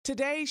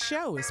Today's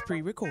show is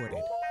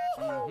pre-recorded.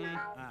 Y'all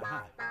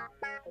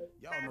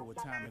know what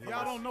time it is.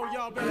 Y'all don't know,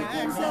 y'all better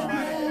ask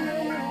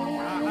somebody.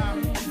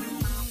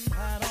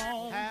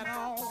 Hat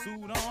on,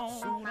 suit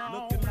on,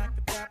 looking like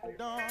the Dapper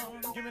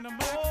Dawn, giving them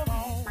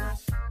microphone,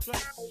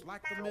 dressed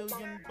like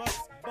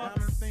 $1,000,000,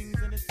 diamond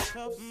things in its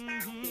cuffs.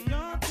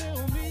 Y'all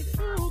tell me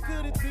who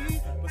could it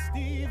be but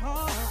Steve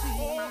Harvey?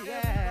 Everybody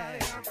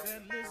out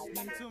there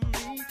listening to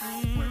me,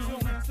 put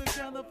your hands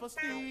together for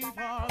Steve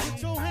Harvey.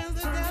 Put your hands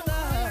together.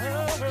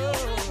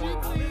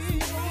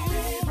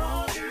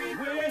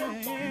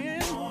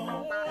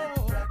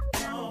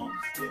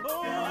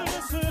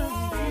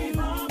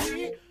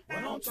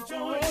 Why don't you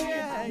join me?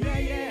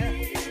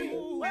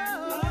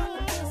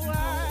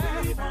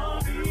 Steve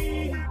Harvey,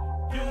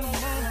 get 'em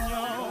on,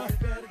 y'all.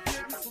 Better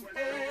give me some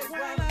eggs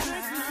while I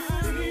listen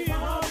to Steve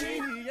Harvey.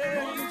 Come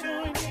on,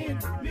 join in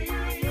with me.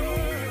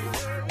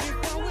 If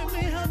you're with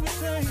me, help me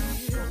say,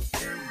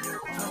 turn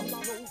your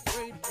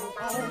radio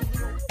on.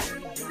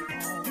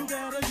 You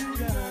gotta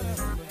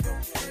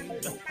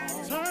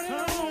turn it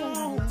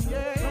on,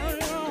 yeah. Turn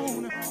it on.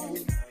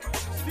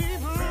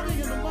 Steve Harvey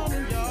in the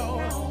morning,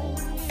 y'all.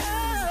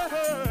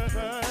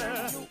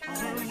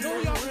 So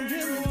y'all can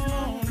hear me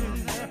on.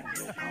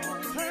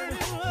 Turn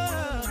it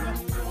up.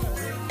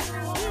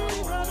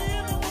 Steve Harvey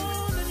in the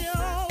morning,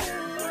 y'all.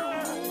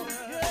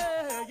 Yeah.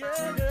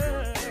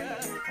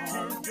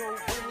 Turn your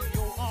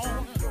radio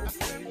on.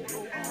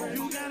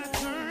 You gotta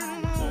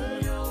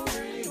turn your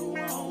radio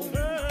on.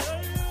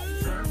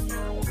 Turn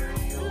your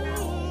radio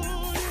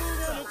on. You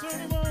gotta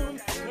turn it on.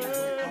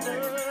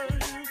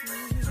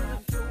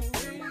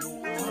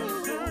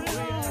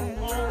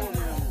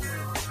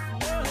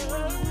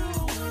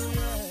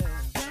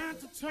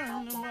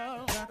 Turn them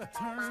up.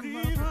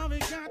 Steve Harvey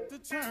got to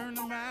turn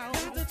them out.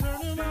 Got to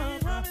turn them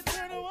up. Harvey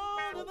turn them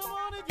on to the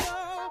morning,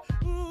 y'all.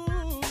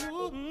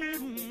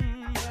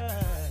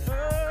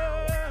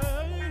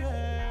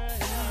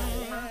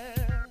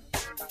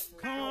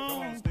 Come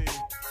on, Steve.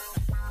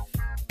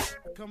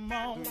 Come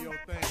on. Do your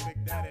thing,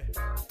 Big Daddy.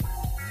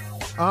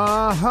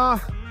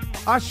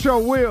 I sure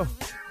will.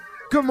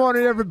 Good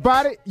morning,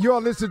 everybody.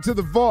 You're listening to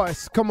The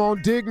Voice. Come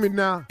on, dig me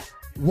now.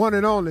 One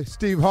and only,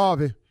 Steve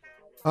Harvey.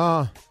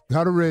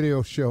 Got a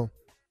radio show.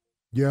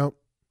 Yep.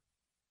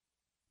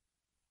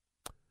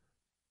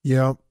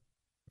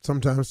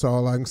 Sometimes that's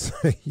all I can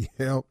say.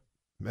 Yep.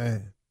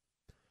 Man.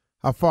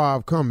 How far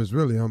I've come is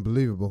really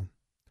unbelievable.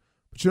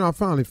 But I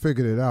finally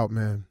figured it out,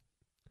 man.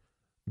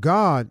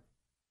 God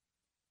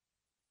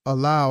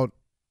allowed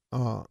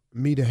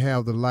me to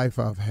have the life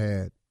I've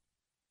had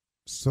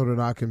so that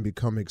I can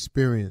become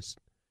experienced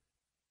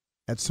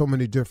at so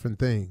many different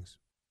things.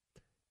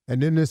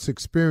 And in this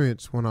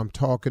experience, when I'm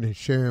talking and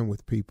sharing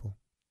with people,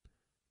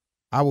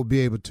 I will be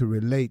able to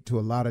relate to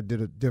a lot of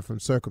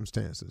different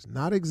circumstances.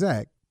 Not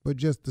exact, but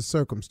just the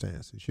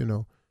circumstances, you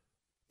know.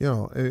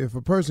 If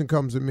a person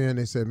comes to me and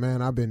they say,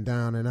 man, I've been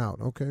down and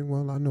out. Okay,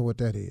 well, I know what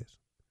that is.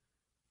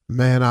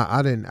 Man,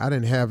 I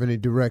didn't have any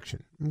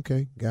direction.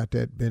 Okay, got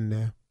that, been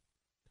there.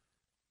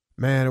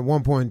 Man, at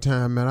one point in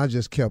time, man, I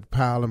just kept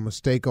piling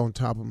mistake on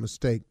top of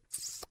mistake.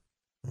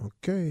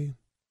 Okay.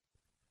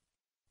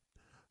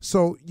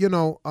 So,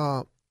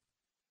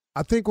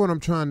 I think what I'm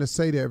trying to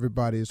say to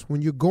everybody is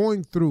when you're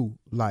going through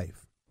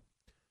life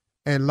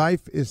and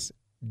life is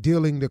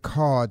dealing the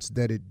cards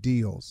that it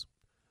deals,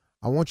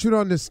 I want you to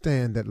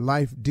understand that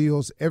life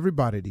deals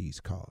everybody these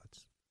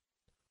cards.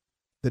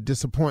 The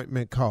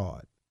disappointment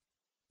card,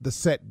 the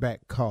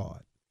setback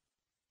card,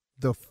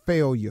 the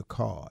failure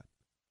card,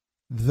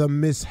 the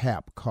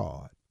mishap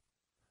card,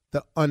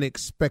 the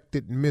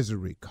unexpected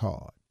misery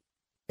card.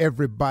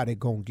 Everybody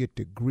gonna get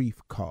the grief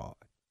card.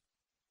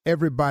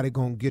 Everybody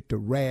gonna get the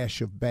rash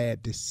of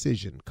bad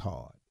decision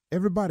card.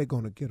 Everybody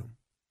gonna get them.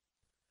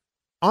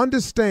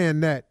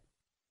 Understand that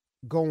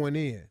going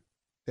in,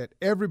 that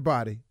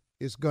everybody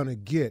is gonna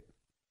get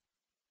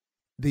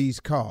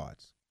these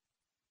cards.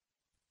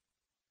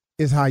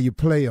 Is how you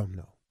play them,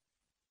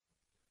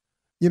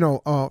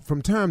 though.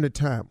 From time to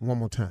time, one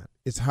more time,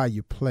 it's how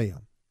you play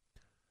them.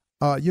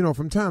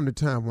 From time to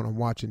time when I'm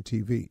watching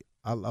TV,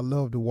 I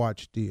love to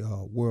watch the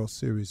World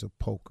Series of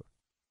Poker.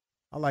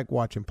 I like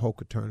watching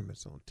poker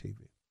tournaments on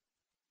TV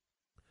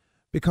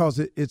because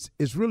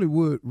it's really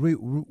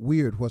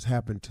weird what's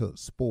happened to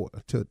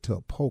sport,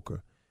 to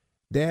poker.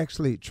 They're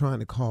actually trying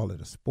to call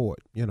it a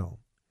sport, and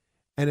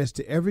it's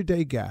the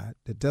everyday guy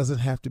that doesn't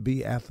have to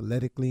be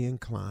athletically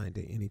inclined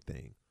or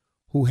anything,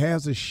 who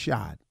has a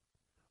shot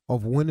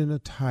of winning a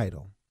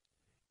title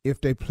if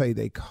they play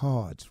their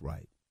cards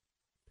right.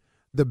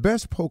 The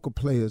best poker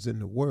players in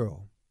the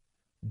world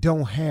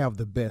don't have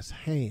the best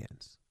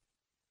hands.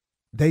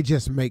 They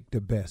just make the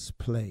best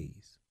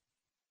plays.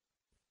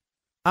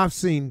 I've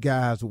seen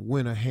guys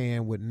win a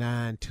hand with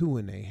 9-2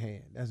 in their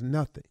hand. That's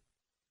nothing.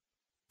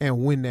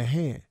 And win their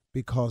hand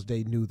because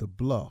they knew the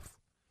bluff.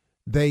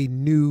 They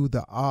knew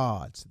the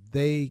odds.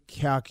 They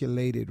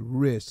calculated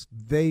risk.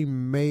 They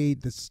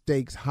made the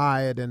stakes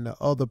higher than the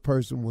other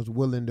person was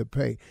willing to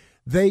pay.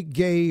 They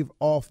gave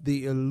off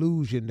the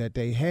illusion that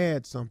they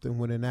had something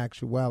when in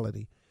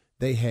actuality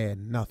they had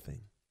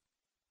nothing.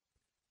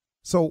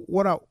 So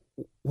what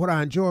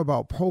I enjoy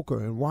about poker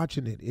and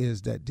watching it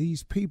is that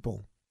these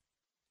people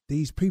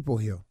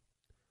here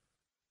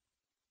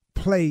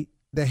play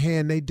the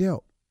hand they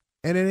dealt.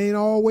 And it ain't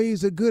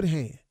always a good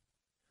hand.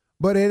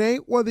 But it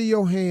ain't whether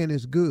your hand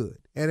is good.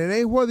 And it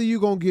ain't whether you're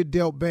going to get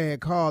dealt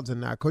bad cards or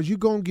not, because you're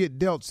going to get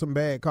dealt some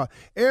bad cards.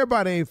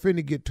 Everybody ain't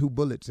finna get 2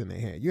 bullets in their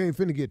hand. You ain't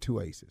finna get 2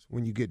 aces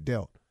when you get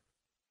dealt,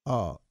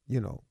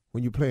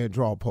 when you play and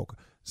draw poker.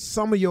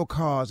 Some of your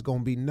cards going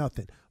to be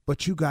nothing,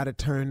 but you got to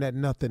turn that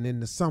nothing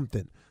into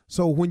something.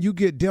 So when you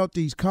get dealt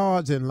these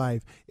cards in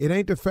life, it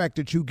ain't the fact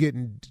that you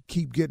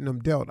keep getting them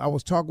dealt. I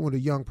was talking with a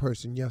young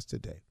person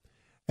yesterday,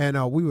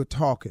 and we were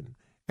talking.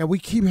 And we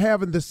keep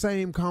having the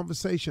same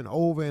conversation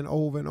over and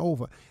over and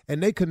over.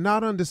 And they could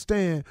not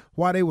understand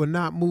why they were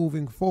not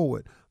moving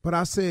forward. But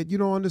I said, you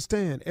don't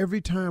understand.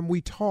 Every time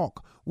we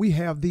talk, we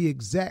have the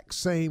exact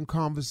same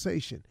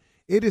conversation.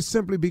 It is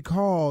simply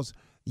because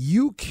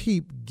you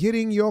keep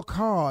getting your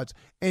cards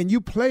and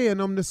you playing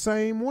them the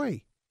same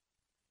way.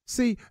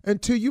 See,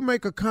 until you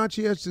make a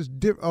conscious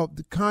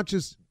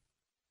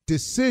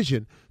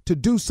decision to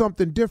do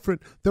something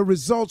different, the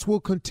results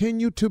will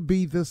continue to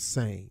be the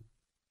same.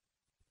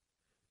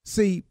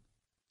 See,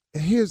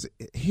 here's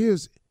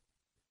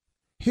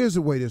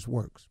the way this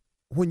works.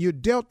 When you're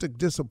dealt the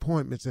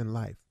disappointments in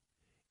life,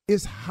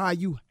 it's how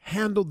you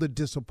handle the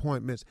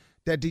disappointments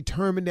that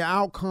determine the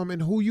outcome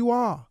and who you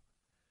are.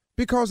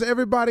 Because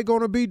everybody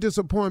going to be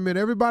disappointment.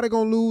 Everybody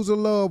going to lose a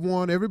loved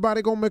one.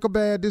 Everybody going to make a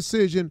bad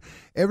decision.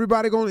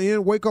 Everybody going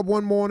to wake up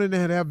one morning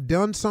and have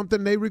done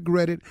something they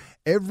regretted.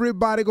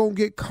 Everybody going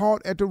to get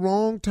caught at the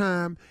wrong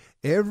time.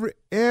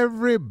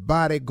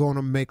 Everybody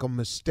gonna make a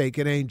mistake.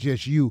 It ain't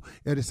just you.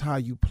 It is how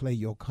you play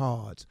your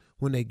cards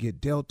when they get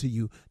dealt to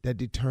you that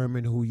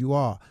determine who you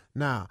are.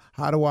 Now,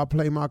 how do I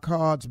play my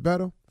cards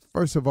better?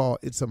 First of all,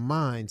 it's a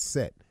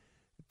mindset.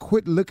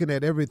 Quit looking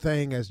at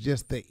everything as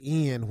just the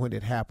end when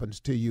it happens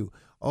to you.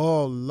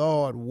 Oh,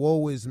 Lord,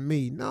 woe is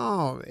me.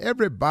 No,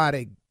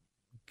 everybody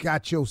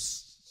got your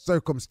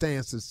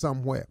circumstances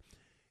somewhere.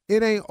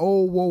 It ain't,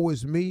 oh, woe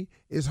is me.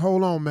 It's,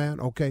 hold on,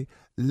 man, okay.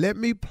 Let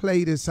me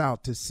play this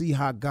out to see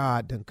how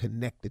God done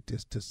connected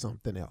this to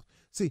something else.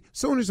 See,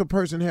 soon as a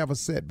person have a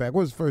setback,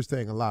 what's the first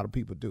thing a lot of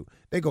people do?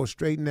 They go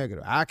straight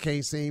negative. I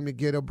can't seem to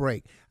get a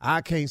break.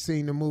 I can't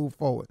seem to move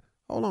forward.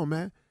 Hold on,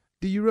 man.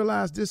 Do you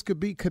realize this could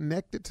be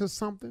connected to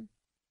something?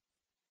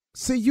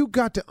 See, you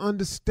got to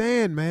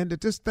understand, man, that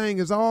this thing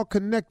is all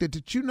connected,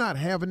 that you're not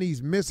having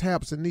these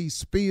mishaps and these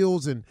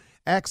spills and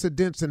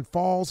accidents and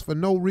falls for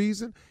no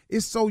reason.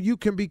 It's so you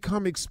can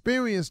become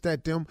experienced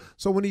at them.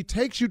 So when he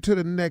takes you to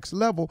the next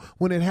level,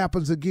 when it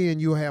happens again,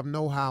 you'll have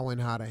know-how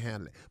and how to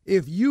handle it.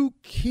 If you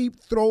keep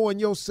throwing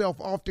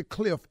yourself off the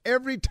cliff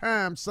every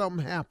time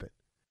something happens,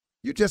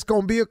 you're just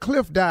going to be a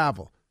cliff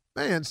diver.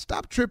 Man,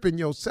 stop tripping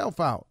yourself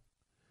out.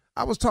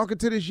 I was talking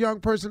to this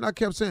young person. I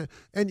kept saying,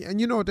 and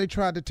you know what they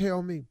tried to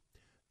tell me?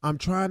 I'm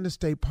trying to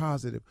stay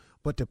positive,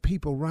 but the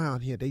people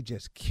around here, they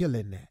just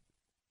killing that.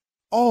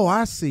 Oh,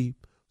 I see.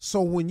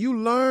 So when you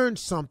learn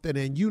something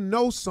and you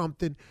know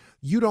something,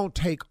 you don't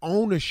take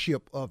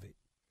ownership of it.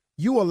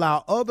 You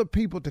allow other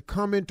people to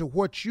come into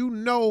what you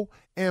know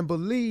and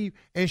believe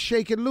and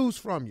shake it loose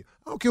from you.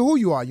 I don't care who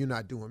you are, you're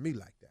not doing me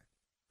like that.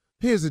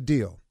 Here's the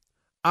deal.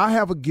 I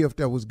have a gift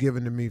that was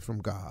given to me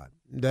from God.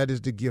 That is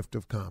the gift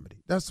of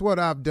comedy. That's what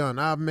I've done.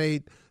 I've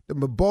made the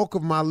bulk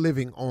of my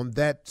living on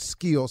that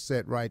skill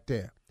set right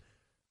there.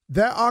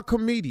 There are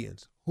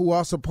comedians who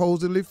are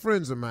supposedly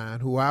friends of mine,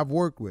 who I've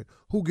worked with,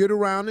 who get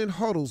around in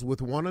huddles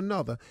with one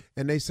another,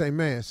 and they say,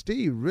 man,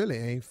 Steve really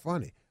ain't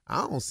funny.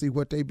 I don't see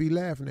what they be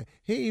laughing at.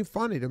 He ain't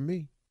funny to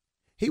me.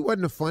 He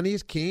wasn't the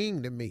funniest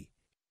king to me.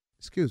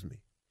 Excuse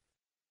me.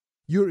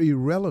 You're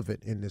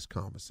irrelevant in this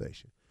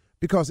conversation.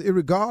 Because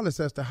irregardless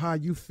as to how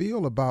you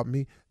feel about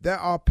me, there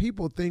are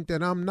people think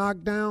that I'm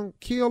knocked down,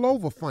 keel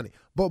over funny.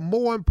 But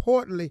more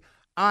importantly,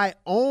 I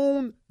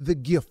own the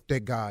gift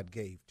that God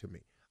gave to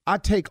me. I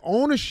take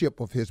ownership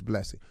of his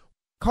blessing.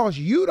 Because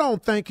you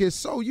don't think it's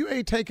so. You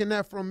ain't taking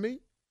that from me.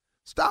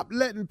 Stop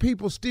letting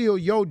people steal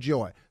your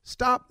joy.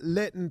 Stop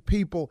letting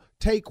people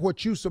take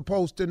what you're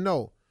supposed to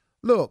know.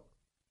 Look,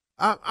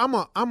 I'm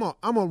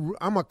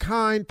a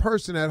kind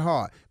person at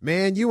heart.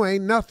 Man, you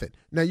ain't nothing.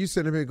 Now you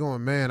sitting here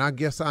going, man, I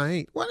guess I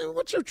ain't.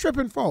 What you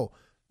tripping for?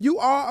 You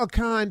are a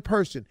kind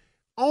person.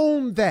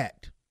 Own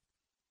that.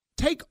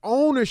 Take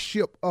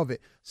ownership of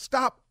it.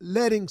 Stop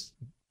letting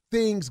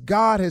things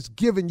God has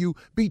given you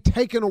be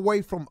taken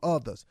away from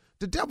others.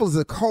 The devil's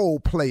a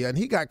cold player, and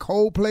he got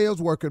cold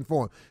players working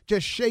for him,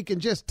 just shaking,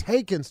 just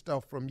taking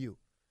stuff from you.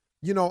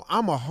 You know,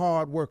 I'm a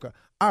hard worker.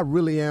 I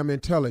really am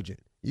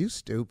intelligent. You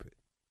stupid.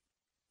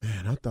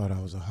 Man, I thought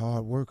I was a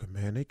hard worker,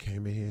 man. They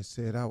came in here and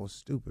said I was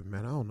stupid,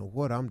 man. I don't know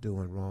what I'm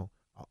doing wrong.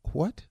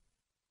 What?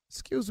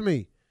 Excuse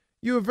me.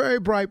 You're a very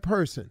bright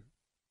person.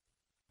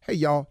 Hey,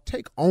 y'all,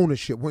 take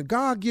ownership. When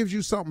God gives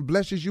you something,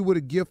 blesses you with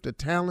a gift, a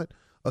talent,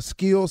 a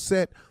skill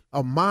set,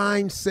 a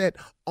mindset,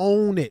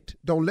 own it.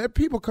 Don't let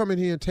people come in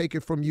here and take it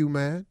from you,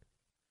 man.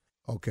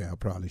 Okay, I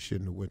probably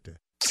shouldn't have went there.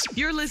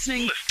 You're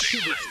listening to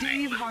the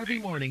Steve Harvey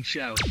Morning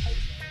Show.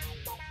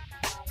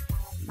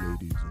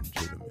 Ladies and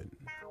gentlemen,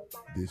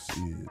 this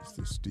is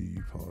the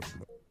Steve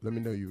Harvey. Let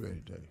me know you're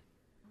ready, Dave.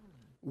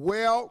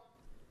 Well,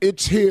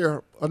 it's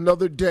here,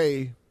 another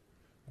day.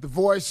 The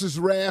voice is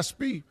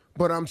raspy,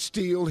 but I'm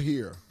still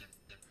here.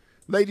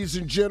 Ladies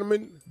and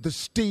gentlemen, the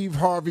Steve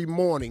Harvey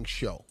Morning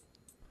Show.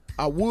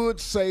 I would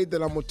say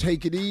that I'm going to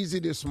take it easy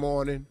this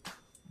morning,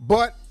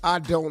 but I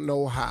don't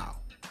know how.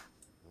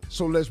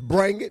 So let's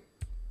bring it,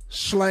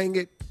 slang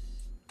it,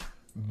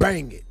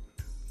 bang it.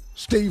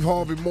 Steve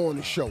Harvey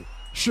Morning Show.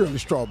 Shirley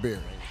Strawberry.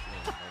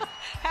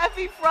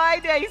 Happy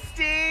Friday,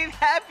 Steve.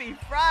 Happy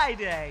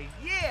Friday.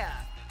 Yeah.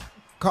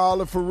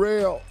 Carla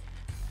Farrell.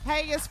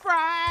 Hey, it's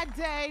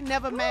Friday.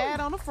 Never mad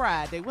on a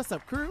Friday. What's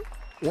up, crew?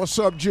 What's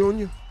up,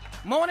 Junior?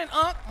 Morning,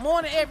 Unc.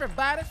 Morning,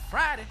 everybody.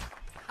 Friday.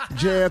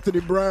 J.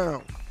 Anthony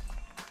Brown.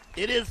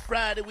 It is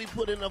Friday. We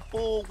put in a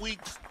full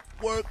week's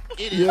work.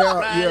 It is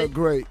Friday. Yeah,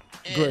 great.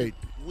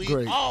 We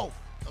off.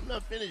 I'm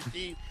not finished,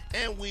 Steve.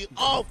 And we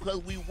off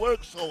because we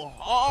work so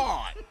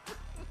hard.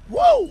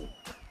 Whoa.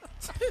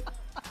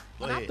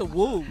 Not the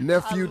woo.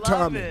 Nephew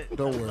Tommy. It.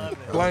 Don't worry.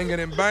 Blanging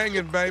and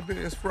banging, baby.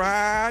 It's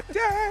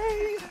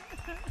Friday.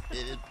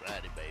 It is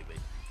Friday, baby.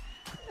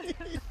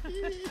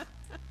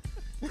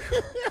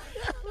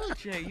 Oh,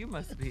 Jay, you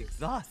must be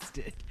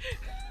exhausted.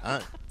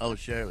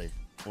 Shirley,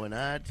 when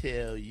I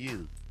tell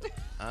you,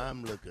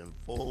 I'm looking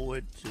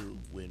forward to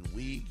when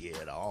we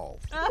get off.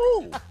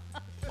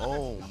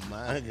 Oh,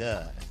 my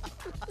God.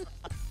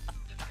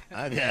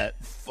 I got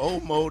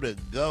 4 more to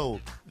go,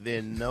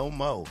 then no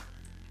more.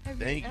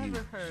 Thank you,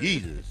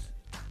 Jesus.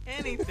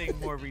 Anything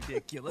more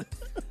ridiculous?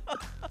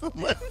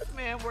 This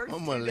man works I'm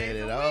 2 gonna let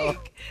days it a all.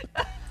 week.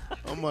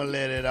 I'm going to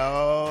let it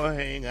all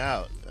hang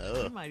out.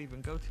 You might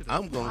even go to the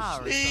I'm going spa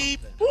to or sleep.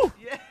 something. Woo.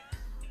 Yeah.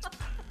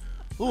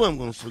 Ooh, I'm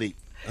going to sleep.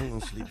 I'm going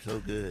to sleep so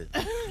good.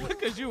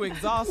 Because you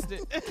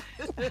exhausted.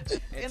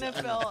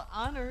 NFL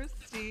honors,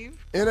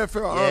 Steve.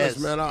 NFL honors,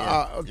 man.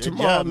 Good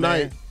Tomorrow job,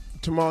 night. man.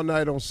 Tomorrow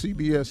night on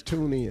CBS.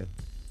 Tune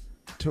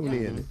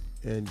in,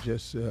 and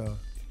just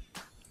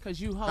Because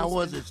you hosted. How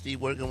was it,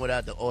 Steve, working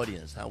without the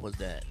audience? How was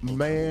that?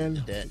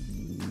 man,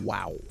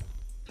 wow.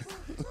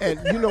 And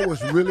you know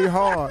what's really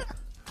hard?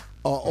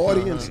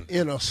 Audience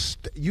in a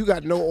you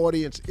got no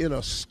audience in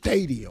a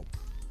stadium.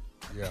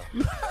 Yeah.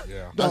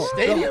 A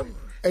stadium?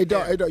 Hey,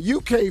 dog,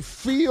 you can't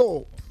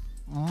feel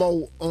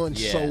more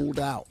unsold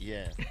out.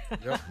 Yeah.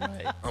 Yep.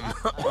 Right. I'm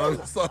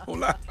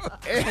unsold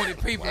out. 20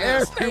 people in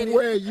the stadium.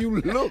 Everywhere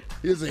you look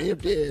is an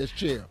empty ass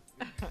chair.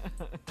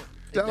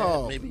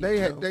 Dog,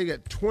 they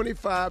got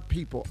 25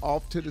 people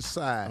off to the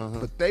side,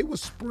 but they were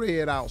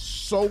spread out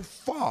so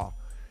far.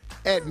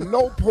 At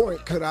no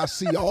point could I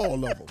see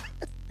all of them.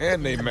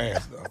 And they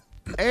masked, though.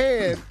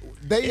 And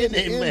they in the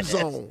they end mad.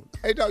 zone.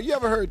 Hey, dog, you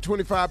ever heard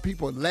 25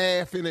 people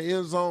laugh in the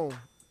end zone?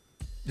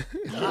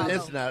 No,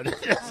 that's not.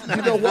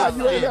 You know why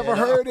you ain't ever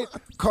heard it?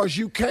 Because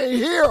you can't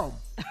hear them.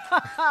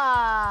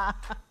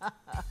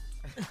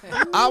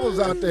 I was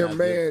out there,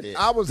 man.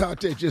 I was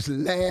out there just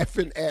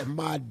laughing at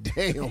my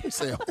damn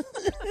self.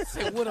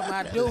 Say, what am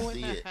I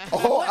doing?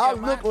 Oh, I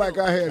looked like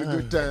I had a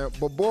good time.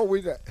 But,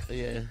 boy,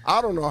 Yeah.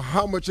 I don't know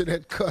how much of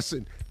that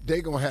cussing they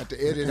going to have to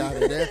edit out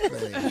of that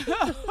thing.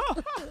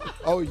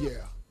 Oh,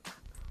 yeah.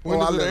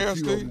 When I does it let air, a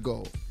few of Steve? them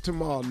go.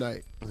 Tomorrow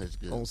night That's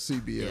good. on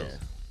CBS.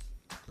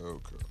 Yeah.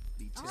 Okay.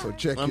 So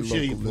check I'm your sure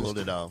local you pulled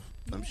listing. it off.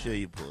 I'm sure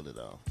you pulled it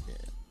off. Yeah.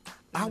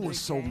 I was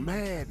so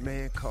mad,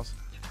 man, because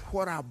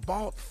what I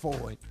bought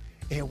for it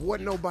and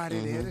wasn't nobody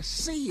there to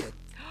see it.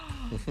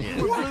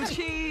 Blue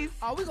cheese.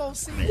 Are we going to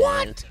see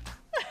What?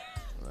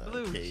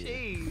 Blue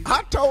cheese.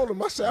 I told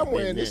him, I said, I'm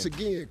wearing there. this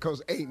again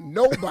because ain't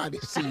nobody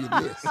seeing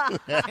this. All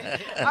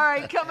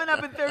right, coming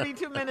up in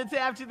 32 minutes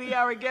after the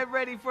hour, get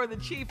ready for the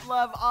Chief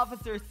Love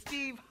Officer,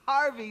 Steve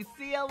Harvey,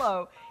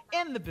 CLO,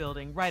 in the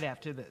building right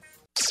after this.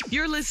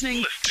 You're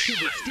listening to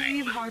the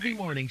Steve Harvey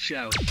Morning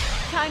Show.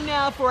 Time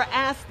now for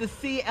Ask the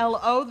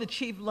CLO, the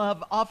Chief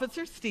Love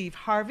Officer, Steve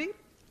Harvey.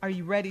 Are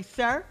you ready,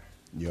 sir?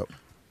 Yep.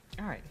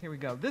 All right, here we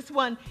go. This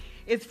one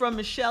is from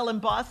Michelle in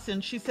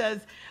Boston. She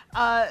says,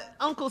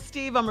 Uncle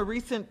Steve, I'm a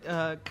recent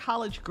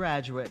college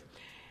graduate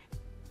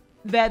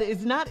that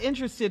is not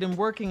interested in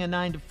working a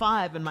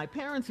 9-to-5, and my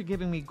parents are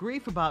giving me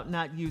grief about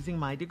not using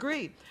my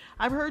degree.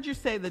 I've heard you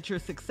say that your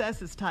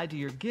success is tied to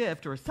your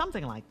gift or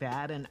something like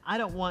that, and I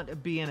don't want to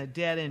be in a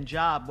dead-end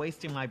job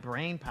wasting my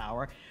brain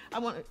power. I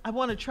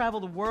want to travel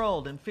the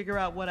world and figure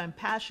out what I'm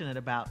passionate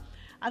about.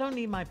 I don't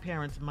need my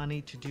parents'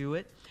 money to do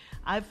it.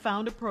 I've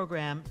found a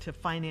program to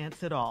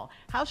finance it all.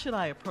 How should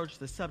I approach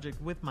the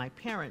subject with my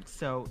parents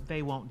so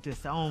they won't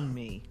disown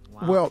me?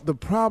 Wow. Well, the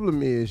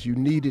problem is you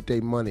needed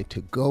their money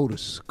to go to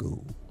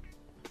school.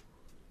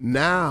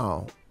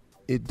 Now,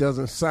 it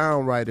doesn't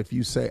sound right if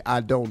you say,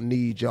 I don't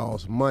need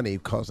y'all's money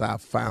because I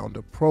found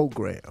a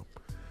program.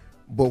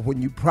 But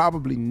when you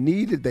probably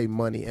needed their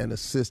money and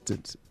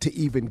assistance to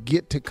even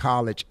get to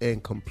college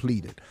and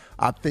complete it,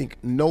 I think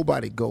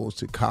nobody goes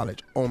to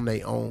college on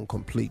their own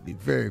completely.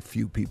 Very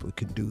few people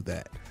can do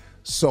that.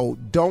 So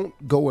don't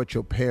go at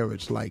your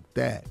parents like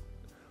that.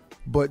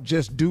 But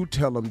just do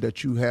tell them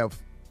that you have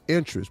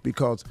interest,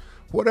 because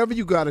whatever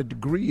you got a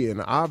degree in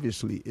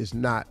obviously is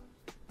not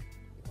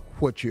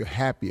what you're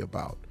happy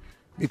about.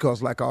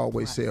 Because like I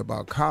always say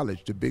about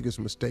college, the biggest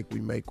mistake we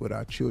make with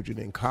our children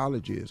in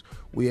college is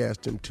we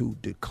ask them to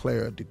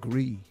declare a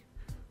degree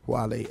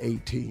while they're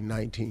 18,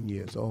 19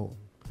 years old.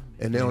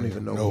 And they don't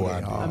even know who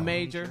they are. A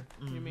major?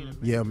 You mean a major?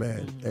 Yeah,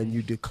 man. And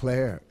you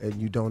declare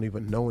and you don't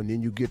even know. And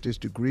then you get this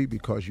degree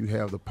because you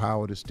have the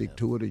power to stick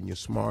to it and you're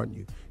smart and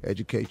you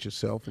educate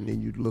yourself. And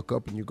then you look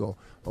up and you go,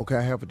 okay,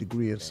 I have a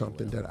degree in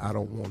something that I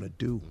don't want to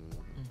do.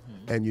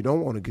 And you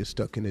don't want to get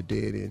stuck in a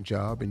dead-end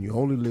job, and you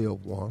only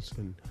live once.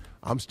 And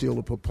I'm still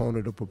a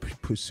proponent of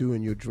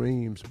pursuing your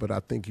dreams, but I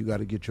think you got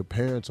to get your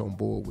parents on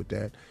board with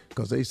that,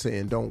 because they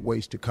saying don't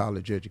waste the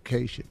college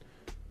education.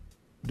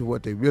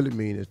 What they really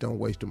mean is don't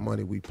waste the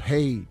money we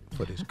paid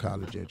for this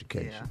college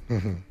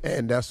education.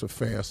 And that's a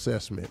fair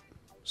assessment.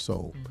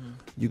 So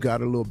you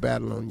got a little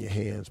battle on your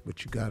hands,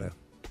 but you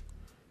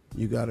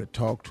gotta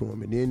talk to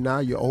them. And then now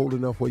you're old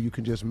enough where you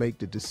can just make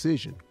the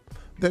decision.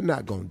 They're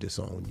not going to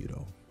disown you,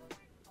 though.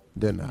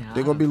 They're not.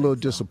 They're going to be a little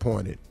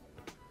disappointed,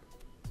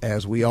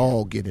 as we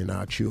all get in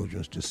our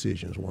children's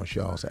decisions once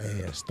y'all's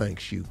ass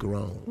thinks you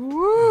grown.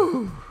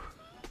 Woo!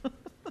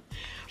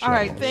 All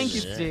right, thank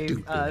you,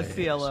 Steve.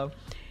 CLO.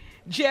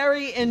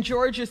 Jerry in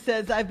Georgia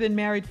says, I've been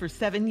married for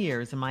 7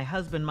 years and my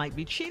husband might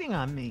be cheating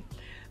on me.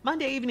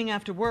 Monday evening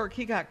after work,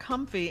 he got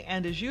comfy,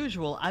 and as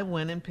usual, I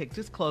went and picked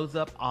his clothes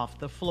up off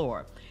the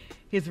floor.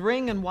 His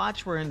ring and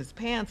watch were in his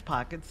pants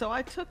pocket, so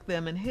I took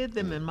them and hid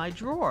them in my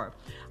drawer.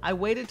 I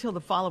waited till the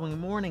following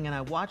morning and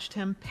I watched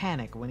him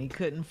panic when he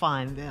couldn't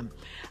find them.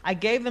 I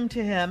gave them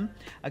to him,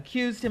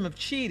 accused him of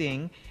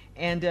cheating,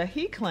 and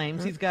he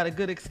claims he's got a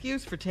good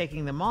excuse for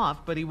taking them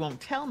off, but he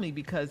won't tell me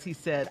because he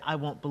said I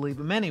won't believe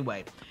him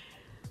anyway.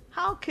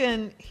 How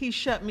can he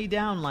shut me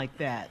down like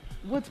that?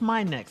 What's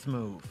my next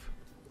move?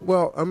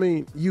 Well, I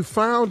mean, you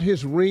found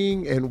his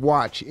ring and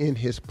watch in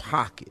his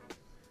pocket.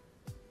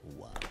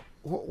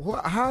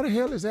 How the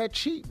hell is that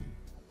cheating?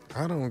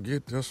 I don't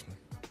get this one.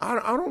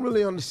 I don't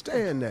really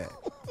understand that.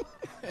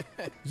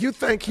 You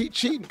think he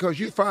cheating because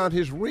you found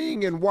his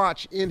ring and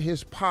watch in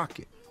his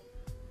pocket.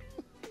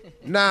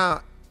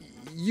 Now,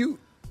 you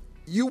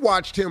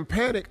watched him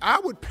panic. I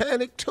would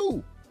panic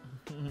too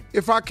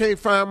if I can't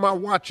find my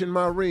watch and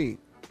my ring.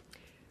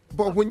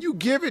 But when you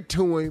give it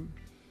to him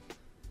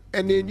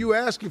and then you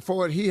ask him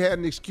for it, he had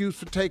an excuse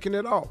for taking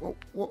it off.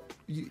 Well,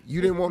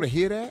 you didn't want to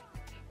hear that?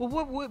 Well,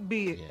 what would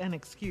be an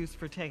excuse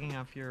for taking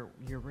off your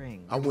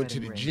ring? I went to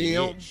the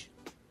gym.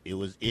 It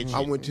was itching. I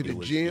went to the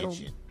gym.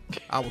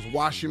 I was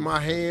washing my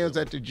hands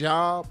at the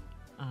job.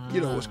 You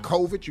know, it's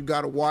COVID. You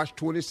got to wash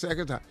 20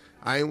 seconds.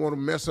 I ain't want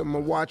to mess up my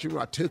watch.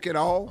 I took it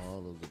off.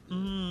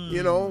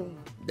 You know,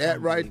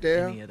 that right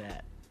there. Any of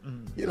that.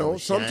 You know,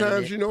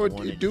 sometimes, you know,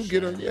 it do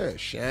get on,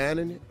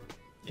 shining it.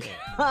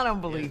 I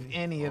don't believe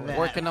any of that.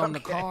 Working on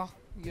the car.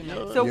 You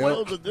know, So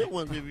those are good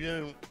ones. If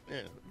you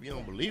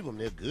don't believe them,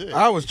 they're good.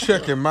 I was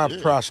checking my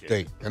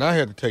prostate, and I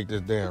had to take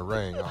this damn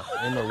ring off.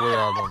 Ain't no way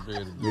I was going to be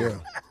able to do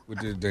it with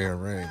this damn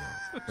ring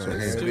on. So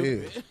there it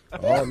is.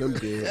 All them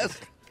dead.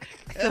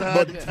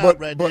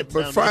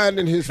 But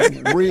finding his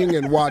ring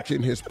and watch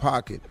in his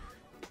pocket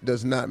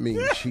does not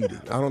mean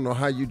cheating. I don't know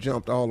how you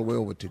jumped all the way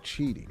over to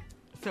cheating.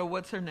 So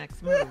what's her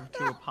next move?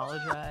 To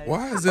apologize?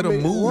 Why is it a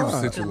move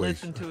why? situation? To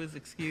listen to his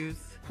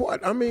excuse?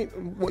 What? I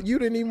mean, you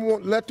didn't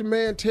even let the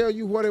man tell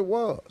you what it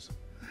was.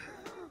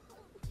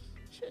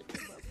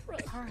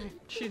 All right.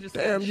 She just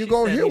Damn, said, you're she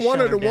going to said hear he one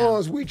shut of the her down.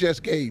 ones we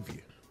just gave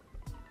you.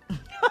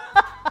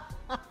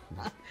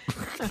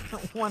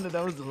 One of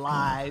those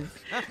lies.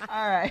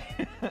 All right.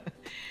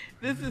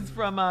 This is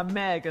from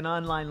Meg, an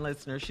online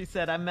listener. She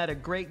said, I met a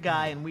great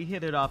guy and we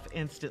hit it off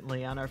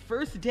instantly. On our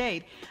first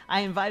date,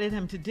 I invited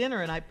him to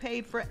dinner and I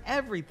paid for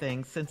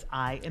everything since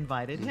I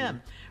invited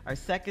him. Our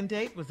second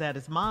date was at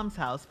his mom's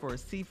house for a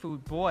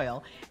seafood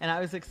boil, and I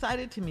was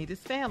excited to meet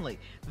his family.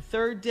 The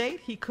third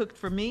date, he cooked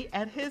for me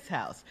at his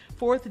house.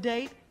 Fourth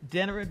date,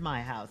 dinner at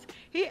my house.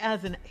 He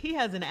hasn't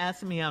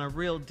asked me on a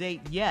real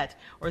date yet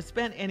or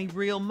spent any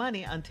real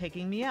money on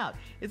taking me out.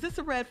 Is this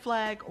a red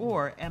flag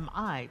or am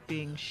I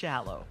being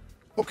shallow?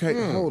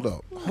 Okay, hold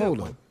up,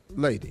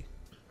 lady.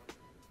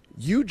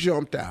 You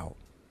jumped out,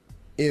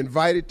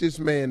 invited this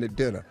man to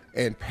dinner,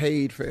 and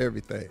paid for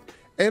everything.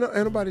 Ain't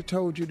nobody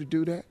told you to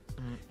do that.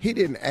 He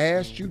didn't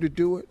ask you to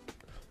do it.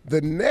 The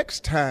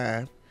next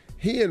time,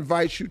 he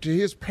invites you to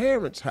his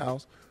parents'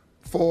 house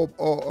for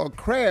a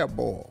crab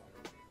boil.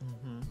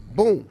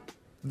 Boom.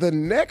 The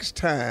next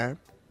time,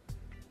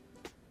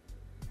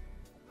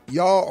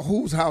 y'all,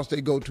 whose house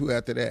they go to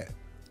after that?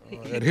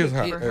 At his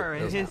house. For her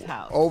at his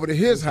house. Over to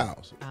his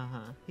house.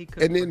 He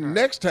cooked And for then the her.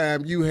 next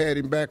time, you had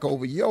him back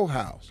over your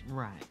house.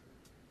 Right.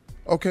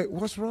 Okay,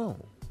 what's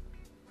wrong?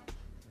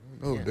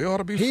 Oh, they ought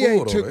to be He full,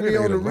 ain't though. took They me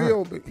on ate the a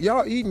lot. real.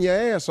 Y'all eating your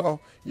ass off.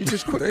 You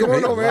just quit They going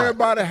ate a over lot.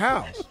 everybody's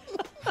house.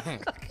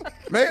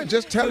 Man,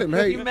 just tell him,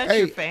 hey, You met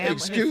your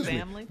excuse his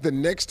family? me. The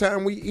next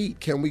time we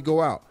eat, can we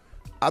go out?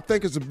 I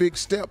think it's a big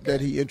step that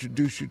he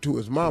introduced you to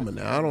his mama.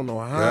 Now, I don't know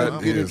how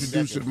he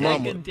introduced his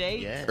mama Second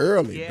date?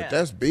 early, Yeah. but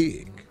that's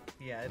big.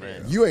 Yeah, it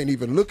is. You ain't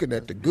even looking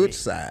at the good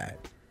side.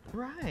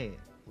 Right.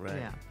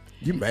 Yeah.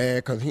 You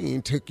mad because he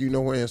ain't took you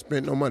nowhere and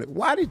spent no money.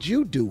 Why did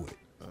you do it?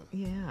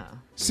 Yeah.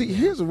 See,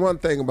 here's the one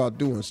thing about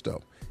doing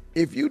stuff.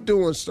 If you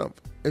doing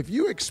something, if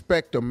you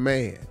expect a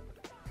man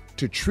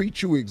to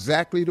treat you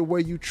exactly the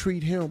way you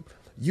treat him,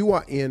 you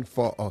are in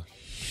for a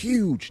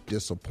huge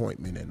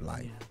disappointment in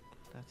life. Yeah,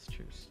 that's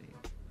true, Steve.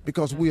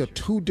 Because we are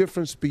two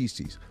different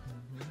species.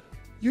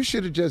 You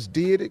should have just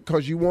did it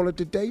because you wanted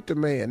to date the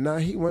man. Now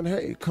he went,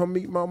 hey, come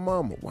meet my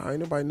mama. Why ain't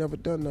nobody never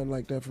done nothing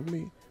like that for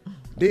me?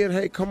 Then,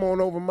 hey, come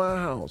on over my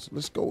house.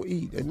 Let's go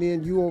eat. And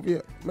then you over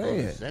here.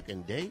 Man.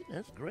 Second date?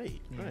 That's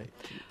great. Yeah. Right.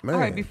 Man.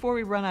 All right, before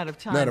we run out of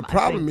time. Now, the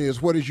problem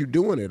is, what is you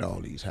doing at all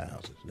these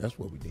houses? That's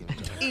what we need to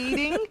talk about.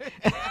 Eating?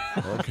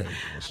 Okay.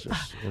 It's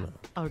just,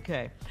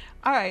 Okay.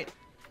 All right.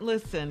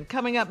 Listen,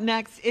 coming up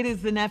next, it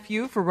is the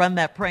nephew for Run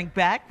That Prank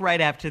Back right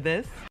after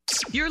this.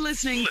 You're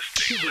listening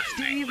to the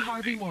Steve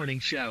Harvey Morning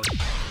Show.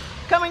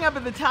 Coming up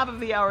at the top of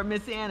the hour,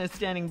 Miss Ann is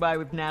standing by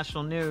with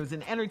national news.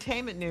 In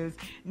entertainment news,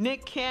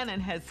 Nick Cannon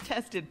has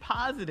tested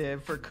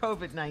positive for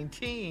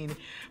COVID-19.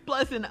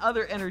 Plus, in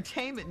other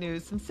entertainment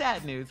news, some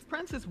sad news.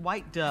 Princess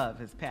White Dove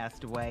has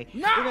passed away.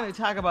 No! We're going to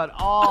talk about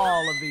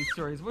all of these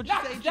stories. What'd you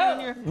Not say, the dove.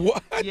 Junior?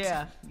 What?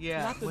 Yeah.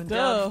 Not the When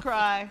dove. doves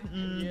cry.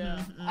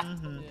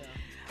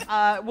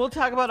 We'll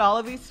talk about all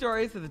of these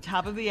stories at the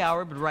top of the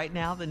hour, but right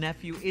now, the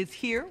nephew is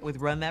here with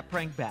Run That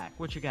Prank Back.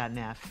 What you got,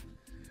 Neff?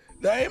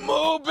 They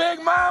move, Big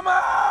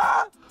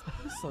Mama.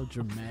 So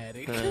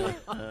dramatic. They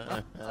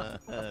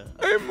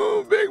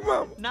move, Big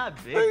Mama. Not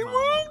big, They Mama.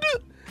 moved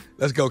it.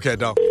 Let's go, cat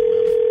dog.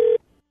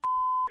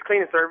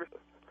 Cleaning service.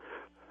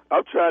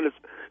 I'm trying to.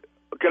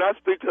 Can I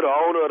speak to the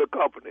owner of the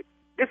company?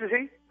 This is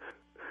he?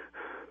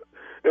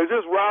 Is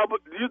this Robert?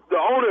 The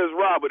owner is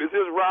Robert. Is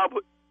this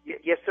Robert?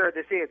 Yes, sir,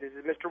 this is. This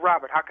is Mr.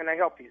 Robert. How can I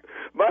help you?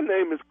 My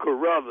name is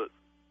Carruthers.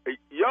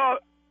 Y'all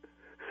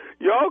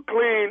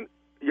clean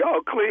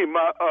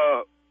my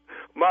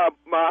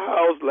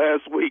house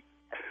last week.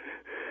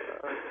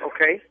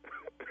 Okay.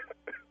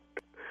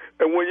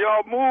 And when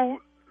y'all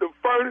moved the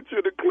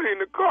furniture to clean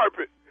the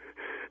carpet,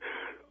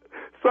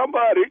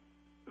 somebody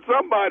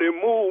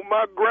moved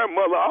my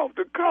grandmother off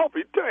the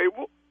coffee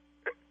table,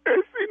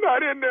 and she's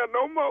not in there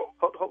no more.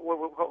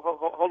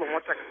 Hold on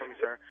 1 second for me,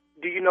 sir.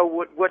 Do you know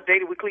what day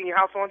did we clean your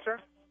house on, sir?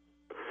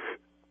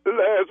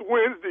 Last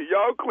Wednesday,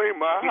 y'all cleaned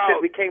my You house.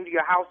 said we came to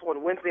your house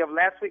on Wednesday of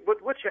last week.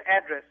 What's your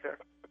address, sir?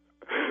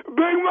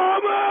 Big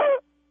Mama!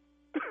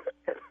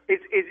 Is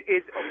okay?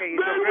 Is Big your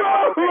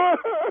grandmother Mama!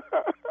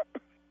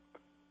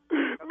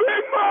 okay?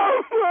 Big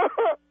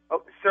Mama!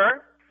 Oh,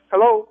 sir?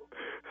 Hello?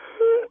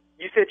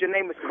 You said your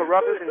name is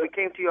Carruthers and we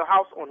came to your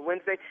house on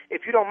Wednesday.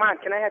 If you don't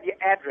mind, can I have your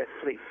address,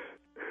 please?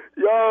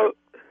 Y'all...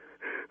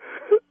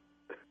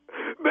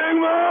 Big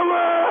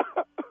Mama!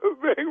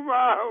 Big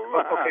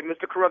Mama! Okay,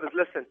 Mr. Carruthers,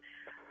 listen.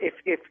 If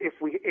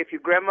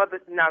your grandmother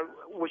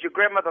was your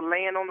grandmother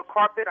laying on the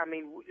carpet? I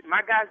mean,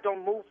 my guys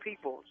don't move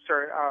people,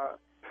 sir.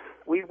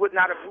 We would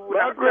not have.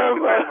 My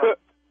grandmother.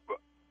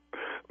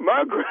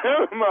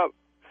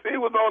 She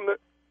was on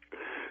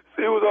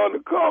the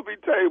coffee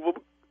table.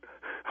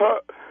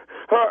 Her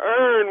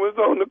urn was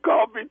on the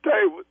coffee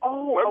table.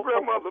 Oh, my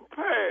grandmother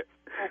passed.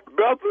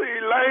 Bethel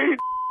Elaine.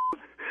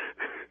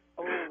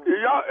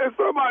 Y'all, and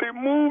somebody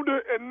moved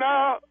her, and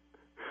now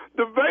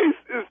the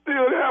vase is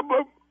still there,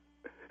 but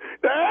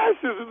the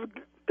ashes is.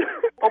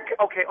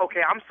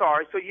 Okay. I'm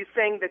sorry. So you're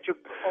saying that you're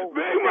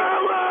Big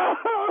Mama,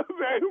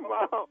 Big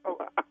Mama.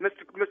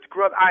 Mr.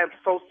 Carruthers, I am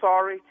so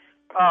sorry.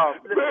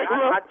 Listen,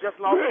 I just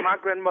lost my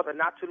grandmother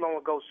not too long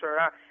ago, sir.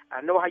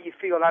 I know how you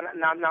feel.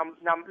 Now,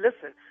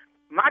 listen.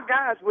 My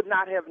guys would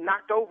not have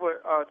knocked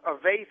over a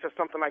vase or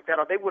something like that,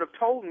 or they would have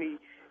told me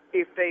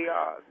if they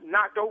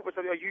knocked over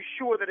something. Are you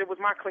sure that it was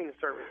my cleaning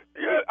service?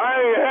 Yeah, I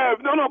ain't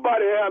have.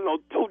 Nobody have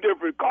no two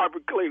different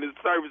carpet cleaning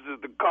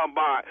services to come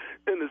by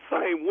in the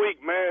same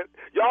week, man.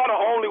 Y'all the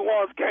only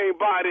ones came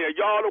by there.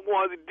 Y'all the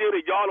ones that did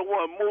it. Y'all the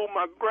ones moved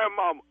my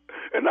grandmama,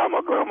 and now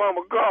my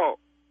grandmama gone.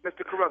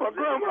 Mr. Carruthers. My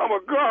grandmama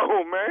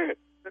gone, man.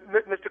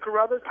 Mr.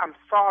 Carruthers, I'm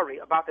sorry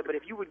about that, but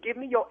if you would give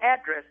me your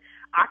address,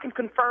 I can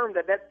confirm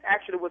that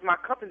actually was my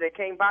company that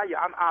came by you.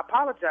 I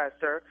apologize,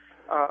 sir.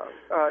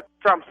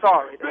 So I'm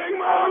sorry. Big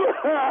Mama!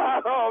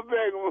 Oh,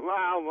 Big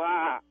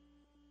Mama!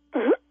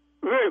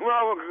 Big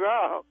Mama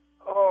gone.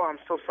 Oh, I'm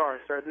so sorry,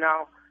 sir.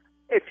 Now,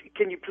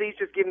 can you please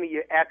just give me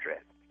your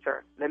address,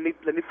 sir? Let me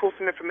pull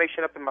some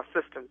information up in my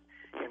system,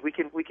 and we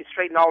can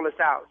straighten all this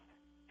out.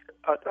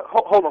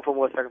 Hold on for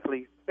 1 second,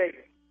 please.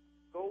 Baby,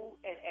 go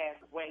and ask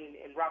Wayne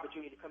and Robert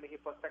Jr. to come in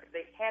here for a second.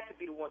 They had to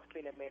be the ones to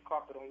clean that man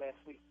carpet on last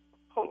week.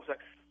 Hold on a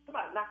second.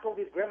 Somebody knocked over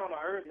his grandma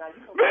urn. Now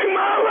you know. Big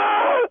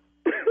Mama!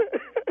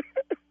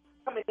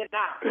 Come in here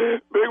now.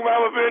 Big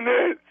Mama been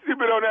there. She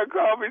been on that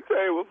coffee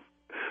table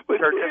for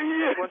 10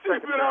 years. She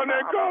been on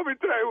that coffee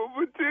table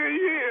for 10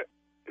 years.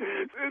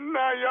 And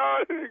now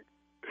y'all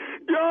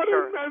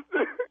done messed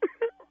it.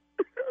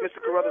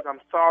 Mr. Carruthers,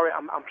 I'm sorry.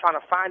 I'm trying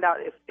to find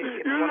out if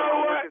you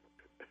know what?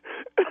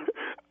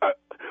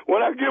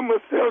 When I get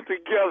myself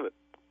together,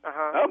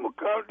 I'm going to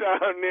come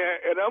down there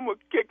and I'm going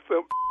to kick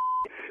some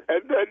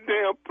at that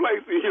damn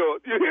place of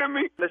yours. You hear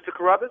me? Mr.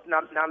 Carruthers,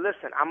 now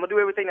listen, I'm going to do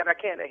everything that I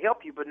can to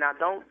help you, but now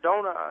don't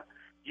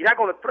you're not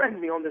going to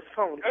threaten me on this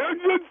phone.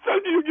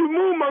 You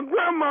move my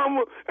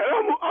grandmama, and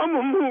I'm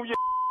going to move your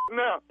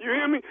now. You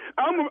hear me?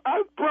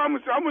 I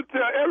promise you, I'm going to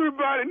tell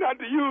everybody not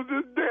to use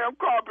this damn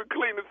carpet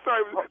cleaning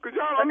service, because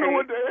y'all don't know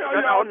what the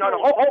hell y'all doing.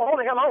 Hold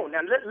the hell on.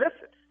 Now,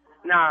 listen.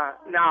 Now,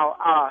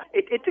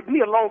 it took me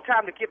a long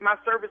time to get my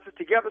services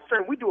together, sir,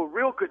 and we do a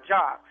real good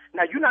job.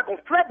 Now, you're not going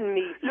to threaten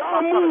me.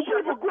 Y'all move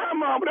people's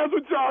grandmama. That's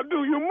what y'all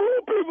do. You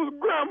move people's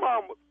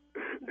grandmama.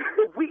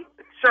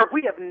 Sir,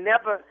 we have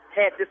never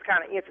had this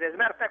kind of incident. As a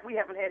matter of fact, we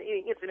haven't had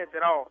any incidents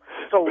at all.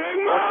 So,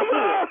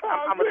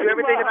 I'm going to do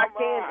everything that I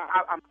can.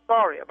 I'm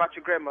sorry about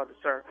your grandmother,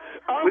 sir.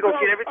 We're going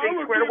to get everything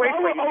squared away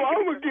for you.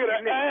 I'm going to get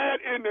an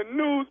ad in the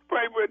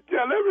newspaper and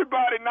tell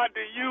everybody not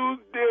to use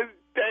this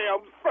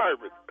damn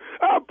service.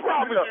 I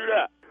promise you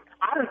that.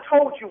 I done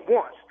told you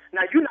once.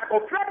 Now, you're not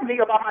going to threaten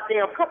me about my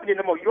damn company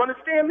no more. You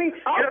understand me?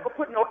 You're not going to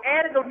put no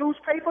ad in no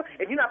newspaper,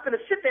 and you're not going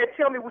to sit there and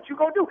tell me what you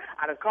going to do.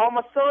 I done called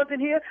my sons in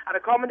here. I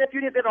done called my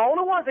nephew in here. They're the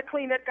only ones that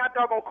clean that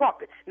goddamn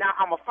carpet. Now,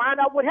 I'm going to find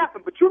out what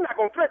happened, but you're not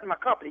going to threaten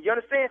my company. You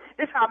understand?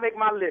 This is how I make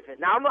my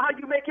living. Now, I don't know how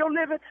you make your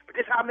living, but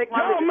this is how I make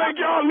my living. Y'all make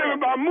y'all living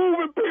by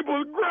moving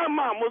people's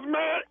grandmamas,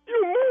 man.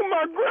 You move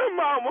my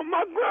grandmama.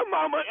 My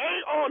grandmama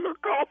ain't on the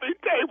coffee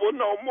table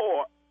no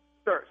more.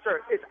 Sir,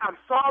 I'm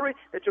sorry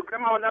that your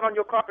grandma is not on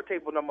your carpet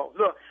table no more.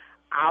 Look,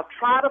 I'll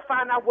try to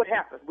find out what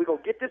happened. We're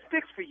going to get this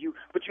fixed for you,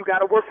 but you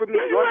got to work with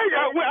me.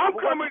 I'm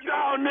coming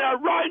down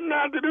there right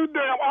now to this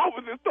damn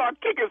office and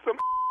start kicking some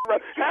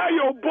have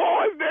your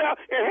boys there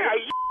and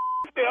have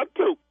there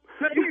too.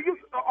 No,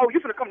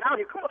 you finna come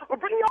down here. Come on,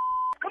 bring your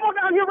come on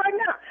down here right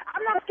now.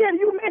 I'm not scared of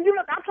you, man.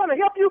 I'm trying to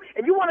help you,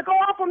 and you want to go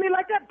off on me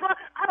like that, bro?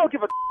 I don't give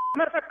a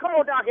matter of fact, come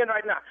on down here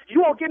right now.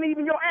 You won't give me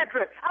even your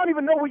address. I don't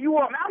even know where you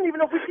are, man. I don't even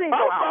know if we clean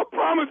your house. I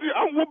promise you,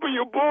 I'm whooping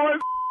your boys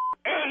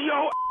and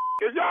your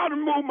because y'all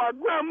done moved my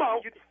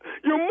grandma.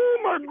 You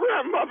moved my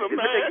grandmother, man.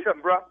 Let me tell you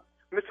something, bro.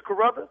 Mr.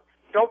 Carruthers,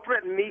 don't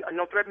threaten me and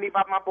don't threaten me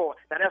about my boy.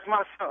 Now, that's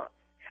my son.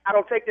 I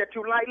don't take that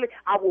too lightly.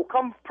 I will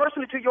come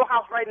personally to your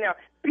house right now,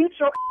 beat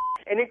your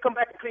and then come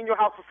back and clean your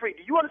house for free.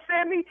 Do you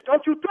understand me?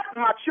 Don't you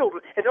threaten my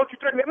children, and don't you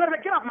threaten me. Let me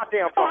get off my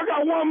damn phone. I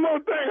got one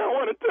more thing I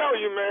want to tell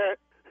you, man.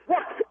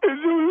 What? Is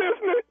you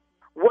listening?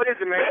 What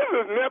is it, man?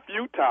 This is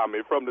nephew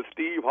Tommy from the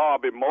Steve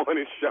Harvey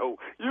Morning Show.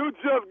 You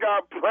just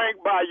got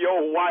pranked by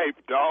your wife,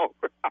 dog.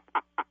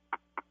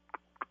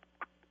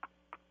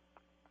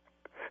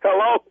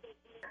 Hello?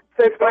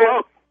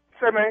 Hello?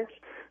 Say, man.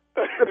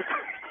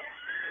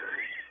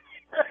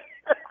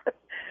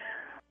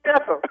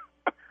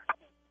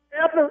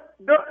 Ethel,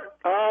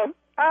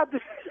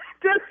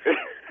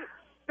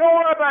 don't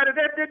worry about it.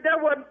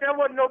 That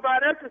wasn't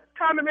nobody. That's just,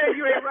 Tommy, man,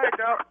 you ain't right,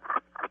 dog.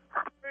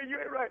 Man, you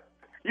ain't right.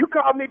 You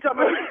called me,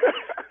 Tommy.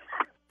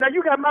 Now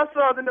you got my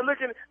sons in there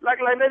looking like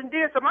they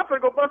did something. I'm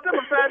gonna go bust them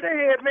upside their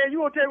head, man. You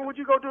won't tell me what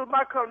you gonna do with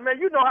my company, man.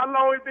 You know how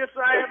long it's been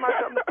since I had my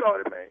company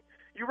started, man.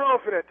 You wrong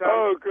for that, Tommy.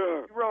 Oh,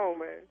 God. You wrong,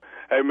 man.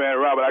 Hey, man,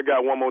 Robert, I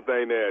got one more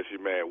thing to ask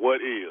you, man. What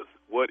is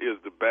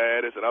the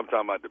baddest, and I'm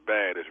talking about the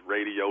baddest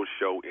radio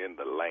show in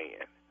the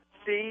land?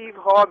 Steve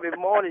Harvey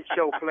Morning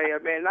Show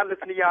player, man. I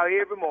listen to y'all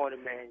every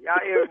morning, man.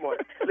 Y'all every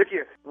morning. Look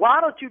here.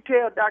 Why don't you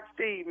tell Dr.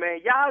 Steve,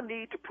 man, y'all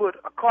need to put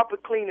a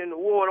carpet cleaning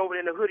award over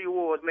in the Hoodie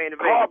Awards, man.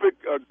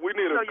 We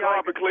need a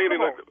carpet cleaning.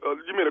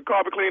 You mean a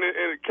carpet cleaning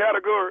in a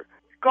category?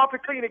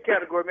 Carpet cleaning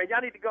category, man. Y'all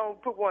need to go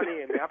and put one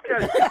in, man. I'm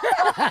telling you.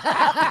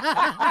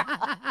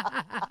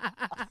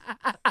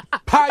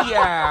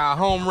 Hi-ya!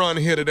 Home run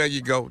hitter. There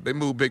you go. They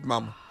moved Big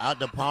Mama. Out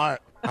the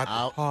park.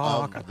 Out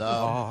of the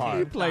park.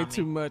 You play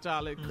too much,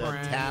 all that The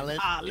talent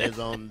is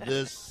on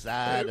this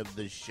side of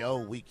the show.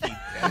 We keep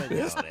telling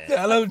y'all that.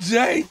 Tell him,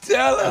 Jay.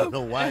 Tell him. I don't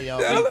know why y'all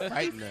be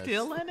fighting us.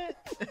 Still in it?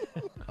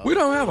 We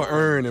don't have an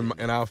urn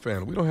in our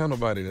family. We don't have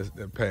nobody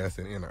that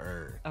passing in an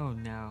urn. Oh,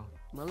 no.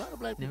 A lot of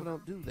black people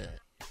don't do that.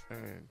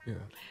 Urn. Yeah.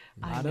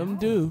 I them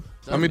do.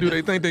 I mean, do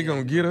they think they're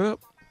going to get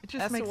up? It just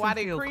That's makes why them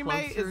they feel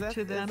cremate. closer Is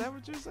to them. that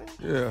what you're saying?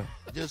 Yeah.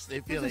 Just they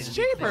feel It's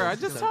cheaper. I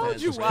just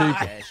told you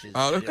why.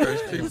 Oh, okay.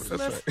 It's cheaper.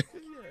 That's right.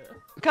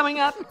 Coming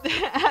up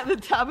at the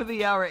top of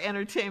the hour,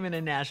 entertainment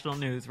and national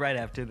news right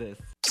after this.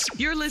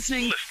 You're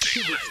listening to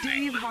the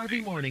Steve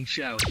Harvey Morning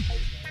Show.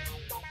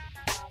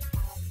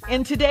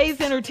 In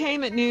today's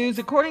entertainment news,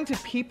 according to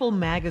People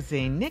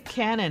magazine, Nick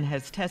Cannon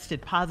has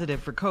tested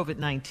positive for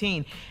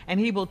COVID-19,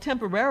 and he will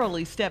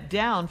temporarily step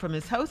down from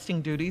his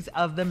hosting duties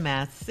of The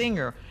Masked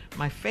Singer,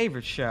 my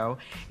favorite show,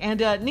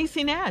 and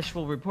Niecey Nash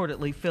will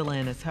reportedly fill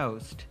in as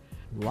host.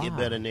 Wow. Get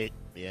better, Nick.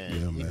 Yeah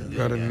man.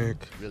 Better,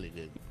 Nick. Really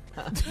good.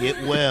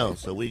 Get well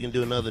so we can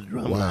do another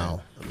drum line.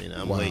 I mean,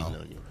 I'm waiting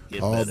on you.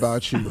 Get All better.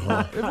 about you,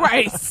 huh?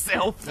 Right,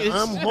 selfish.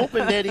 I'm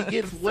hoping that he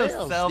gets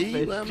well, selfish,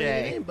 Steve. I mean, Jay.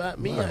 it ain't about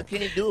me. I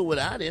can't do it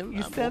without him.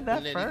 You I'm said that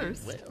hoping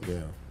first. He gets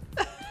well.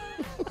 Yeah.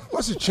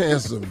 What's the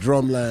chances of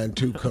Drumline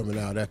 2 coming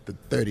out after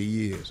 30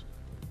 years?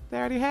 They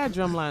already had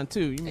Drumline 2.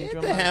 You mean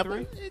Drumline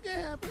 3? It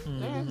can happen.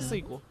 They had a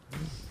sequel.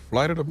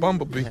 Flight of the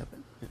Bumblebee.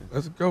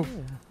 Let's go.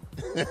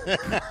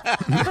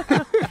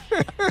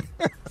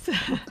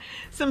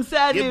 Some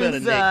sad Get better,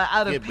 news Nick.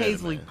 out of Get better,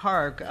 Paisley man.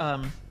 Park.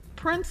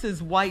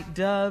 Prince's white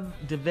dove,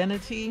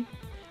 Divinity,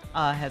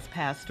 has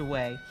passed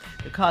away.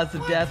 The cause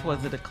of death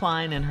was a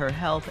decline in her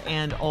health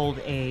and old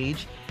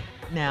age.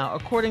 Now,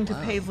 according to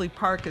Paisley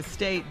Park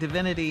Estate,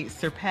 Divinity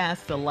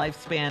surpassed the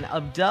lifespan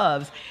of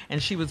doves,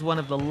 and she was one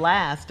of the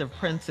last of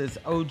Prince's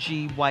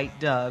OG white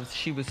doves.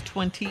 She was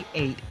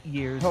 28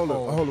 years old.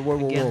 Hold on,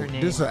 whoa. Again, her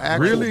name This is was- an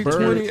actual Really?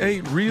 bird?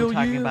 28 real We're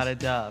talking years? about a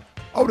dove.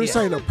 Oh, this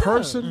ain't a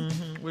person?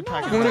 Mm-hmm. We're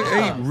talking 28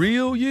 about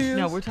real years?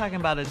 No, we're talking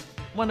about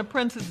one of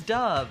Prince's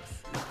doves.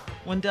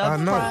 When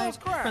doves I know.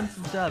 cry,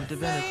 Prince's dove,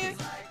 Divinity.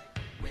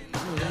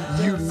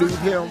 You knew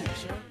him?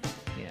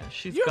 Yeah,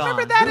 she's You gone.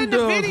 remember that in the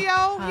Them doves.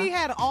 video? He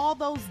had all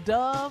those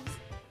doves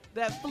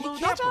that flew.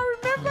 Don't y'all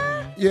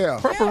remember? Yeah.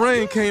 Purple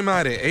Rain came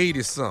out at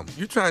 80-something.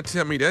 You trying to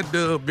tell me that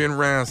dove been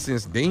around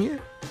since then?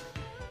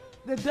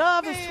 The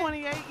dove is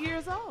 28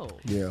 years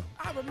old. Yeah.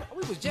 I remember,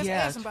 we was just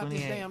Yeah, asking about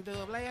this 28. damn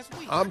dove last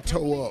week. I'm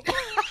tore up.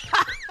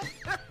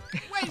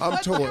 Wait, I'm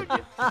what? tore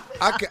up.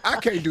 I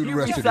can't do the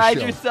rest of the Beside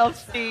show.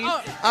 yourself, Steve.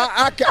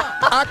 I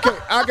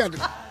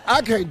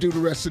can't do the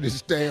rest of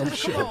this damn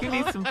show. You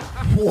need some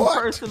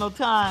What? personal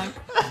time.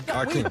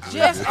 I We can't.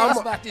 just asked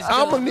about this I'm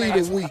dove gonna need a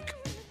last week.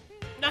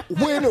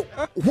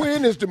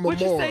 When is the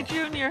What'd you say, memorial?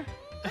 Junior?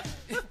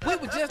 We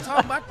were just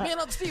talking about, me and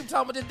Uncle Steve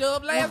talking about this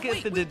dove last get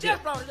week. to We the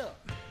just brought it up.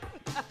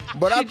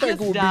 But I She think it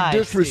just would died, be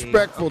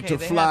disrespectful Steve. to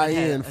Okay, they fly haven't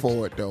had in a-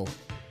 for it, though.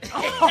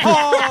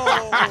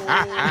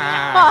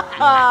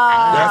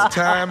 That's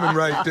timing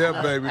right there,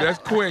 baby. That's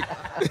quick.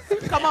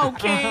 Come on,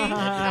 King.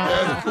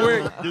 That's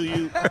quick. Do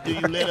you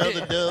let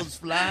other doves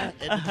fly at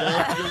the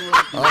dove funeral?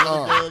 Do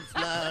other doves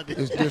fly?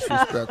 It's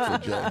disrespectful,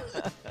 Jay.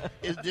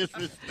 It's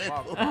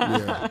disrespectful.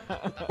 Yeah.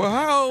 Well,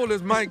 how old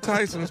is Mike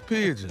Tyson's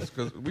pigeons?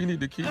 Because we need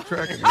to keep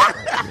track of this.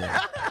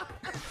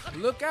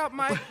 Look out,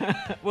 Mike.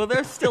 Well,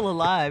 they're still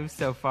alive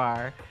so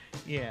far.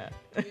 Yeah.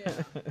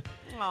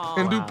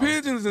 And do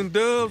pigeons and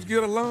doves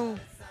get along?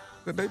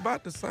 Because they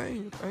about the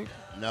same, I think.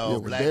 No, Yeah,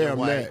 but black damn and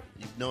white. that.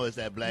 You know it's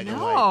that black and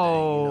No. white thing. You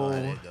know how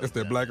that goes That's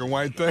that down. black and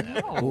white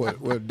thing.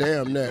 Well,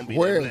 damn that. be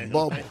Where's that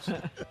black Bubbles?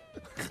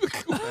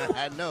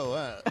 I know,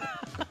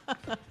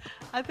 huh?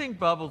 I think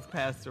Bubbles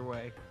passed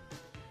away.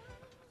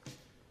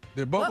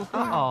 Did Bubbles?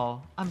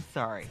 Oh, I'm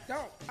sorry. Don't.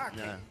 I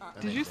can't. Nah,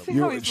 Did you see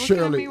how he's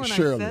looking at me when I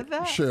said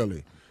that?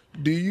 Shirley,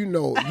 do you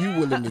know you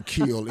willing to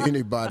kill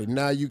anybody?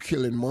 Now you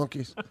killing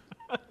monkeys?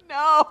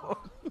 No.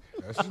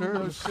 That's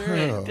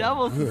Shirley. Oh,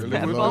 Bubbles has good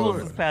passed- Lord.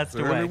 Bubbles has passed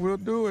Shirley away. will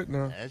do it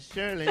now. That's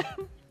Shirley.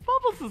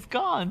 Bubbles is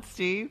gone,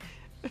 Steve.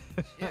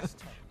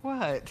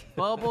 What?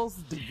 Bubbles,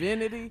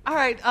 Divinity. All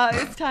right,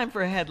 it's time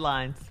for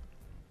headlines.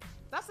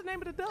 That's the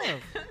name of the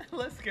dove.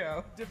 Let's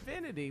go.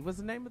 Divinity was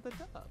the name of the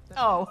dove.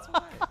 Oh,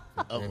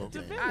 Oh, okay.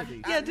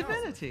 Divinity. yeah,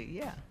 Divinity,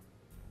 yeah.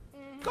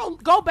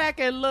 Go back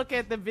and look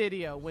at the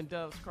video when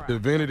doves cry.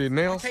 Divinity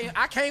Nelson.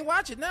 I can't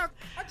watch it now.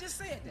 I just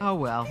said that. Oh,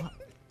 well.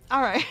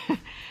 All right.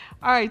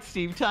 All right,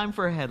 Steve, time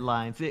for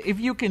headlines. If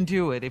you can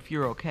do it, if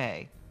you're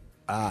okay.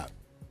 I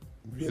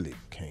really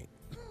can't.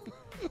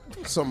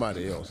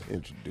 Somebody else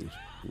introduce.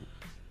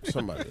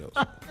 Somebody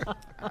else.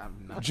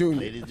 Junior.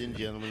 Ladies and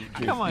gentlemen,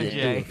 Come on, do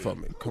Jay. it for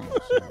me. Come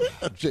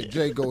on.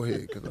 Jay, go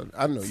ahead, because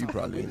I know you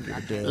probably didn't give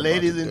a damn.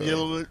 ladies about and the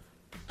gentlemen,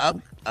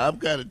 I'm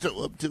kind of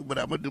toe up too, but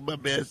I'm gonna do my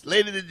best.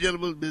 Ladies and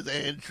gentlemen, Miss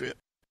Ann Tripp.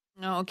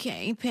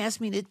 Okay, pass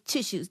me the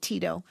tissues,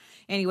 Tito.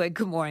 Anyway,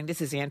 good morning.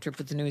 This is Ann Tripp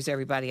with the news,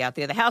 everybody out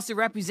there. The House of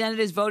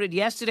Representatives voted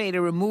yesterday to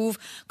remove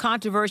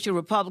controversial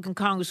Republican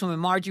Congresswoman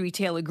Marjorie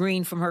Taylor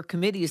Greene from her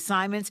committee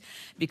assignments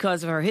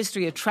because of her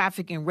history of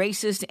trafficking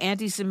racist,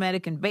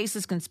 anti-Semitic, and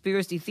baseless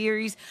conspiracy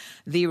theories.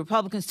 The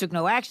Republicans took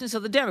no action, so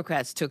the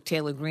Democrats took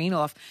Taylor Greene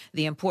off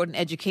the important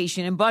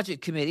education and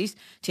budget committees.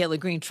 Taylor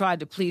Greene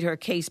tried to plead her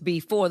case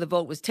before the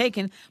vote was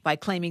taken by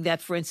claiming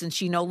that, for instance,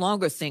 she no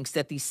longer thinks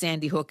that the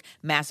Sandy Hook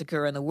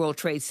massacre and the World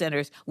Trade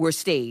Centers were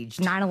staged.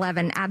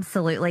 9/11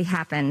 absolutely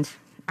happened.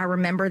 I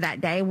remember that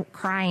day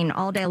crying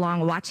all day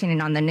long watching it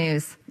on the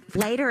news.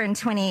 Later in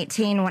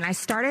 2018, when I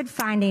started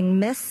finding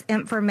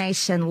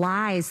misinformation,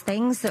 lies,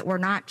 things that were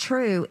not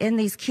true in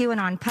these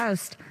QAnon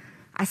posts,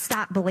 I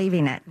stopped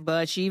believing it.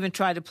 But she even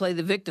tried to play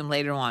the victim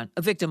later on,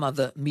 a victim of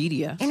the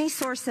media. Any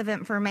source of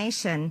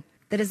information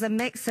that is a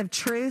mix of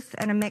truth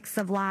and a mix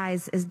of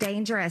lies is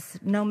dangerous,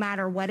 no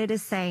matter what it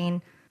is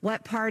saying,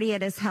 what party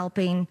it is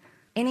helping,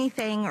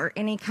 anything or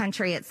any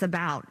country it's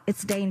about.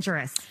 It's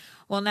dangerous.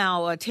 Well,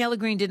 now, Taylor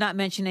Greene did not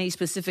mention any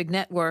specific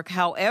network.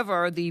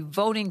 However, the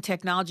voting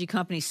technology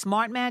company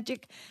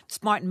Smartmatic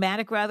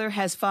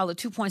has filed a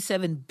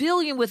 $2.7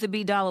 billion with a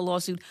B dollar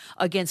lawsuit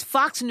against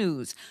Fox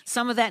News,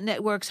 some of that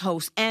network's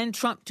hosts, and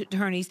Trump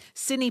attorneys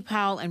Sidney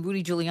Powell and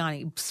Rudy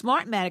Giuliani.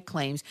 Smartmatic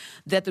claims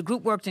that the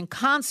group worked in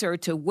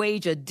concert to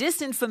wage a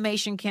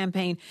disinformation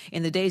campaign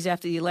in the days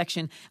after the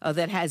election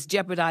that has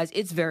jeopardized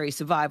its very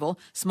survival.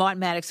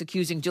 Smartmatic's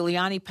accusing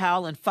Giuliani,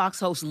 Powell, and Fox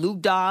hosts Lou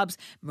Dobbs,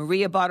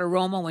 Maria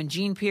Bartiromo, and Gina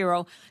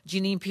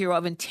Jeanine Pirro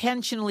of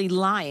intentionally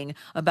lying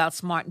about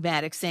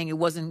Smartmatic, saying it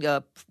wasn't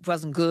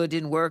good,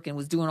 didn't work, and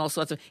was doing all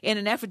sorts of, in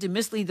an effort to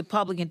mislead the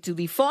public into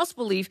the false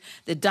belief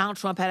that Donald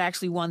Trump had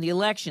actually won the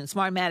election.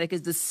 Smartmatic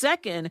is the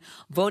second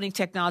voting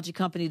technology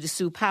company to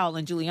sue Powell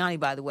and Giuliani,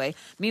 by the way.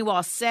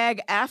 Meanwhile,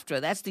 SAG-AFTRA,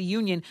 that's the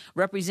union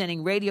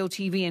representing radio,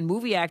 TV, and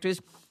movie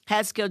actors,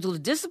 had scheduled a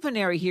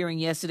disciplinary hearing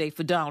yesterday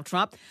for Donald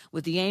Trump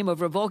with the aim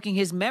of revoking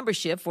his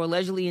membership for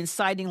allegedly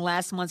inciting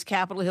last month's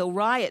Capitol Hill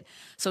riot.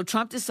 So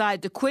Trump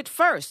decided to quit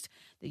first.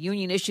 The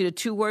union issued a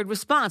 2-word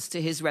response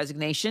to his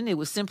resignation. It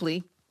was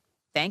simply,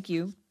 thank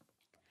you.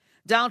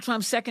 Donald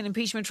Trump's second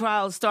impeachment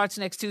trial starts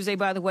next Tuesday,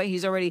 by the way.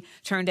 He's already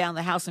turned down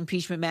the House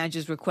impeachment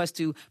manager's request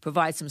to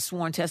provide some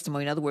sworn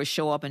testimony. In other words,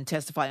 show up and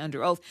testify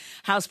under oath.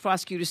 House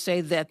prosecutors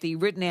say that the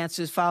written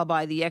answers filed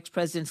by the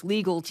ex-president's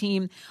legal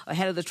team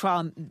ahead of the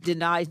trial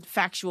denied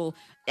factual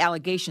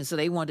allegations, so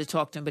they wanted to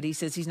talk to him, but he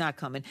says he's not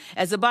coming.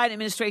 As the Biden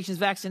administration's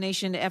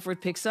vaccination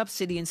effort picks up,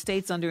 city and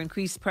states under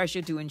increased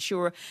pressure to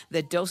ensure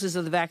that doses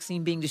of the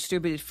vaccine being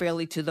distributed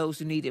fairly to those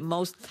who need it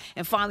most.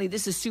 And finally,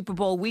 this is Super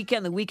Bowl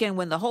weekend, the weekend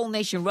when the whole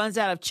nation runs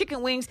out of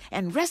chicken wings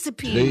and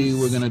recipes. Today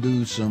we're going to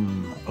do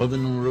some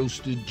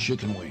oven-roasted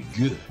chicken wings.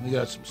 Good. We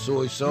got some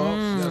soy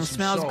sauce.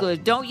 Smells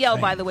good. Don't yell,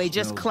 by the way,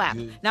 just clap.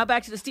 Good. Now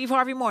back to the Steve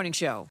Harvey Morning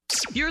Show.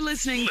 You're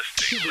listening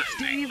to the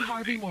Steve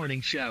Harvey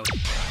Morning Show.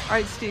 All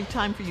right, Steve,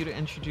 time for you to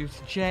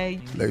introduce Jay.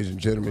 Ladies and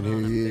gentlemen,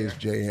 here he is,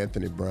 J.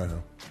 Anthony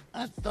Brown.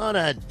 I thought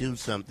I'd do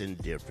something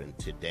different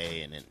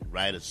today and then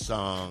write a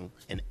song.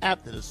 And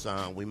after the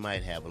song, we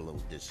might have a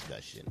little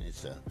discussion.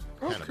 It's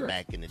kind of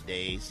back in the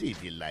day. See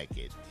if you like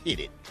it. Hit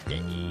it,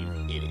 Dave.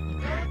 Hit it.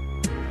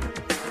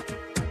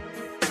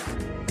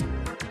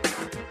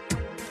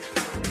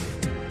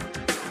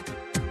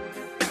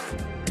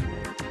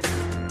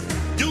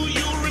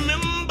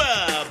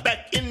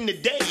 In the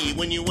day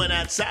when you went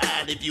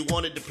outside, if you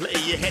wanted to play,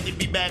 you had to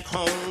be back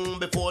home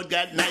before it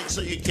got night,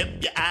 so you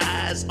kept your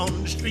eyes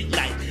on the street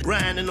light.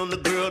 Grinding on the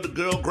girl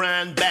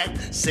grind back,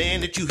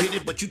 saying that you hit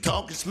it, but you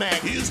talking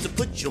smack. You used to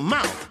put your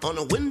mouth on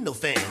a window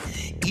fan,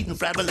 eating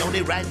fried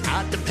bologna right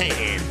out the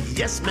pan.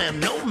 Yes, ma'am,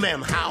 no,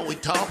 ma'am, how we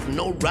talk,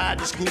 no ride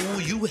to school,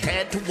 you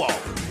had to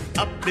walk.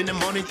 Up in the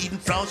morning eating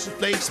frosted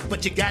flakes,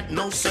 but you got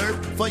no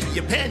syrup for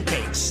your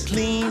pancakes.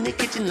 Clean the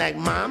kitchen like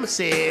mama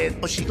said,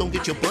 or she gon'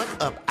 get your butt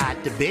up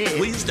out the bed.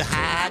 We used to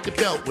hide the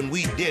belt when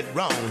we did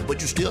wrong,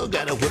 but you still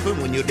got a whipping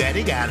when your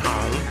daddy got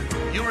home.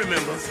 You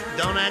remember,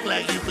 don't act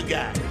like you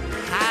forgot.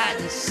 Hide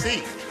and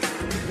seek.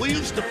 We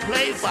used to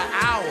play for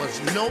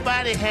hours.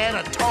 Nobody had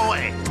a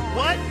toy.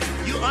 What?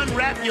 You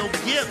unwrap your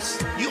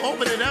gifts. You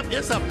open it up,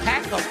 it's a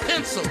pack of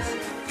pencils.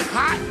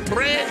 Hot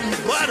bread and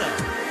butter.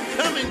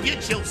 Come and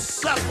get your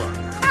supper.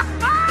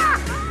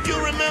 You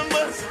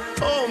remember?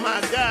 Oh my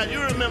God,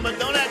 you remember.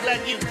 Don't act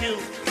like you cute.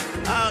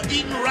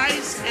 Eating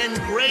rice and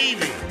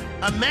gravy.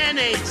 A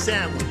mayonnaise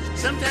sandwich.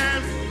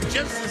 Sometimes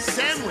just a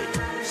sandwich.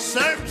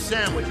 Syrup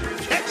sandwich.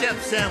 Ketchup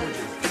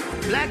sandwiches.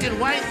 Black and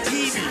white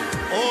TV.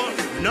 Or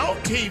no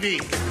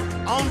TV.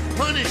 On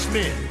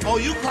punishment. Oh,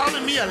 you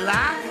calling me a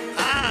lie?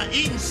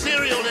 Eating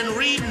cereal and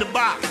reading the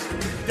box.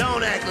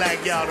 Don't act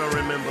like y'all don't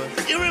remember.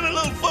 You remember a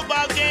little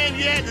football game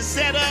you had to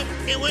set up?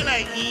 It went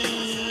like,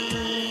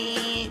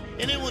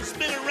 and it would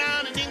spin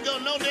around and didn't go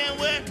no damn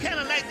where. Kind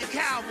of like the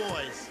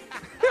Cowboys.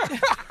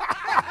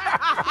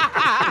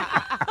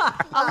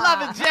 I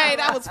love it, Jay.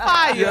 That was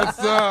fire. Yes,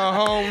 sir.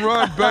 Home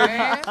run, baby.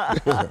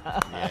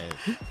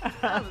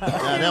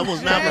 That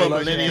was not for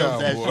millennials.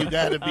 That you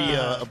got to be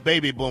a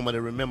baby boomer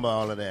to remember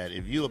all of that.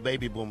 If you're a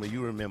baby boomer,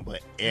 you remember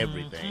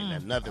everything.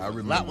 And nothing. A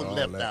lot was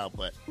left out,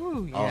 but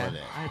all of that.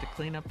 I had to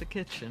clean up the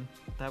kitchen.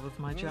 That was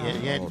my job.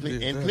 Yeah, and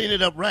clean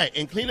it up right.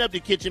 And clean up the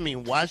kitchen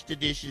mean wash the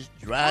dishes,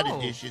 dry the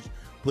dishes,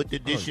 put the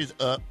dishes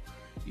up,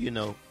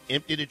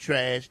 empty the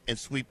trash, and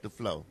sweep the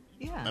floor.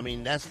 Yeah. I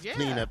mean, that's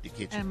clean up the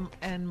kitchen.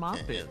 And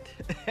mop it.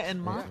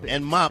 And mop it.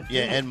 And mop,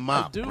 and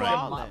mop. Do right.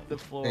 all Mop the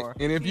floor.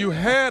 And if you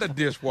had a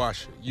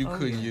dishwasher, you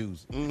couldn't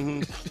use it.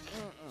 Mm-hmm.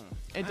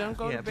 And don't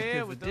go to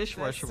bed with the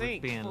dishwasher was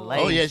being full.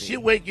 lazy. Oh, yeah,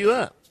 she'll wake you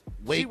up.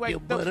 Wake your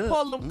them, butt up.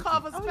 pull them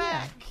covers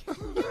back. A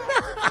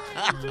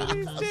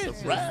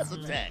surprise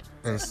attack.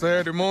 And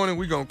Saturday morning,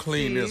 we going to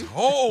clean this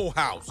whole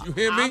house. You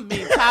hear me? I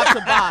mean, top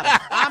to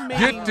bottom.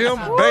 Get them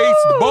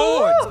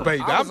baseboards,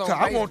 baby.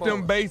 I want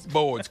them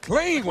baseboards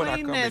clean when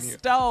I come in here.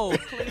 Stove.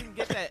 Clean,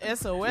 get that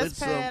SOS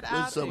pad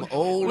out. With some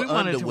old we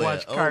wanted underwear.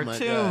 to watch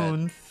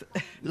cartoons.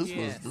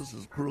 This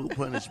is cruel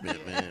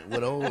punishment, man.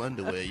 With old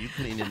underwear, you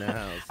cleaning the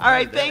house. All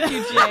right, thank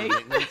you, Jay.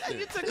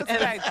 You took us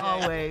back, As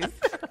always.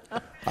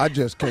 I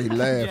just can't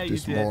laugh Yeah,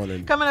 this did.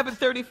 morning. Coming up at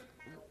 30.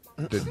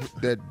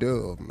 That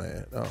dove,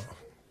 man. Oh,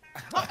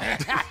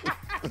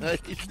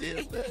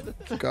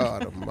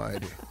 God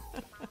almighty.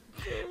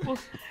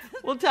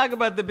 We'll talk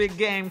about the big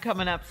game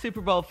coming up,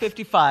 Super Bowl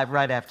 55,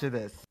 right after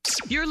this.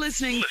 You're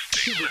listening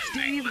to the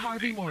Steve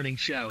Harvey Morning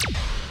Show.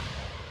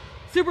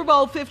 Super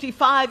Bowl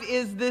 55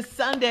 is this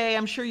Sunday.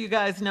 I'm sure you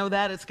guys know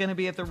that. It's going to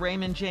be at the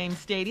Raymond James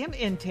Stadium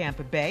in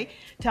Tampa Bay.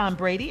 Tom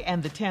Brady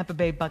and the Tampa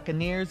Bay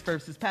Buccaneers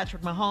versus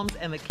Patrick Mahomes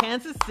and the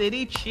Kansas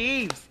City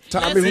Chiefs.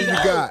 Tommy, who you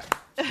got?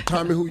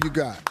 Tommy, who you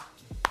got?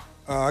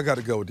 I got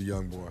to go with the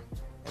young boy.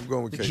 I'm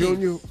going with KC.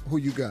 Junior, who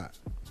you got?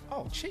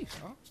 Oh, Chiefs,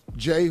 huh?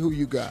 Jay, who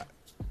you got?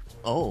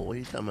 Oh, what are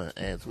you talking about?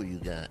 Ask who you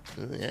got.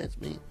 Ask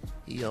me.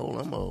 He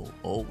old, I'm old.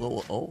 Old go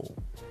with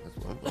old. That's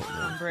what I'm going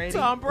with.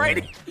 Tom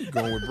Brady. Tom Brady.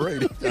 Going with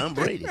Brady. Tom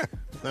Brady.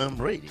 Tom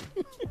Brady.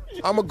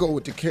 I'm going to go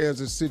with the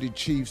Kansas City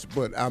Chiefs,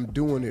 but I'm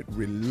doing it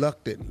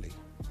reluctantly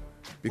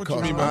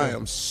because I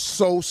am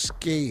so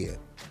scared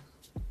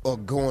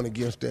of going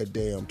against that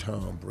damn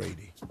Tom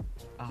Brady.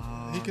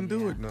 He can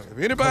do it now. If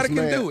anybody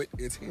can do it,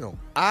 it's him.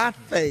 I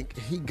think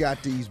he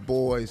got these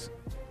boys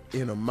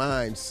in a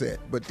mindset.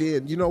 But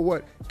then, you know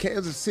what?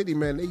 Kansas City,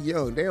 man, they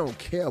young. They don't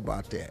care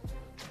about that.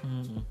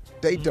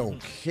 They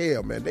don't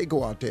care, man. They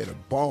go out there to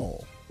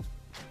ball.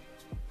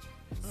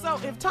 So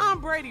if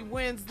Tom Brady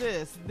wins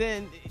this,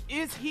 then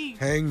is he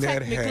Hang that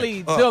technically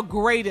hat up. the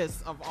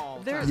greatest of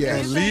all time?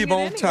 Yes. And leave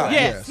on top.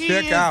 Yes, he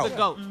Check is out. the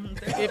GOAT.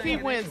 If he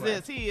wins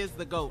this, he is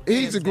the GOAT.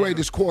 He's the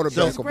greatest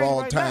quarterback of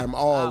all time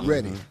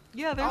already.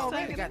 Yeah, they're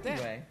saying they it got that.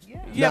 anyway.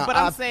 Yeah. Yeah, Now, but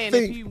I'm I saying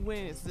think- if he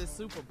wins this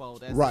Super Bowl,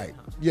 that's Right. it,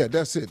 huh? Yeah,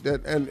 that's it.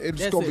 And it's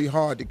That's going to be it.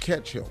 hard to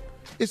catch him.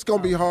 It's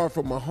going to be hard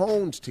for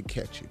Mahomes to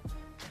catch him.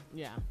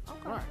 Yeah.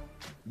 Okay.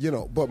 You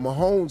know, but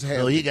Mahomes has.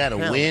 So he got to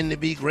talent. win to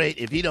be great.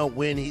 If he don't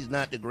win, he's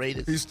not the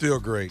greatest. He's still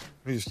great.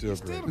 He's still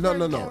great.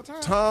 No.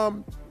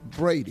 Tom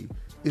Brady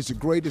is the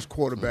greatest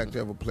quarterback to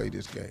ever play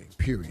this game.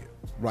 Period.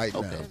 Right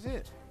now. That's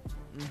it.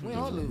 We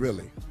all lose.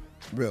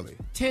 Really.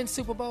 10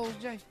 Super Bowls,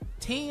 Jay.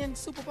 10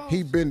 Super Bowls.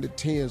 He been to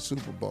 10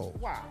 Super Bowls.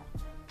 Wow.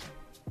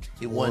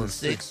 He won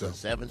 6 or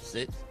 7,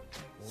 6.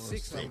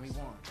 6 of them he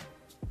won.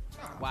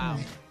 Wow.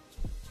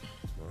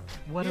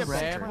 What He a a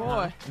bad record. boy.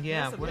 Huh?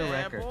 Yeah, That's what a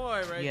bad record.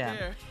 boy right yeah.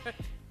 there.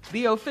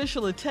 The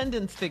official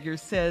attendance figure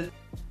says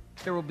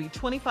there will be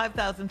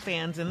 25,000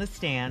 fans in the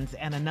stands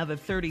and another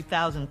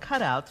 30,000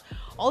 cutouts.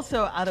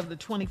 Also, out of the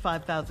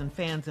 25,000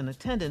 fans in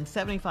attendance,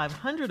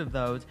 7,500 of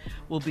those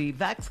will be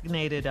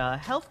vaccinated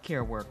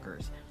healthcare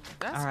workers.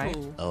 That's All right.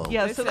 cool. Oh.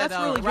 Yeah, They so said,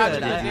 that's really Roger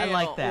good. I Goodell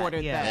like that.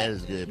 ordered Yeah. That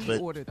is good. He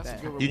But ordered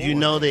that. did you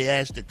know they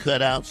asked the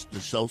cutouts to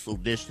social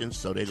distance,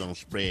 so they're going to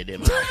spread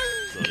them out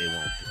so they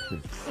won't.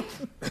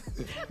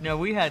 No,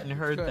 we hadn't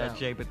heard that,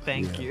 Jay, but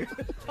thank you.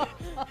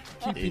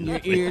 Keeping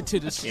your ear to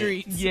the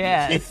streets.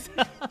 Yes.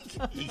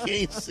 You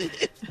can't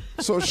sit.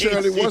 So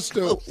Shirley, what's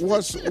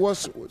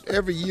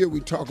every year we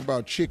talk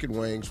about chicken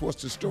wings.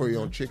 What's the story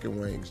on chicken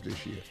wings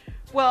this year?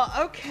 Well,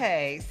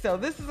 okay, so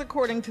this is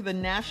according to the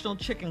National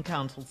Chicken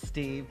Council,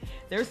 Steve.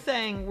 They're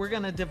saying we're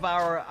going to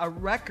devour a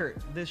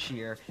record this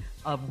year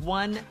of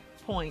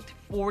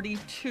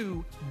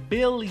 1.42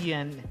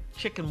 billion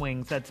chicken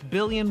wings. That's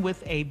billion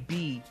with a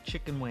B,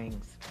 chicken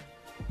wings.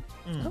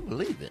 I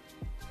believe it.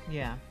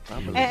 Yeah. I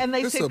believe And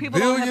they It's say a people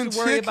don't have billion to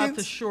worry about the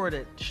chickens?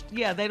 shortage.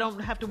 Yeah, they don't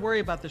have to worry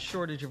about the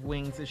shortage of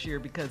wings this year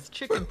because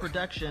chicken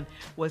production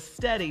was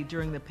steady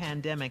during the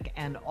pandemic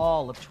and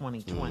all of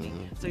 2020.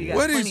 So you got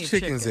Where plenty these of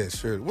chickens chicken. at,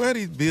 Shirley? Where are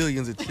these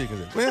billions of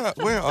chickens at?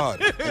 Where are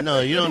they? No,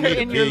 you don't need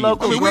a In your billion.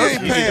 local I mean, we ain't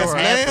grocery past store.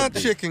 now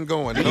chicken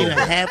going You need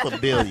nowhere. half a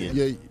billion.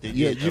 Yeah, to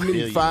yeah. get You a need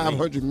billion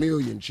 500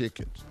 million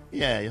chickens.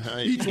 Yeah.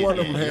 Each one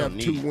of them you have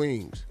don't 2 need-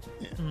 wings.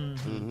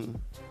 Mhm.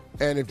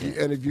 And if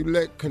you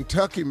let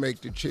Kentucky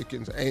make the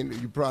chickens,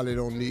 you probably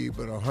don't need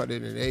but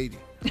 180.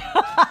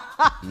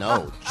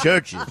 No,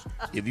 churches.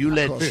 If you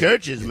let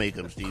churches make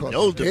them, Steve,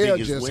 those the They'll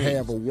biggest just wings.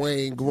 have a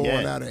wing growing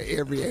Yeah. out of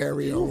every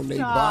area on their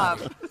Stop.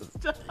 body.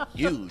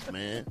 Huge,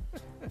 man.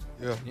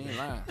 Yeah, You ain't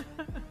lying.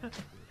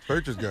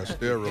 churches got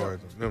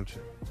steroids on them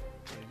chickens.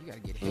 You got to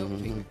get help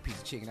picking a piece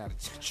of chicken out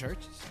of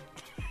churches.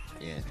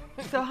 Yeah.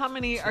 So how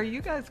many are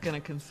you guys going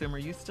to consume? Are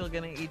you still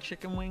going to eat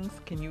chicken wings?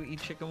 Can you eat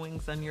chicken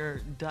wings on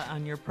your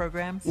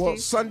program, Steve? Well,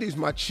 Sunday's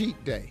my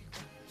cheat day.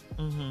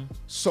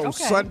 So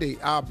Okay. Sunday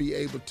I'll be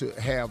able to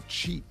have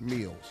cheat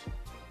meals.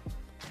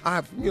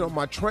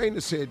 My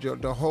trainer said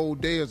the whole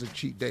day is a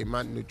cheat day.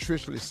 My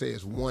nutritionist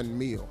says 1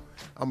 meal.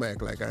 I'm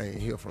act like I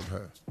ain't hear from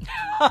her.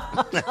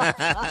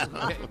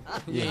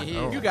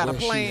 You got a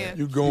plan.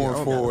 You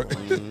going for it.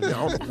 I don't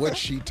know what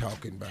she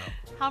talking about.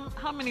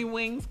 How many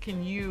wings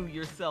can you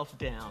yourself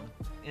down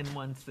in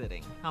one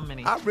sitting? How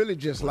many? I really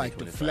just like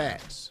the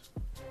flats.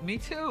 Me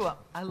too.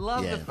 I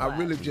love Yeah. the I flats.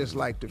 really just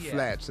like the Yeah,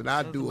 flats, and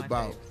I those do are my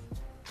about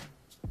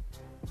faves.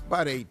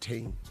 about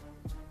 18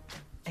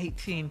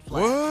 18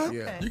 flats. What?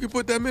 Yeah. You can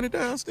put that many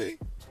down, Steve?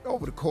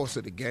 over the course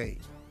of the game.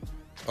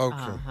 Okay.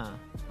 Uh-huh.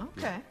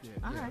 Okay.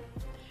 All right.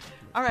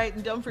 All right,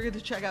 and don't forget to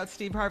check out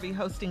Steve Harvey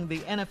hosting the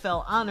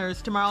NFL Honors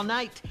tomorrow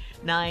night,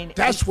 9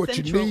 That's 8 what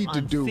you Central need to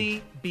on do.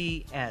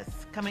 CBS.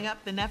 Coming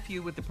up, the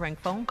nephew with the prank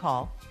phone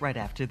call right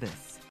after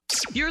this.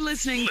 You're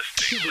listening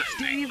to the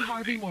Steve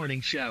Harvey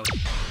Morning Show.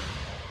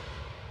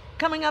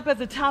 Coming up at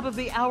the top of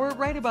the hour,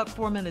 right about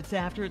 4 minutes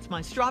after, it's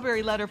my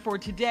strawberry letter for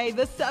today.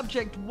 The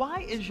subject,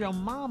 why is your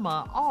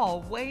mama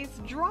always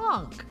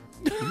drunk?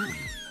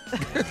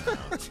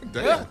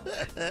 Damn.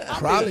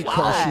 Probably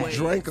because Why? she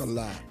drank a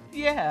lot.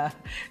 Yeah,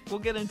 we'll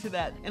get into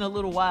that in a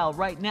little while.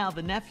 Right now,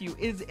 the nephew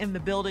is in the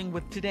building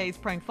with today's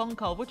prank phone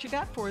call. What you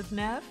got for us,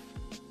 Neff?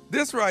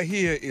 This right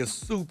here is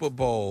Super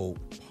Bowl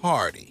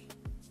party.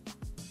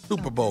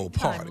 Super Bowl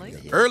party.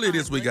 Earlier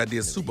this week, I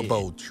did Super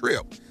Bowl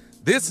trip.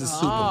 This is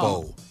Super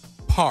Bowl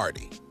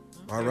party.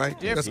 All right?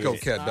 Let's go,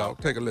 Cat Dog.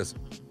 Take a listen.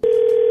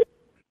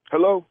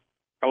 Hello?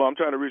 Hello, I'm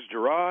trying to reach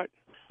Gerard.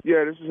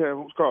 Yeah, this is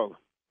him. Who's calling?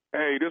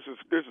 Hey, this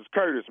is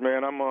Curtis,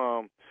 man. I'm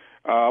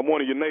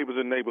one of your neighbors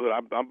in the neighborhood.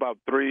 I'm about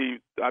three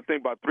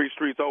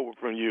streets over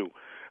from you.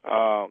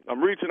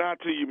 I'm reaching out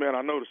to you, man.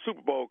 I know the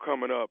Super Bowl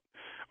coming up.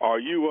 Are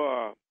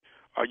you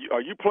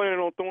planning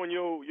on throwing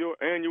your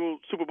annual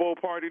Super Bowl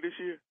party this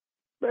year?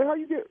 Man, how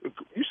you get?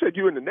 You said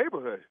you in the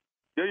neighborhood.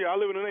 Yeah, I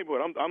live in the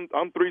neighborhood.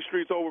 I'm 3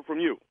 streets over from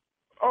you.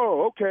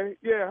 Oh, okay.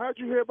 Yeah, how'd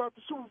you hear about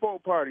the Super Bowl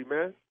party,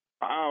 man?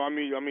 I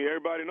mean,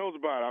 everybody knows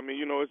about it. I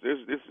mean,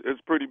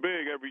 it's pretty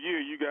big every year.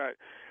 You got,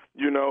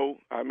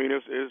 I mean,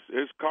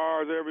 it's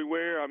cars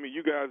everywhere. I mean,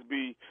 you guys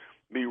be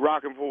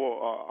rocking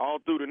for all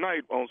through the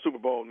night on Super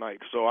Bowl night.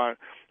 So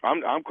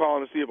I'm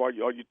calling to see if are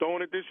you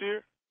throwing it this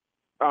year?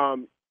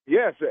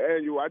 Yes, the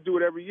annual. I do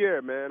it every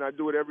year, man. I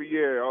do it every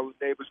year. All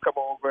the neighbors come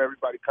over.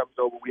 Everybody comes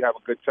over. We have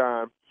a good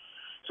time.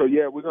 So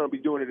yeah, we're gonna be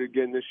doing it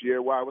again this year.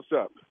 Why? What's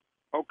up?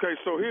 Okay,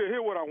 so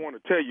here what I want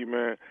to tell you,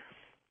 man.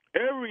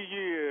 Every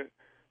year,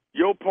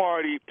 your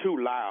party too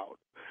loud,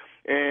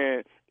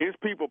 and it's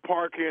people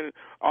parking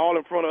all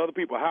in front of other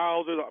people's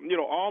houses.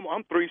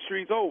 I'm 3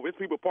 streets over. It's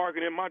people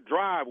parking in my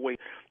driveway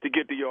to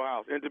get to your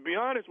house. And to be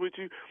honest with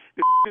you,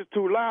 this is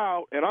too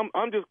loud. And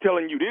I'm just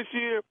telling you, this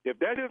year, if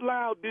that is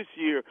loud this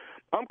year,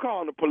 I'm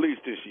calling the police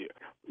this year.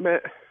 Man,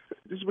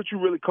 this is what you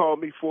really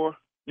called me for?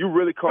 You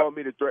really called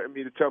me to threaten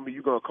me to tell me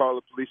you're gonna call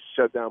the police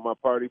to shut down my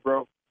party,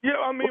 bro? Yeah,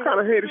 I mean, what kind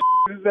of hater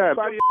is that?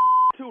 Everybody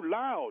too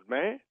loud,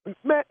 man.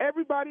 Man,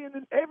 everybody in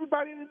the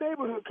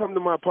neighborhood come to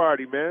my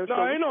party, man. No,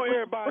 so ain't no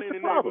everybody in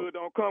the neighborhood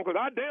problem? don't come because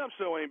I damn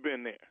sure ain't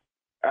been there.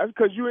 That's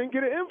because you ain't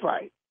get an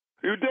invite.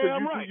 You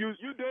damn right. You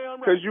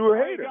damn right. Because you a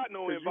hater. I ain't got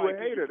no invite. You a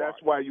hater. That's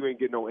why you ain't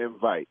get no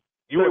invite.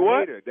 You a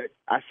what? hater.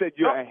 I said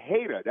you're a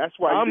hater. That's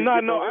why I'm you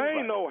not. didn't get I invite.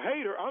 ain't no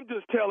hater. I'm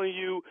just telling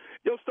you,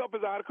 your stuff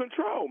is out of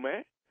control,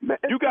 man. Man,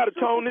 you got to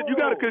tone it. You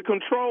got to Super get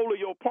control of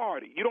your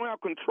party. You don't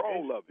have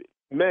control of it.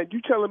 Man,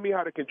 you telling me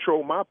how to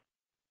control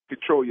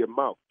your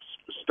mouth.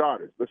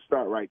 Starters. Let's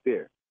start right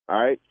there. All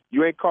right?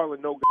 You ain't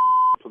calling no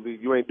police.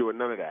 You ain't doing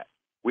none of that.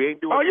 We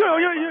ain't doing. Oh yeah.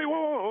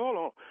 Hold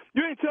on.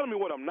 You ain't telling me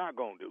what I'm not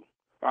gonna do.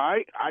 All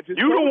right?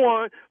 You the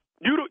one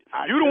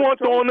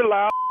throwing the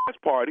loud ass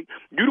party.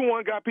 You the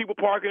one got people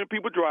parking in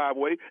people's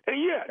driveway.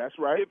 And yeah, that's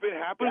right. If it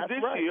happens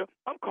this year,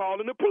 I'm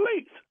calling the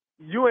police.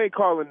 You ain't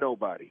calling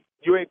nobody.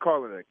 You ain't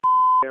calling a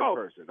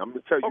person. I'm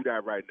gonna tell you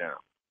that right now.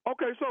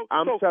 Okay, so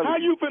how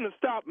you finna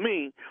stop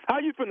me? How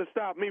you finna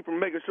stop me from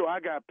making sure I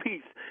got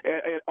peace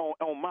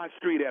on my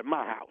street at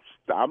my house?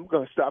 I'm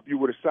gonna stop you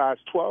with a size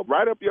 12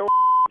 right up your.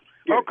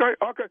 Okay,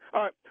 all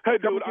right. Hey,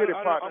 dude, I'm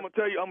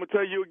gonna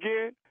tell you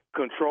again.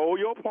 Control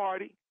your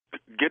party.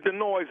 Get the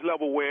noise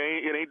level where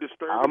it ain't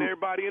disturbing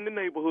everybody in the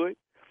neighborhood,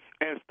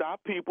 and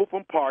stop people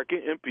from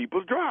parking in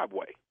people's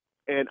driveway.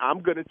 And I'm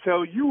gonna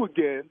tell you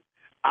again.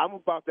 I'm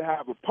about to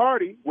have a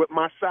party with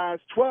my size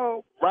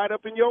 12 right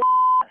up in your.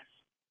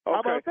 How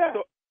about that?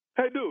 So,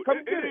 hey, dude,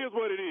 it is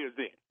what it is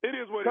then. It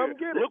is what it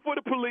is. Look for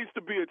the police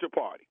to be at your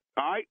party.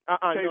 All right?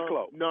 Case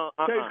closed.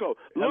 Case closed.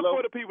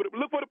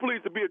 Look for the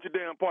police to be at your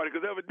damn party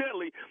because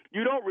evidently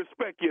you don't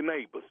respect your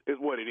neighbors is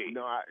what it is.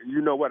 No,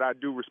 you know what? I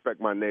do respect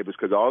my neighbors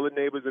because all the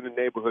neighbors in the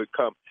neighborhood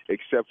come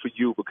except for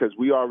you because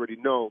we already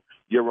know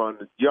you're on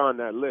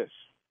that list.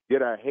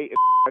 You're that hating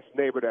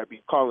neighbor that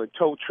be calling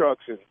tow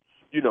trucks and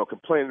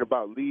complaining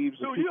about leaves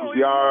in people's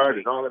yard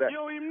and all of that. You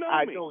don't even know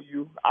I me. know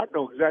you. I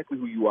know exactly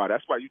who you are.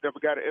 That's why you never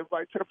got an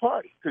invite to the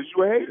party, because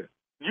you a hater.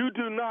 You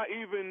do not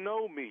even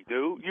know me,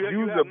 dude.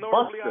 You have no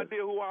earthly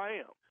idea who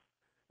I am.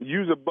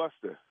 You's a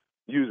buster.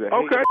 You's a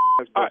okay.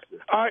 buster.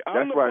 All right,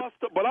 I'm the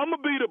buster, but I'm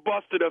going to be the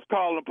buster that's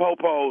calling the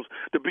popos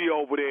to be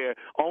over there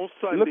on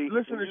Sunday.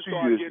 Listen to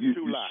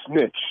you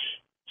snitch.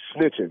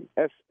 Snitching.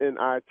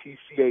 SNITCHIN.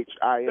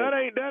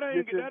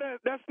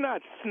 That's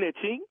not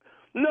snitching.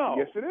 No.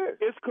 Yes, it is.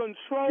 It's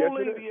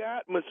controlling the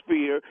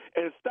atmosphere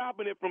and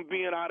stopping it from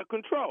being out of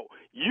control.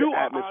 You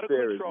are out of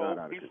control.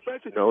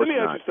 Especially, let me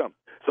ask you something.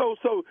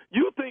 So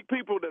you think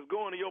people that's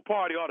going to your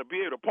party ought to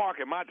be able to park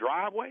in my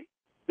driveway?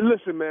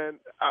 Listen, man,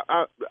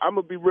 I'm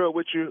going to be real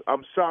with you.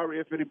 I'm sorry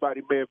if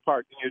anybody may have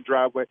parked in your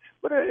driveway,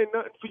 but it ain't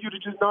nothing for you to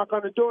just knock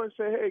on the door and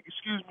say, hey,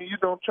 excuse me,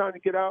 I'm trying to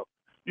get out,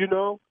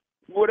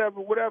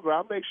 whatever.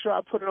 I'll make sure I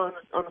put it on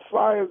the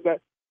flyers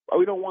that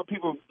we don't want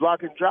people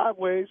blocking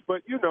driveways,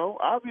 but,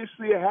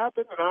 obviously it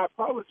happened, and I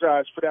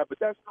apologize for that, but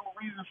that's no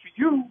reason for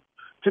you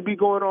to be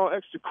going all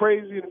extra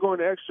crazy and going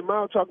the extra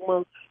mile talking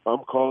about,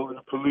 I'm calling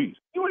the police.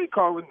 You ain't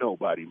calling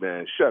nobody,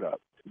 man. Shut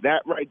up.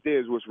 That right there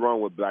is what's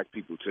wrong with black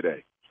people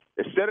today.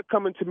 Instead of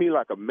coming to me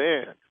like a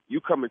man, you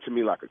coming to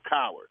me like a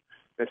coward.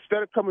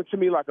 Instead of coming to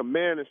me like a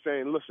man and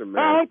saying, listen,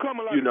 man, I'm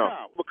coming like a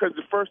coward. Because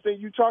the first thing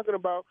you're talking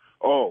about,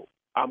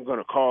 I'm going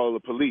to call the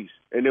police.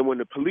 And then when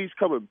the police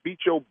come and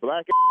beat your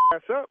black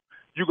ass up,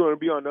 you're going to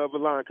be on the other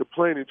line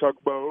complaining, talk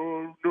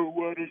about, no,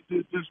 why they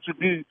did this to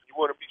me. You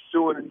want to be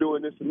suing and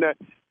doing this and that.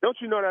 Don't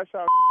you know that's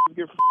how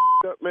get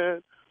up,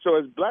 man? So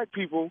as black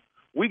people,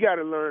 we got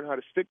to learn how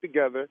to stick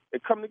together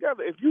and come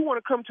together. If you want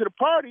to come to the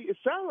party, it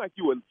sounds like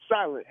you a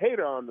silent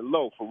hater on the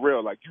low, for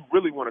real. Like you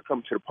really want to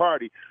come to the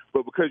party,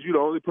 but because you're the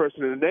only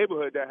person in the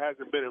neighborhood that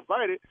hasn't been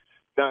invited,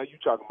 now you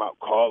talking about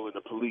calling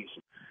the police.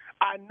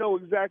 I know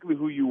exactly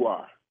who you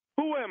are.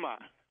 Who am I?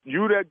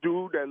 You that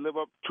dude that live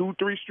up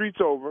 2-3 streets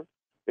over,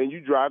 and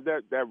you drive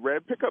that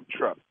red pickup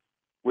truck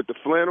with the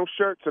flannel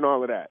shirts and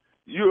all of that.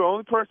 You're the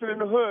only person in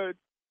the hood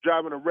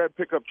driving a red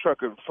pickup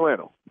truck and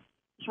flannel.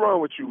 What's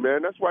wrong with you,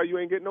 man? That's why you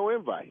ain't getting no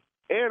invite.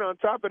 And on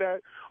top of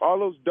that, all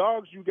those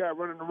dogs you got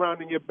running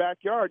around in your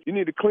backyard, you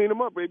need to clean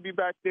them up. They be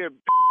back there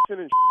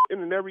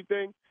and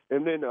everything.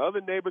 And then the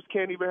other neighbors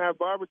can't even have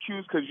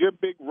barbecues because your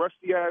big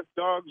rusty-ass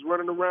dogs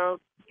running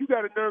around. You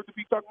got a nerve to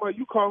be talking about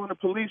you calling the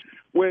police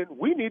when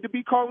we need to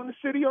be calling the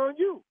city on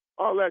you.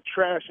 All that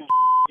trash and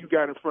you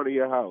got in front of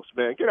your house,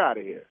 man. Get out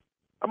of here.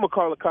 I'm going to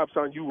call the cops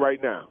on you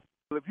right now.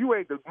 If you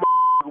ain't the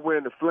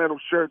wearing the flannel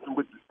shirts and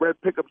with the red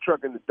pickup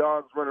truck and the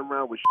dogs running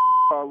around with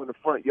all in the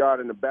front yard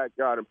and the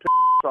backyard and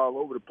all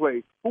over the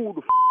place, who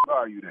the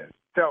are you then?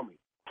 Tell me.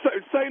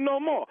 Say no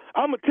more.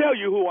 I'm going to tell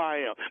you who I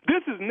am.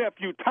 This is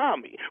Nephew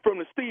Tommy from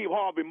the Steve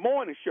Harvey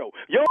Morning Show.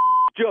 Your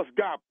just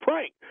got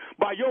pranked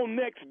by your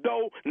next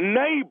door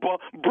neighbor,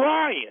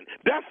 Brian.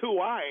 That's who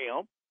I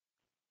am.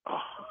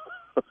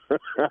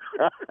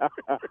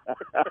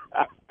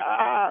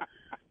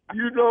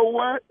 You know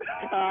what?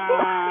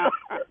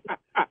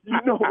 You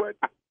know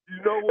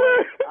what?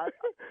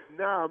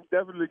 Now I'm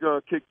definitely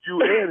going to kick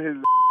you and his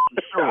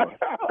for sure.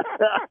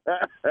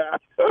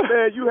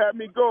 Man, you had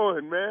me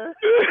going, man.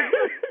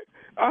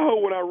 I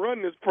hope when I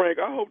run this prank,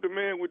 I hope the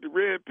man with the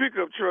red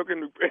pickup truck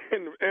and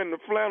the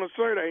flannel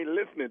shirt ain't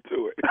listening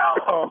to it.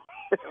 Oh.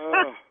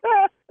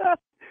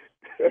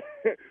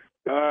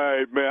 All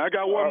right, man. I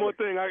got one more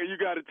thing. You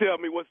got to tell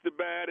me what's the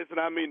baddest, and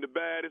I mean the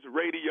baddest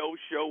radio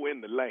show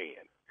in the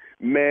land.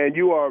 Man,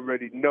 you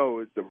already know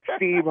it's the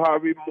Steve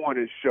Harvey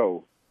Morning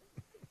Show.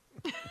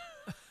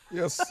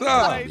 Yes,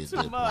 sir.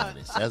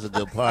 That's a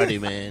good party,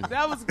 man.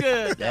 That was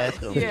good. That's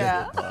going to be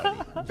a good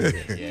party.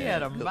 He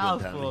had a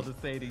mouthful to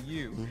say to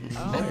you.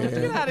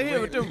 Get out of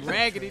here with them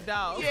raggedy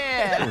dogs.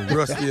 Yeah.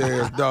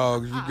 Rusty-ass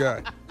dogs you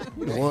got.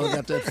 You the one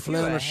got that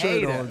flannel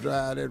shirt on,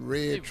 drive that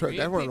red truck.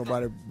 That wasn't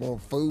nobody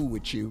want food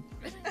with you.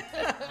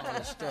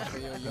 I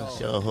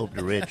sure hope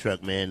the red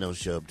truck man don't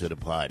show up to the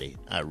party.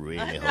 I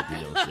really hope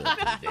he don't show up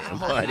to the damn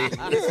party.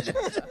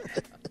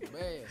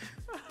 Man.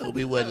 Hope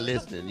he wasn't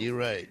listening. You're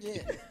right.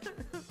 Yeah.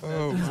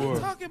 Oh, boy.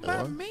 Talking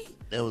about me?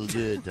 That was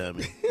good,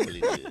 Tommy.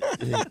 Really good.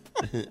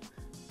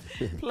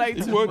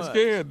 He wasn't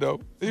scared,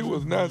 though. He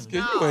was not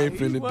scared. You ain't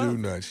finna do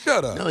nothing.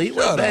 Shut up. No, he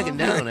wasn't backing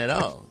down at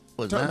all.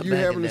 Tom, you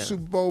having a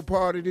Super Bowl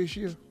party this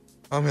year?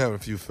 I'm having a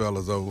few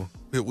fellas over.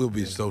 We'll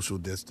be social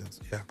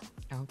distance. Yeah.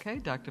 Okay,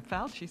 Dr.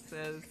 Fauci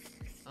says,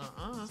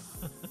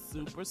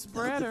 super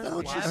spreader.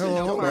 Hold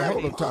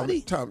on,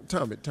 Tommy.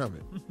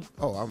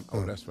 Oh,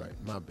 that's right.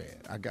 My bad.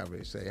 I got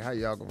ready to say, how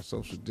y'all gonna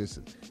social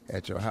distance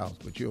at your house,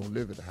 but you don't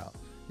live in the house?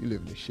 You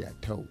live in the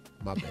chateau.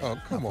 My bad. Oh,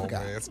 come on,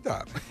 man.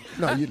 Stop.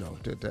 No, you know,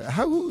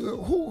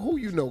 who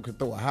you know can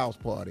throw a house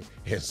party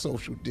and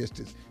social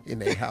distance in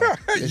their house?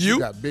 You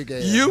got big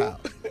ass house.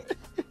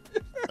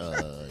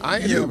 I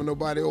ain't having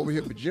nobody over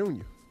here but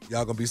Junior.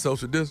 Y'all gonna be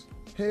social distance?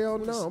 Hell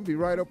no, I'm gonna be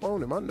right up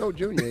on him. I know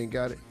Junior ain't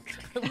got it.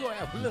 We gonna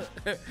have look.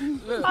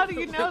 How do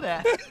you know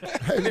that?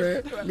 Hey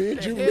man, me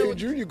and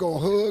Junior gonna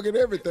hug and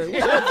everything.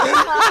 What's up,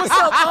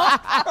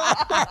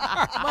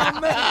 my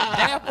man?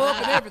 Dap up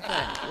and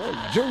everything. Well,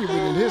 Junior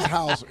been in his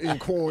house in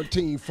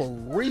quarantine for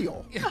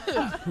real.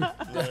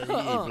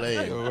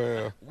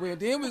 Well,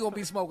 then we gonna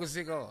be smoking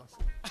cigars.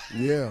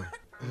 Yeah.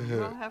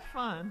 We'll have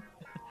fun.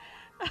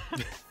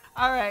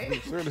 All right.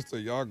 So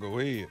y'all go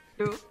ahead.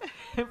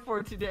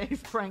 For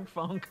today's prank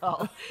phone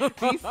call.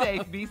 Be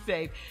safe, be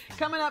safe.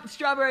 Coming up,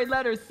 Strawberry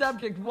Letter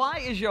subject, why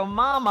is your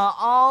mama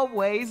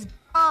always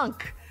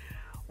drunk?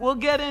 We'll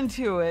get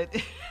into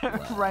it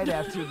right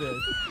after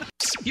this.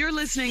 You're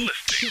listening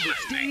to the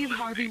Steve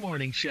Harvey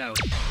Morning Show.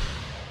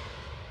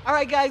 All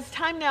right, guys,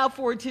 time now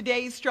for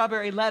today's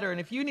Strawberry Letter.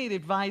 And if you need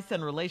advice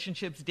on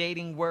relationships,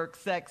 dating, work,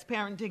 sex,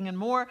 parenting, and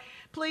more,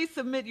 please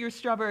submit your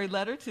Strawberry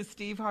Letter to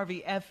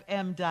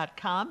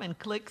steveharveyfm.com and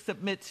click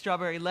Submit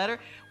Strawberry Letter.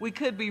 We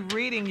could be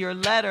reading your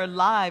letter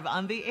live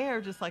on the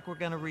air, just like we're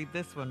going to read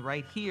this one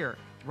right here,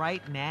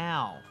 right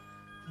now.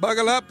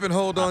 Buckle up and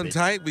hold on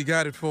tight. We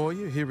got it for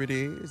you. Here it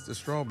is, the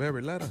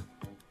Strawberry Letter.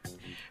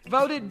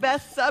 Voted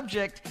best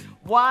subject,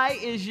 why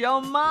is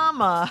your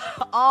mama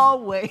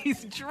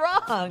always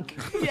drunk?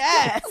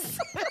 Yes.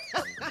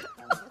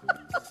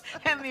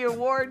 And the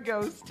award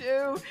goes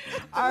to,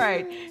 all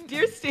right,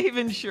 dear Steve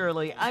and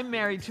Shirley, I'm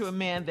married to a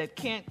man that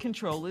can't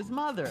control his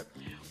mother.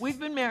 We've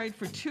been married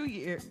for 2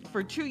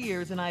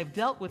 years, and I've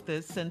dealt with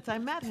this since I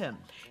met him.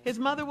 His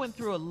mother went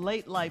through a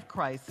late life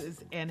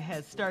crisis and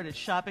has started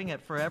shopping at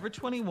Forever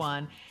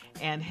 21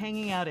 and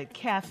hanging out at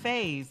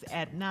cafes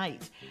at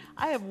night.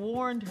 I have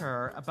warned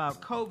her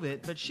about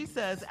COVID, but she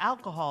says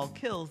alcohol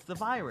kills the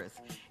virus.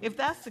 If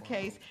that's the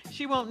case,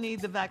 she won't need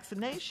the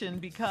vaccination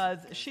because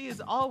she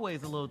is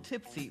always a little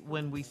tipsy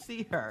when we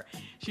see her.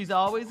 She's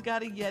always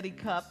got a Yeti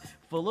cup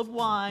full of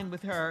wine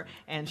with her,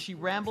 and she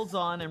rambles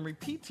on and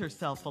repeats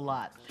herself a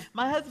lot.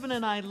 My husband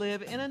and I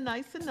live in a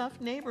nice enough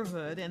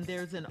neighborhood, and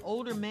there's an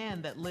older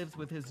man that lives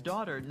with his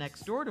daughter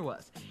next door to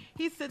us.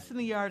 He sits in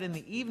the yard in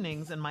the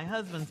evenings, and my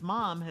husband's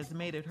mom has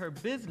made it her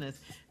business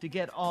to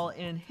get all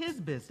in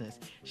his business.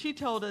 She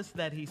told us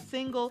that he's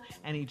single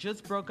and he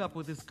just broke up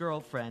with his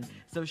girlfriend,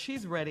 so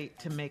she's ready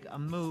to make a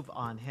move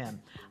on him.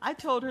 I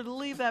told her to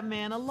leave that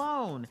man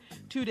alone.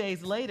 2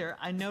 days later,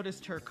 I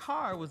noticed her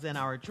car was in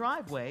our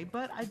driveway,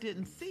 but I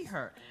didn't see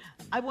her.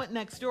 I went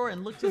next door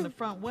and looked in the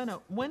front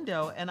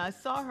window, and I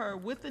saw her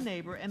with the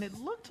neighbor, and it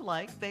looked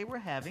like they were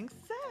having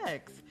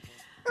sex.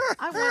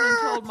 I went and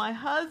told my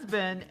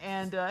husband,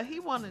 and he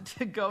wanted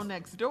to go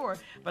next door,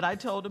 but I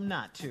told him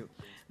not to.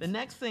 The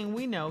next thing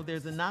we know,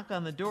 there's a knock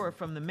on the door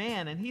from the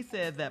man, and he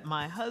said that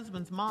my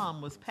husband's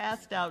mom was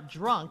passed out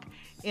drunk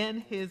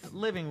in his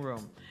living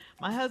room.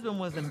 My husband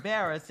was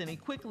embarrassed, and he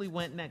quickly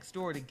went next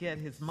door to get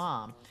his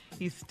mom.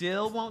 He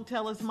still won't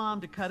tell his mom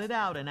to cut it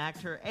out and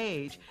act her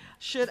age.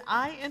 Should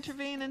I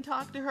intervene and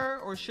talk to her,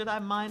 or should I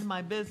mind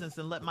my business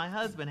and let my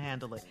husband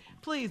handle it?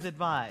 Please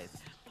advise.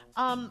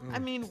 I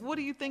mean, what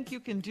do you think you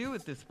can do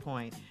at this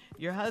point?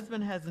 Your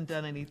husband hasn't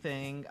done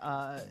anything.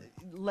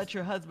 Let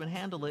your husband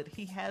handle it.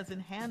 He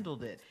hasn't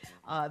handled it.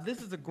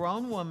 This is a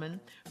grown woman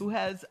who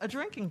has a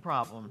drinking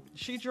problem.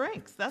 She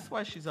drinks. That's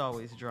why she's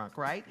always drunk,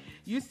 right?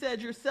 You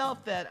said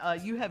yourself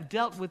that you have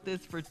dealt with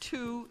this for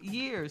 2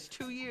 years,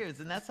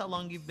 and that's how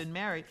long you've been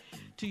married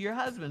to your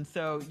husband.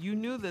 So you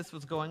knew this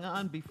was going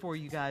on before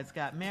you guys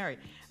got married.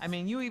 I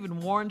mean, you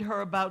even warned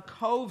her about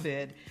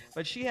COVID,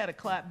 but she had a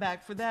clap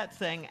back for that,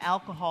 saying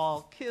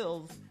alcohol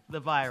kills the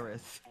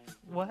virus.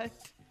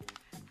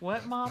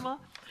 What, Mama?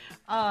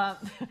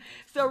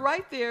 So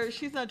right there,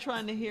 she's not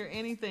trying to hear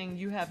anything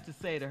you have to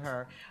say to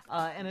her.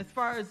 And as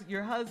far as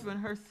your husband,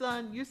 her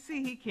son, you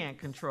see he can't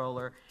control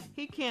her.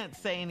 He can't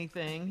say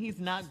anything. He's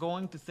not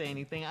going to say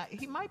anything.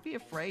 He might be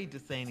afraid to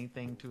say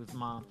anything to his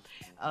mom.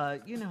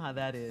 You know how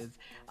that is.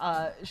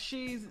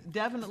 She's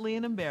definitely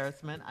an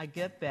embarrassment. I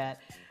get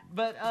that.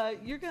 But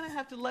you're going to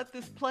have to let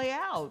this play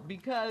out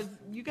because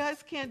you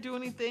guys can't do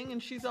anything,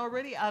 and she's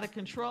already out of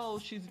control.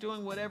 She's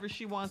doing whatever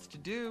she wants to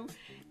do.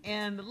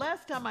 And the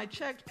last time I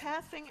checked,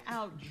 passing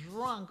out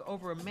drunk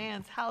over a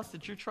man's house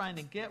that you're trying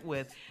to get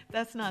with,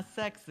 that's not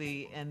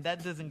sexy, and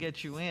that doesn't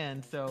get you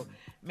in. So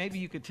maybe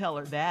you could tell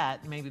her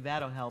that. Maybe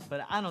that'll help.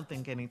 But I don't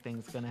think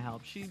anything's going to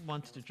help. She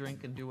wants to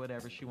drink and do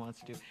whatever she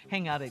wants to do.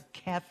 Hang out at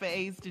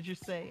cafes, did you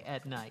say,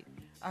 at night?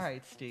 All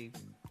right, Steve.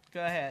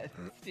 Go ahead,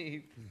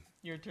 Steve.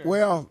 Your turn.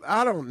 Well,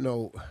 I don't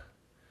know.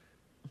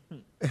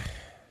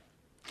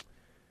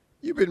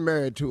 You've been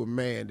married to a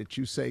man that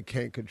you say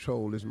can't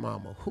control his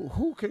mama.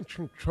 Who can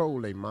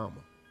control a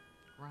mama?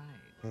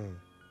 Right.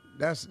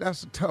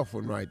 That's a tough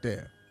one right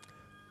there.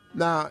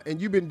 Now, and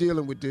you've been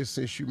dealing with this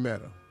since you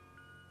met her.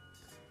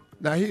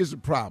 Now, here's the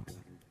problem.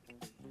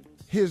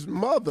 His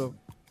mother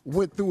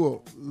went through a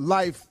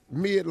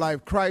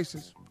midlife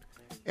crisis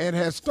and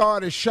has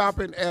started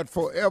shopping at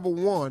Forever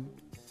One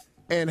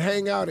and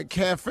hang out at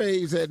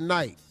cafes at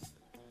night.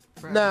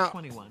 Forever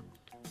 21.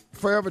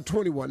 Forever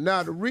 21.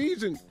 Now, the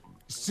reason,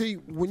 see,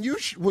 when you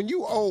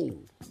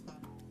old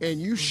and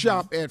you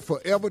shop at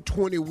Forever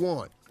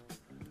 21,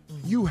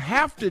 you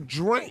have to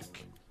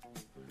drink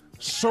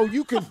so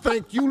you can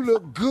think you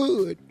look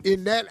good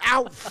in that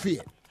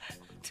outfit.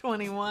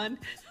 21.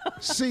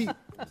 See,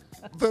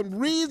 the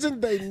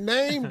reason they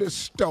named the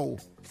store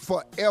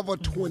Forever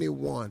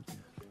 21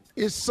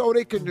 is so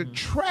they can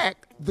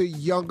attract the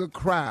younger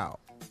crowd.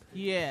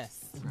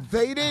 Yes.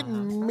 They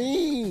didn't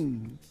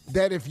mean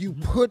that if you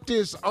put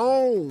this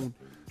on,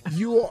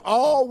 you'll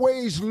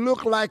always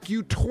look like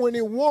you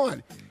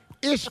 21.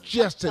 It's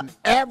just an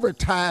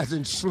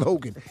advertising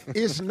slogan.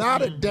 It's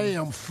not a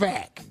damn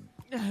fact.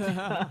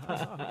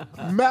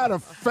 Matter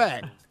of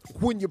fact,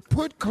 when you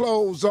put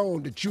clothes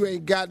on that you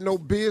ain't got no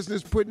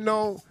business putting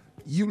on,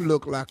 you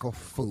look like a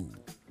fool.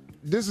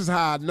 This is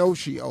how I know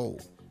she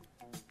old.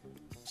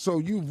 So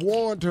you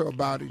warned her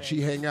about it.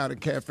 She hang out at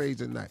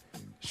cafes at night.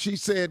 She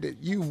said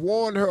that you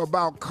warned her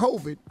about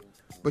COVID,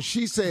 but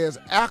she says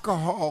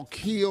alcohol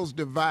kills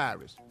the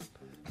virus.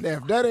 Now,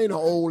 if that ain't an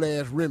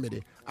old-ass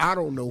remedy, I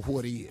don't know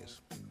what is.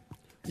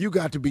 You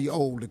got to be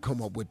old to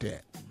come up with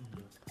that.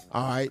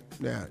 All right?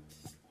 Now,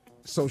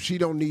 so she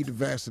don't need the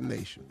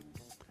vaccination.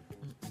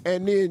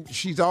 And then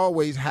she's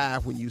always high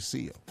when you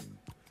see her.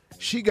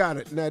 She got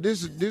it. Now,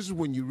 this is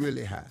when you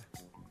really high.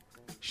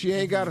 She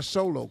ain't got a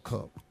solo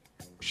cup.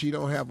 She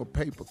don't have a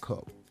paper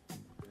cup.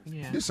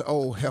 Yeah. This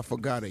old heifer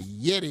got a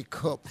Yeti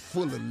cup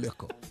full of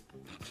liquor.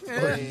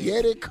 A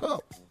Yeti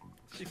cup.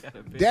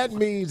 That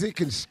means it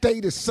can stay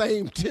the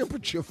same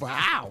temperature for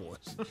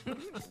hours.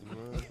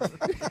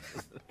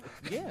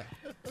 Yeah.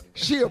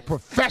 She a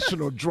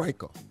professional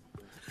drinker.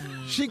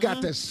 She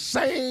got the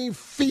same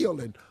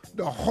feeling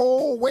the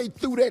whole way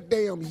through that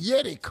damn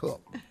Yeti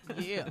cup.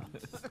 Yeah.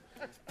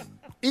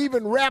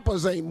 Even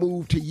rappers ain't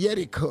moved to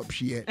Yeti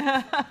cups yet.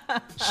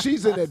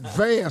 She's an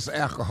advanced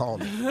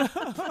alcoholic.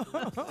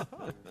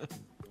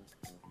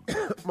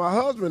 My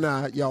husband and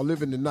I, y'all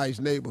live in a nice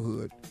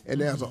neighborhood,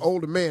 and there's an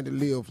older man that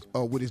lives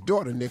with his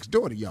daughter next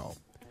door to y'all.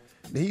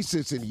 And he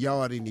sits in the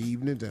yard in the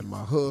evenings, and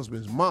my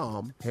husband's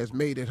mom has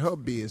made it her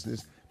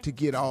business to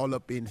get all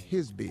up in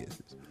his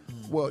business.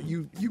 Well,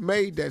 you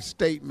made that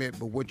statement,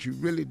 but what you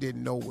really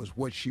didn't know was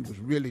what she was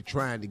really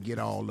trying to get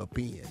all up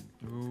in.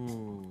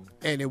 Ooh.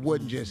 And it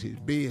wasn't just his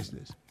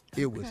business.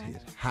 It was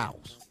his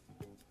house.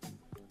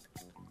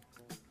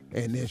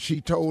 And then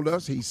she told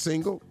us he's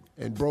single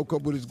and broke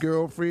up with his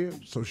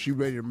girlfriend, so she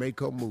ready to make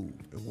her move.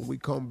 And when we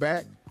come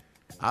back,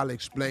 I'll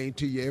explain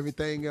to you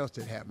everything else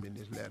that happened in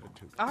this letter,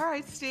 too. All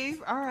right,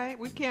 Steve. All right.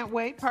 We can't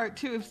wait. Part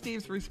 2 of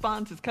Steve's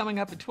response is coming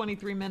up at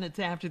 23 minutes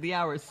after the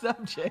hour.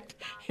 Subject,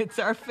 it's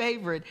our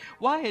favorite.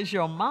 Why is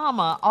your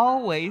mama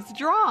always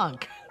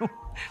drunk?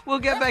 We'll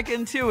get back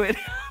into it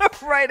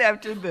right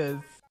after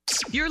this.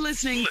 You're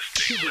listening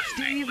to the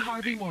Steve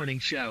Harvey Morning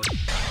Show.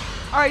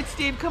 All right,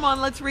 Steve, come on.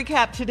 Let's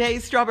recap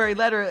today's Strawberry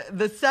Letter.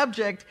 The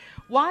subject,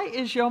 why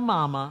is your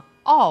mama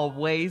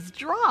always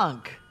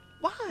drunk?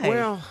 Why?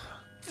 Well,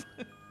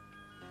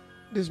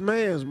 this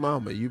man's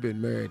mama, you've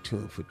been married to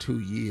him for 2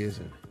 years,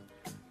 and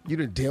you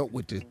done dealt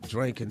with the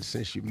drinking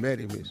since you met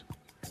him. His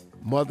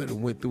mother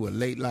done went through a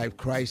late life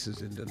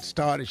crisis and done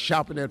started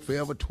shopping at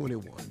Forever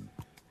 21.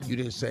 You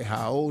didn't say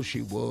how old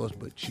she was,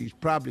 but she's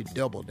probably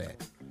double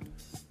that.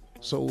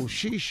 So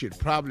she should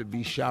probably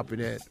be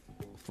shopping at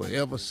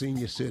Forever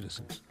Senior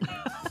Citizens.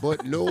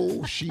 But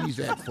no, she's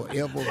at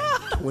Forever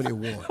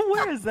 21.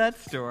 Where is that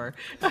store?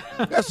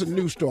 That's a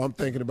new store I'm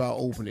thinking about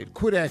opening.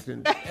 Quit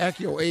acting. Act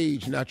your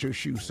age, not your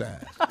shoe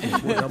size.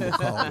 That's what I'm going to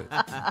call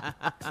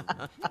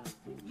it.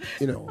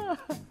 You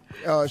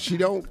know, she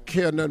don't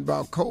care nothing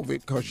about COVID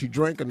because she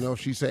drank enough.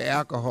 She say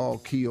alcohol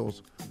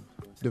kills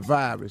the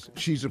virus.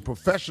 She's a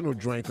professional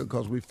drinker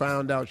because we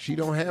found out she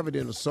don't have it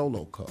in a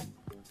solo cup.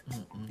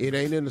 It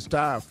ain't in a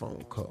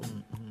styrofoam cup.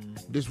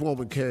 This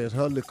woman carries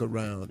her liquor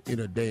around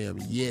in a damn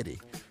Yeti.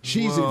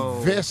 She's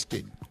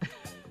invested.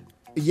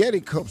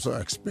 Yeti cups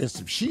are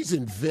expensive. She's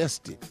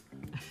invested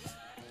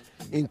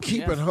in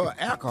keeping her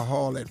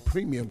alcohol at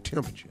premium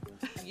temperature.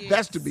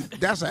 Yes.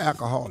 That's an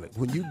alcoholic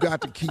when you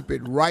got to keep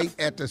it right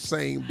at the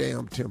same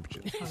damn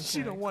temperature.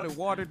 She don't want it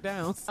watered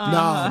down.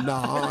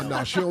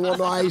 No. She don't want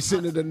no ice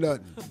in it or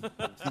nothing.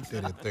 Keep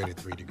that at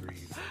 33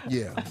 degrees.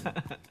 Yeah.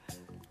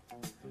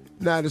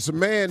 Now, there's a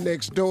man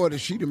next door that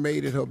she done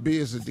made it her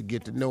business to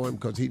get to know him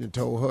because he done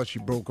told her she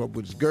broke up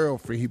with his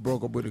girlfriend. He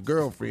broke up with a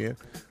girlfriend,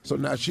 so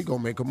now she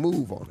gonna make a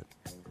move on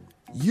it.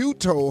 You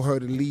told her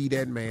to leave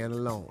that man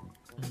alone.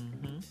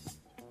 Mm-hmm.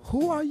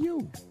 Who are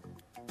you?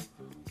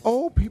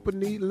 Old people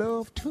need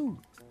love too.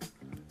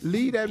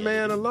 Leave that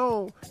man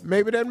alone.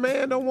 Maybe that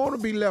man don't want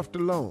to be left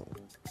alone.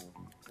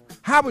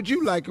 How would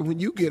you like it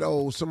when you get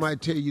old, somebody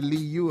tell you leave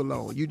you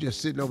alone? You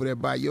just sitting over there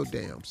by your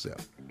damn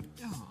self.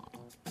 Oh.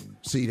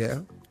 See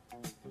there?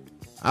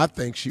 I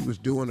think she was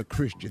doing a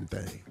Christian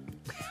thing.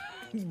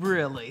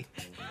 Really?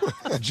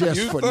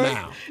 Just for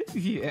now.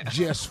 Yeah.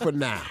 Just for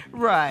now.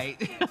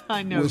 Right.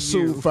 I know We'll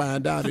soon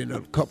find out in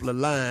a couple of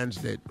lines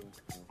that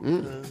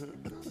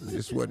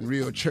this wasn't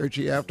real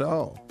churchy after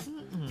all.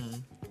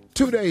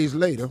 2 days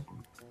later,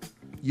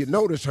 you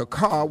notice her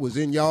car was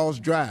in y'all's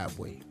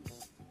driveway,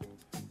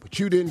 but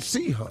you didn't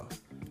see her.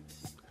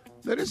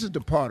 Now, this is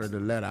the part of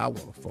the letter I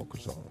want to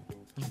focus on.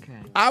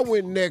 Okay. I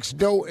went next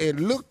door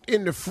and looked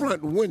in the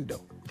front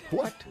window.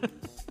 What?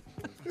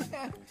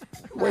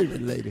 Wait a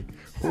minute, lady.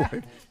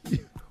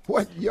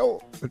 What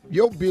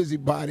your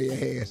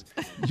busybody ass?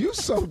 You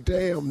so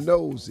damn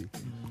nosy.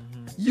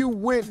 You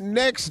went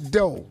next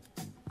door,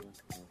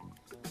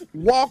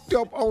 walked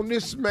up on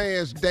this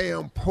man's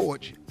damn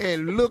porch,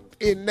 and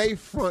looked in their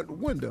front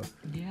window.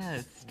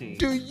 Yes, Steve.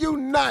 Do you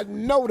not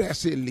know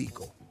that's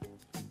illegal?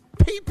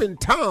 Peeping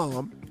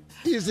Tom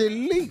is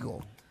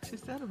illegal. She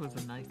said it was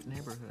a nice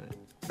neighborhood.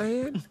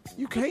 Man,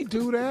 you can't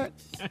do that.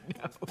 I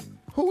know.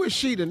 Who is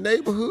she, the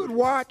neighborhood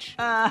watch?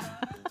 All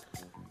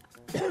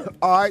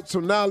right, so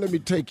now let me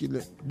take you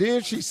there.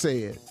 Then she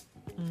said,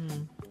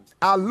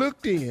 I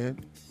looked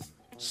in,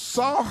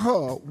 saw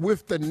her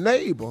with the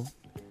neighbor,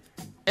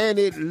 and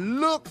it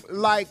looked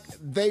like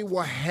they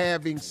were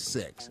having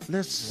sex.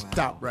 Let's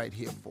stop right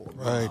here for a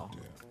minute. Right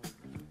there.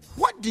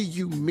 What do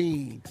you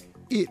mean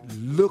it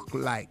looked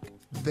like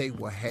they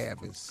were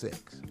having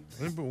sex?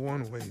 Ain't but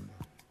one way.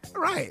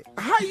 Right.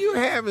 How you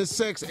having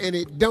sex and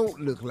it don't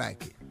look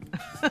like it?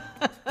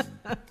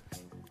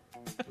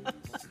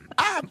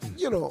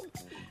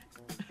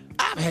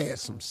 I've had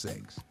some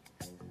sex.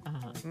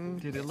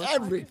 Did it look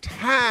Every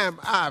time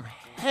I've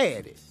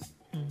had it,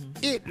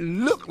 it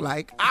looked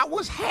like I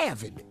was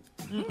having it.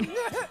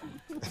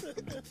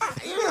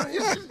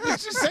 It's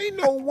just ain't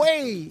no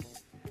way.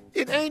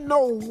 It ain't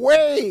no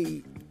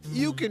way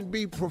you can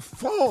be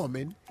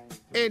performing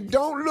and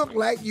don't look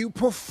like you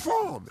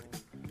performing.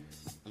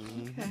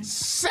 Okay.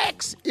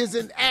 Sex is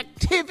an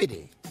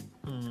activity.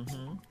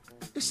 Mm-hmm.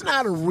 It's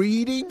not a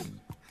reading.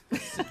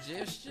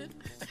 Suggestion?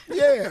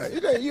 Yeah,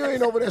 you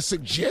ain't over there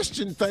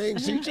suggesting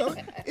things to each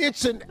other.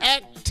 It's an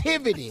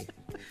activity.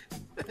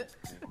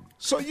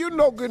 So you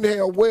know good and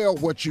hell well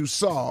what you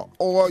saw,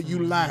 or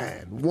you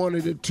lying, one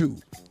of the two.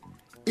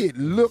 It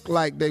looked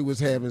like they was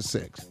having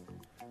sex.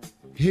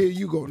 Here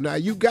you go. Now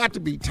you got to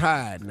be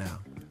tired now,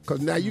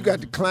 because now you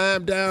got to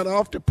climb down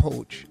off the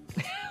porch,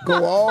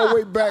 go all the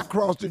way back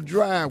across the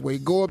driveway,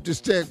 go up the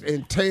steps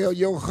and tell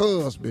your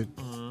husband,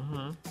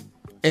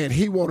 and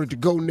he wanted to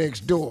go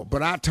next door,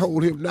 but I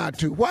told him not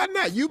to. Why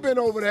not? You been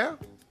over there.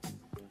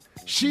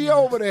 She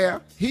over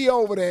there, he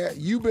over there,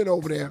 you been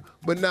over there,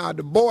 but now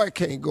the boy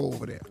can't go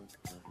over there.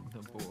 The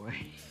boy.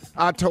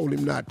 I told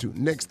him not to.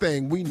 Next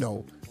thing we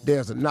know,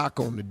 there's a knock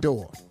on the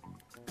door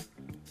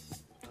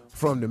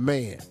from the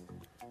man.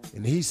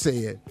 And he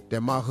said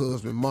that my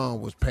husband's mom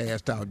was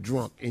passed out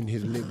drunk in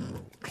his living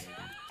room.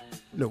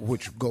 No,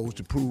 which goes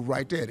to prove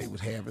right there they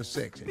was having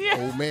sex.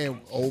 And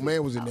old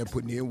man was in there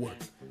putting in work.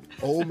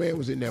 Old man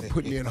was in there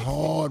putting in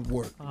hard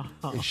work.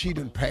 And she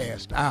done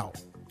passed out.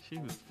 She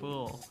was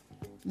full.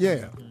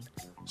 Yeah.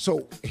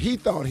 So he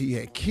thought he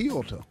had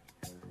killed her.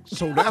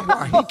 So that's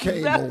why he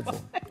came over.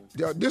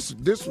 This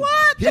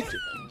what?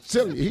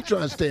 He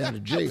trying to stay out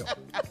of jail.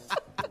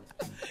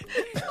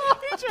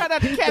 He trying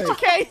not to catch a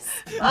case.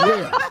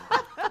 Yeah.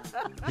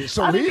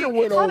 So he done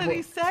went over. How did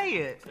he say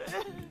it?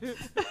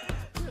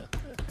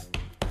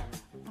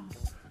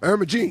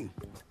 Irma Jean.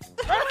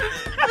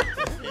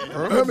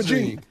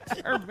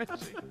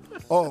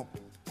 Oh,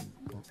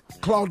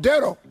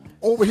 Claudetta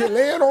over here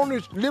laying on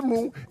this living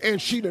room,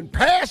 and she done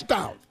passed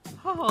out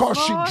because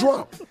she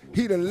drunk.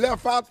 He done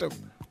left out the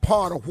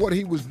part of what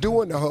he was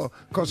doing to her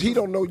because he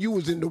don't know you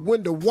was in the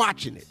window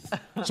watching it.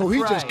 So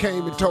he just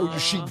came and told you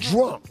she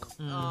drunk.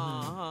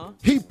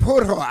 He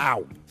put her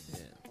out.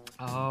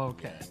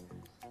 Okay.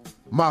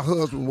 My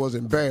husband was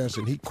embarrassed,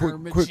 and he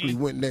quickly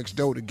went next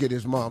door to get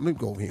his mom. Let me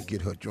go over here and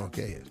get her drunk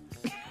ass.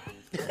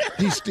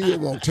 He still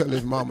won't tell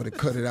his mama to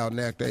cut it out and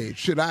act age.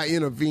 Should I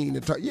intervene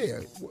and talk? Yeah,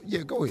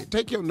 go ahead.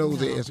 Take your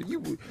nosy ass.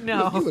 You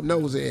a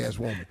nosy ass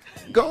woman.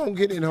 Go on,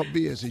 get in her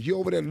business. You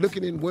over there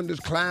looking in windows,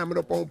 climbing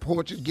up on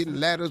porches, getting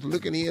ladders,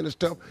 looking in and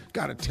stuff.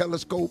 Got a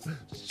telescope,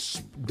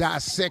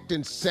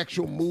 dissecting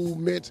sexual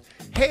movements.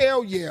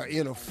 Hell yeah,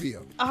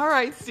 interfere. All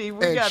right, Steve,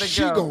 we gotta go.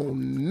 She gonna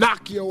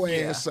knock your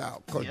ass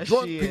out. Because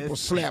drunk people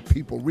slap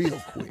people real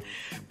quick.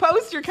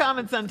 Post your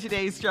comments on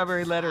today's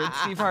Strawberry Letter at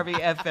Steve Harvey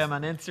FM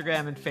on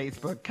Instagram and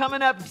Facebook.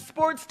 Coming up,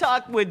 Sports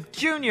Talk with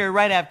Junior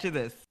right after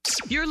this.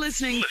 You're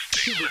listening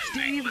to the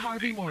Steve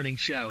Harvey Morning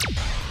Show.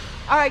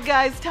 All right,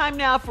 guys, time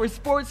now for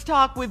Sports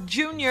Talk with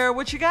Junior.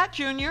 What you got,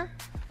 Junior?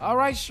 All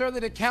right, Shirley,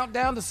 the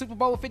countdown to Super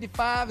Bowl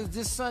 55 is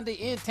this Sunday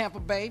in Tampa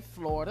Bay,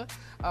 Florida.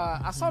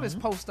 I saw this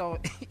post on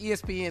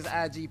ESPN's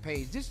IG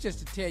page. This just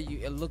to tell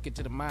you and look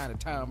into the mind of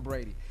Tom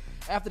Brady.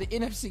 After the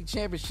NFC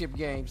Championship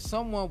game,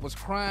 someone was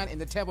crying in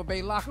the Tampa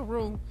Bay locker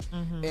room,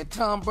 and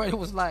Tom Brady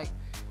was like,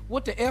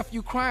 "What the F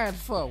you crying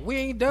for? We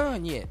ain't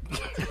done yet."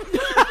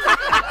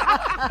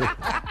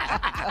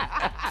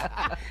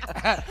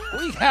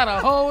 We got a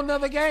whole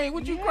nother game.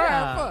 What you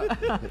crying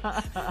for?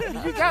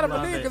 You got to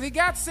believe because he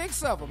got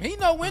 6 of them. He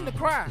know when to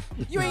cry.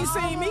 You ain't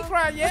seen me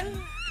cry yet.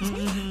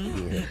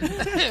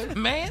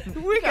 Man,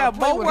 we got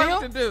more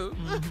work to do.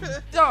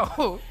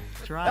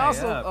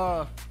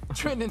 Also,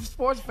 trending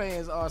sports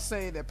fans are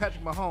saying that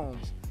Patrick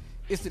Mahomes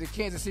is to the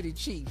Kansas City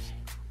Chiefs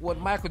what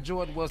Michael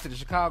Jordan was to the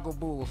Chicago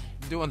Bulls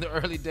during the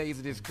early days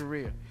of his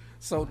career.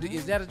 So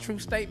is that a true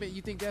statement?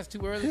 You think that's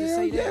too early to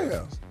say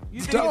that?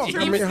 You think it's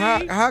true, I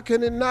mean, how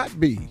can it not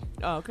be?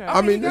 Oh, okay.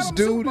 I mean, this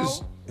dude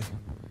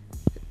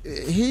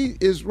he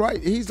is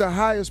right. He's the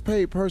highest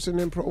paid person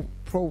in pro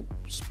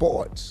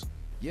sports.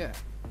 Yeah.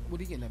 What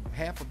are you getting,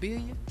 $500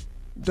 million?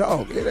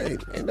 Dog, it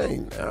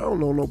ain't. I don't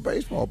know no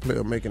baseball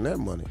player making that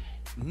money.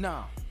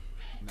 No,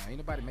 ain't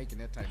nobody making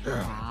that type of money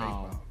in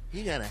baseball.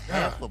 He got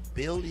 $500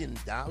 million?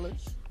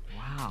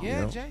 Wow.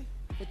 Yeah, Jay.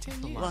 For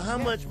 10 years. Well, how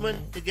much money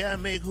the guy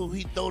make who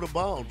he throw the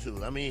ball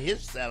to? I mean,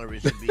 his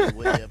salary should be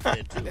way up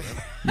there too.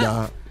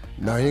 Huh?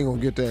 Nah, he ain't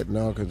gonna get that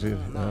now because we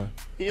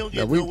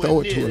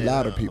throw it to a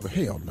lot of people.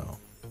 Hell no.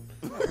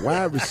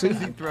 Wide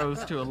receiver. He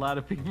throws to a lot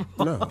of people.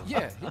 No.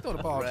 Yeah, he throw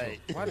the ball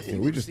to.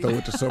 We just throw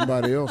it to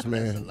somebody else,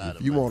 man.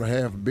 If you want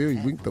 $500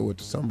 million, we can throw it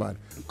to somebody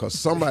because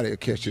somebody will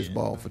catch this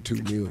ball for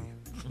 $2 million.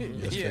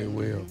 Yes, they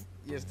will.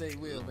 Yes, they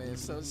will, man.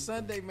 So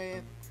Sunday,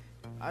 man,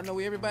 I know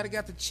everybody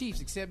got the Chiefs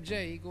except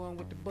Jay. He going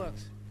with the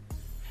Bucks.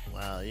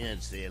 Wow, you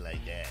didn't say it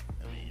like that.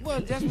 I mean, well,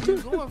 that's what you're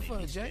going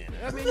for, Jay.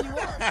 I mean, you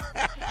are.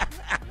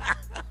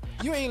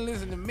 You ain't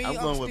listening to me. I'm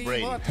going with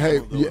Brady.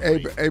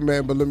 Hey,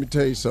 man, but let me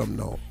tell you something,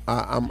 though.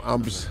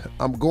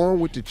 I'm going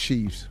with the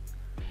Chiefs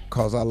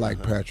because I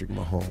like Patrick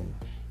Mahomes.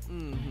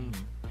 Mm-hmm.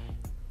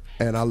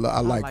 And I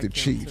like the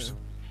Chiefs.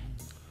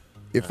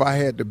 If I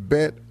had to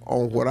bet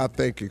on what I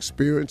think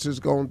experience is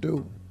going to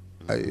do,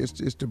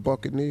 It's the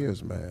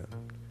Buccaneers, man.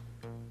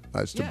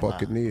 It's the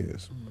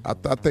Buccaneers. I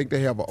think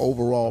they have an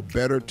overall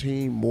better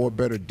team, more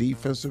better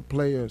defensive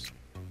players,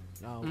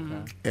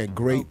 and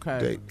great.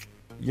 They,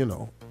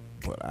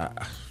 but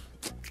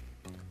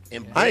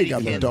I ain't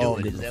got no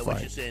dog in the fight.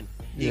 What you're saying?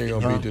 You ain't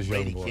gonna beat this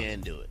young Brady boy.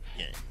 can do it.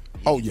 Yeah.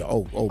 Oh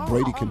yeah.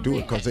 Brady can do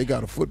it because they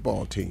got a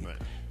football team. Right.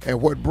 And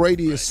what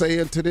Brady is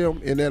saying to them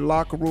in that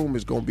locker room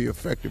is going to be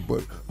effective.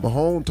 But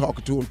Mahomes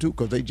talking to them too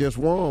because they just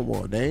won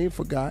one. They ain't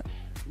forgot.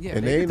 Yeah,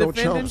 and they ain't no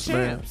chumps,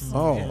 man.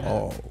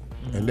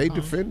 And they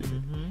defended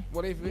it.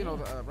 Well,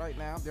 right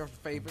now they're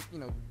favorite.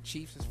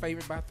 Chiefs is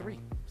favored by 3.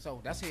 So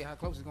that's how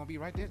close it's gonna be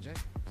right there, Jay.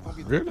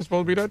 Really? It's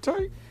supposed to be that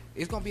tight?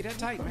 It's gonna be that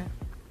tight, man.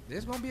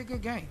 It's gonna be a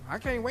good game. I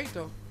can't wait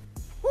though.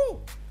 Woo!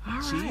 All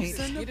right.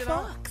 Get it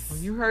on. Well,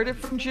 you heard it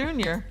from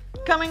Junior.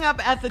 Coming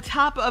up at the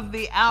top of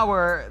the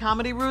hour,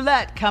 Comedy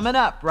Roulette coming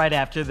up right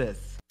after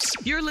this.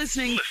 You're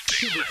listening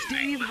to the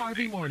Steve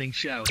Harvey Morning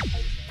Show.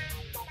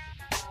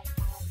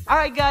 All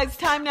right, guys,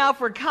 time now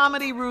for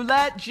Comedy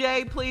Roulette.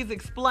 Jay, please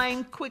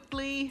explain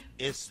quickly.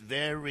 It's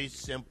very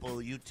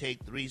simple. You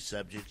take 3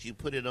 subjects, you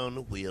put it on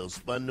the wheel,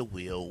 spun the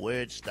wheel,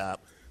 where it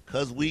stopped.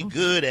 Because we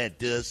good at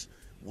this,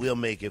 we'll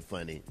make it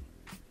funny.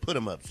 Put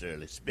them up,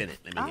 Shirley. Spin it.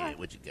 Let me hear it.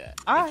 What you got?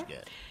 All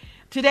right.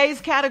 Today's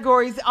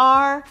categories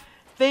are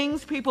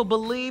things people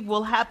believe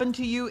will happen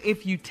to you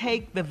if you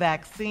take the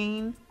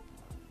vaccine.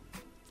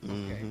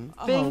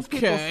 Mm-hmm. Things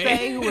people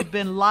say who have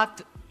been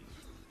locked.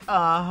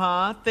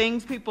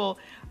 Things people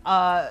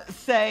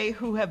say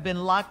who have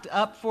been locked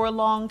up for a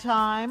long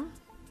time.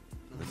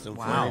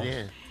 Wow.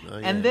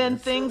 And then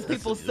things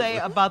people say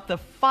about the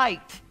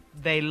fight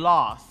they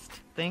lost.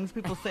 Things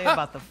people say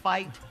about the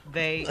fight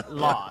they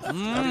lost.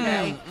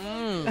 Okay?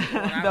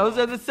 Those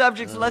are the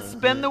subjects. Let's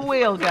spin the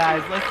wheel,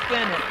 guys. Let's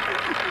spin it.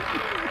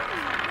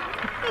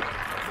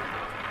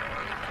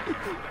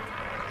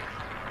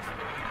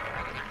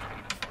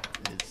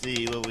 Let's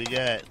see what we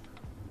got.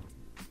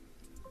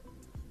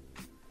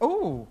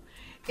 Oh,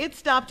 it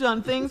stopped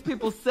on things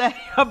people say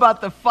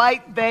about the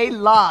fight they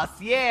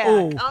lost. Yeah.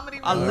 Ooh, Comedy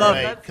Roulette. I love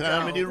it. Let's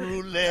Comedy go.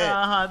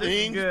 Roulette. This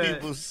Things is good.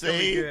 people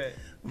say,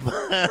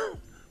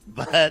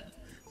 but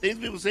things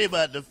people say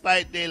about the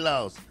fight they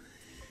lost.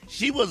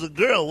 She was a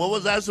girl. What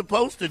was I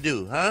supposed to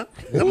do, huh?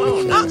 Come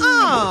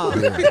on.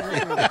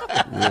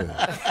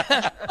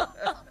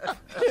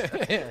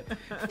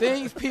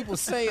 Things people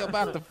say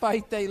about the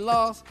fight they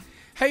lost.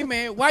 Hey,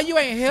 man, why you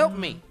ain't help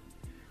me?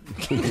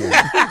 Hey,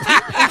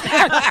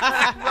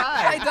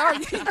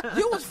 dog,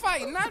 you was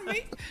fighting, not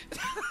me.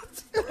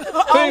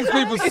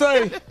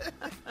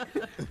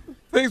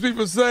 Things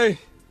people say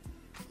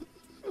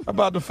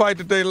about the fight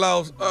that they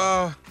lost.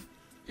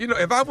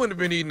 If I wouldn't have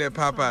been eating that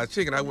Popeye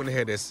chicken, I wouldn't have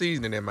had that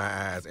seasoning in my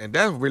eyes. And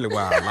that's really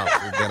why I lost,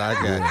 is that I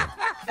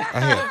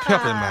had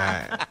pepper in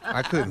my eyes.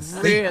 I couldn't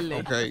see. Really?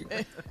 Okay?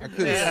 I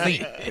couldn't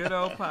see. Good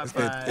old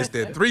Popeye. It's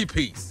that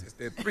 3-piece. It's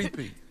that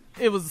 3-piece.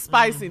 It was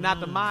spicy,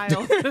 not the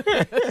mild.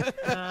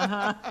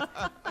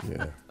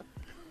 Yeah.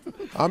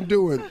 I'm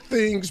doing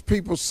things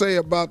people say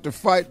about the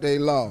fight they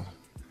lost.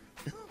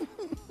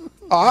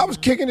 I was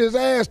kicking his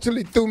ass till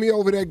he threw me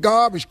over that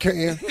garbage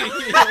can.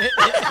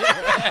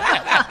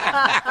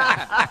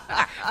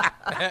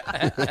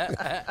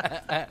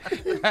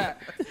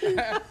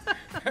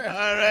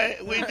 All right,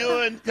 we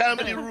doing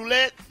Comedy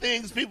Roulette.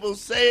 Things people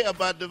say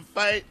about the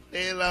fight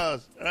they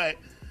lost. All right.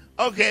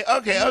 Okay.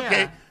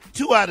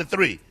 2 out of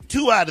 3.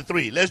 2 out of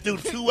 3. Let's do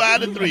 2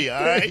 out of 3,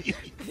 all right?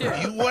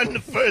 You won the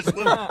first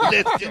one.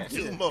 Let's get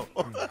 2 more.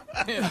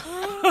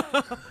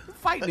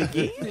 Fighting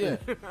again? Yeah.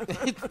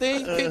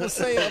 Things people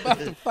say about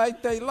the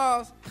fight they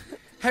lost.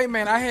 Hey,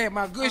 man, I had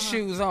my good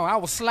shoes on. I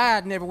was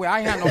sliding everywhere. I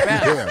ain't had no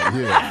balance.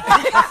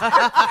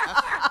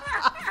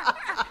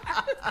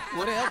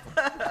 Whatever.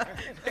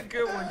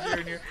 Good one,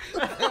 Junior.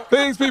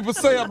 Things people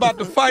say about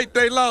the fight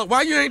they lost.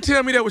 Why you ain't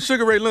tell me that was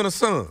Sugar Ray Leonard's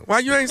son? Why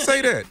you ain't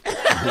say that?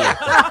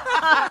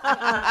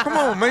 Come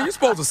on, man. You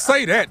supposed to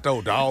say that,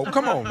 though, dog.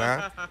 Come on,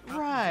 now.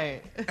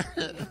 Right.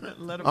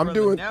 I'm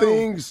doing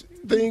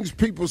things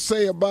people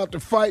say about the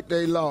fight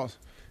they lost.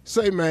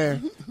 Say,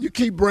 man, you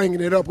keep bringing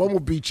it up, I'm going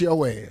to beat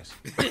your ass.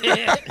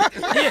 Yeah.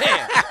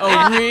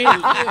 Oh, really?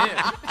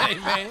 Yeah. Hey,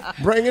 man.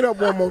 Bring it up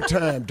one more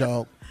time,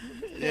 dog.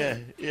 Yeah.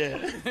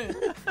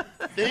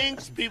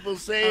 Things people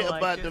say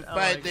about the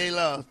fight they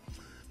lost.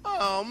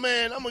 Oh,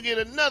 man, I'm going to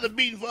get another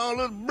beating for all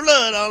this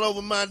blood all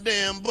over my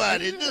damn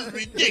body. This is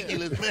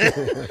ridiculous, man.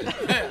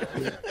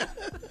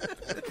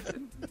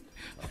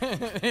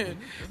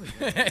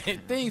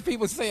 Things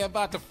people say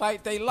about the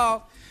fight they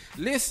lost.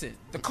 Listen,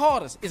 the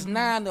Carters, it's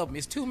 9 of them.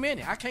 It's too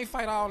many. I can't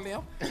fight all of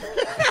them.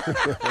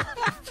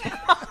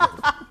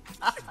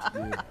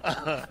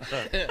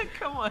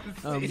 Come on,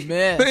 Steve.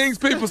 Things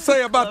people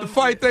say about the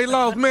fight they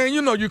lost. Man,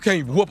 you know you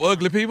can't whoop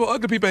ugly people.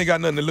 Ugly people ain't got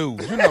nothing to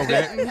lose. You know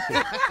that.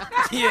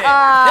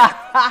 Yeah.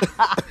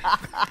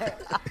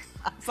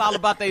 It's all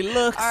about their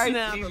looks. All right,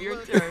 now, Steve,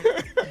 your turn.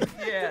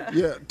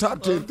 Yeah,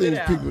 top 10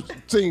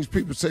 things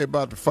people say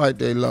about the fight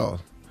they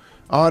lost.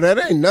 Oh, that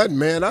ain't nothing,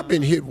 man. I've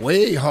been hit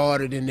way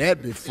harder than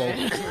that before.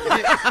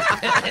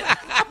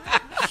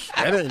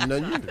 That ain't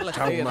nothing you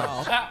talking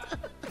about.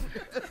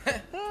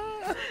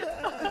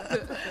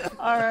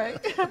 All right.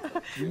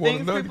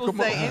 Things people Come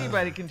say, on.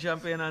 anybody can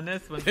jump in on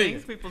this one.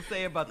 Things people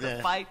say about the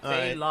fight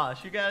they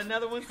lost. You got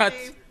another one,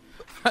 Steve?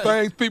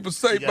 Things people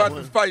say about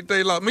the fight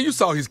they lost. Man, you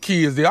saw his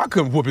kids there. I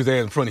couldn't whoop his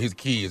ass in front of his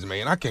kids,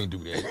 man. I can't do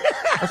that.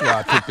 That's why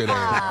I took that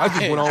ass. I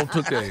just went on and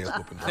took that ass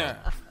whooping.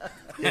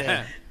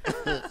 Yeah.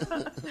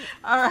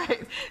 All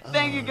right.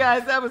 Thank you,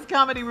 guys. That was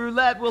Comedy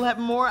Roulette. We'll have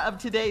more of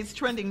today's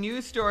trending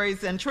news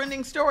stories and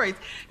trending stories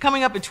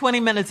coming up at 20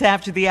 minutes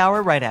after the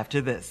hour, right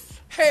after this.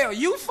 Hell,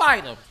 you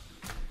fight him.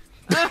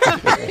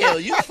 Hell,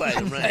 you fight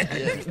him, right?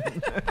 Yeah.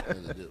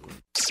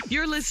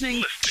 You're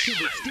listening to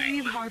the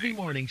Steve Harvey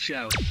Morning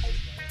Show.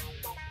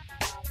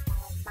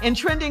 In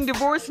trending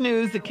divorce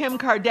news, the Kim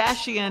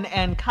Kardashian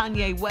and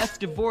Kanye West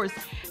divorce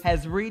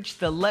has reached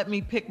the let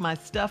me pick my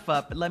stuff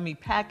up, let me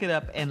pack it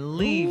up and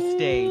leave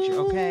stage,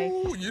 okay?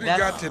 You done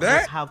got to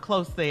that? How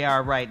close they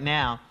are right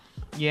now.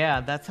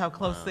 Yeah, that's how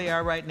close they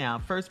are right now.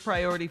 First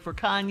priority for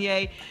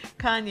Kanye.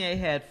 Kanye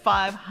had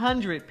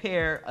 500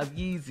 pair of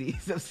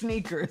Yeezys, of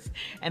sneakers.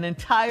 An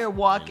entire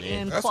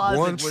walk-in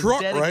closet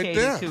was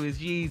dedicated to his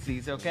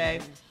Yeezys,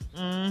 okay?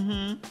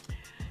 Mm-hmm.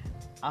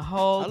 A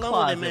whole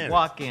closet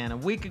walk-in. A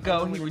week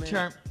ago, he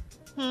returned.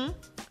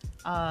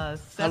 How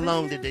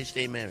long did they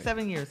stay married?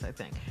 7 years, I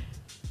think.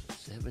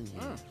 7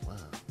 years. Wow.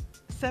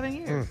 7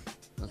 years.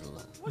 That's a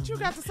lot. What you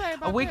got to say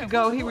about A week that?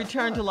 ago, he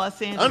returned to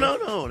Los Angeles.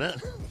 Oh, no.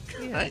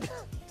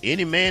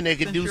 Any man that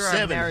can Since do you're a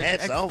 7, marriage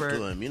hats off expert.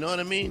 to him. You know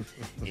what I mean?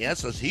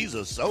 He's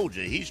a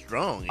soldier. He's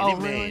strong.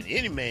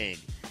 Any man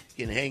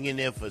can hang in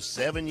there for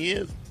 7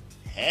 years.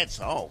 Hats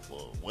off,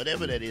 or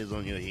whatever that is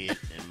on your head.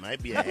 It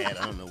might be a hat.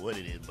 I don't know what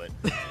it is, but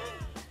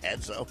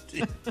hats off to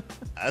you.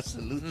 I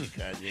salute you,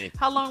 Kanye.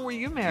 How long were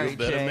you married,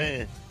 You're a better Jay?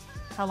 man.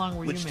 How long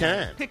were Which you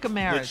married? time? Pick a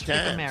marriage. Which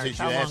time? Pick a marriage. Since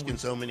How you're long asking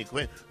so many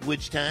questions.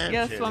 Which time?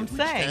 Yeah, that's what I'm Which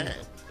saying. time?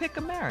 Pick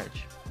a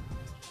marriage.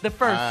 The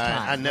first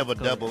time. I never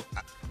double.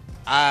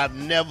 I've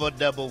never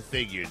double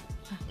figured,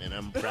 and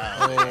I'm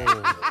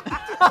proud.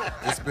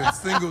 It's been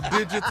single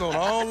digits on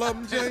all of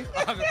them, Jay.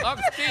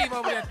 Uncle Steve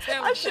over there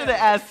telling I should have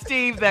asked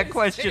Steve that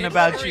question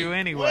about you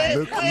anyway.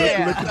 Look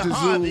at the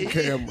Zoom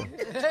camera.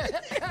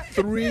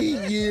 3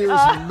 years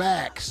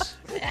max.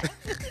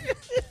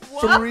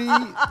 3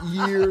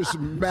 years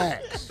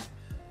max.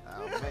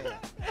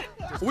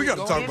 We got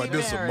to talk about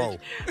this some more.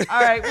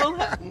 All right,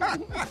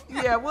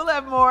 we'll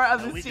have more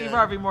of the Steve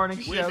Harvey Morning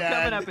Show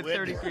coming up at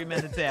 33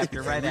 minutes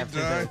after, right after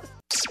this.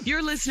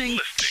 You're listening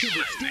to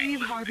the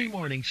Steve Harvey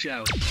Morning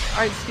Show. All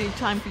right, Steve,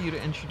 time for you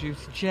to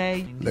introduce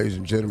Jay. Ladies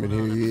and gentlemen,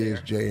 here he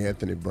is, J.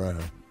 Anthony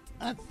Brown.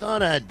 I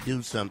thought I'd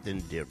do something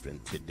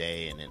different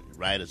today and then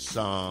write a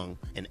song.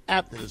 And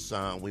after the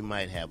song, we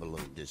might have a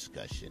little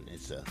discussion.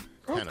 It's a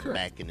kind of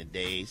back in the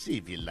day. See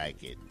if you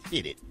like it.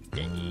 Hit it,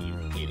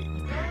 Dave. Hit it.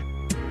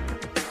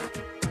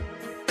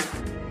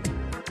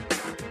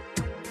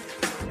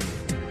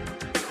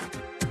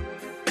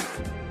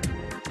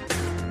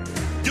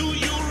 Do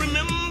you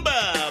remember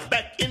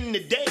back in the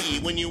day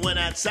when you went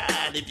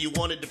outside? If you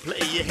wanted to play,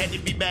 you had to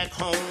be back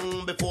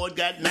home before it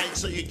got night,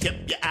 so you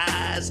kept your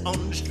eyes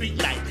on the street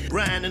light.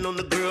 Grinding on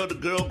the girl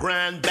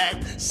grind back,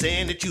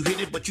 saying that you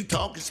hit it, but you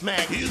talking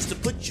smack. You used to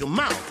put your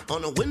mouth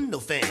on a window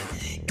fan,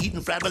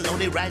 eating fried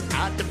bologna right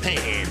out the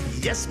pan.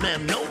 Yes,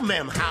 ma'am, no,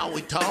 ma'am, how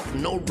we talk?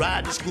 No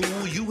ride to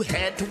school, you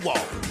had to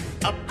walk.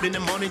 Up in the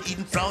morning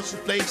eating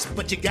frosted flakes,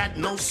 but you got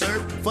no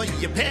syrup for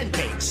your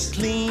pancakes.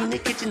 Clean the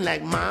kitchen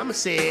like mama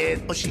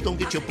said, or she gon'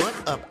 get your butt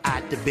up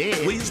out the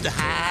bed. We used to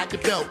hide the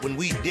belt when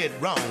we did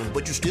wrong,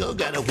 but you still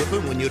got a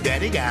whipping when your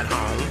daddy got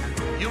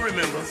home. You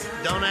remember,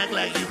 don't act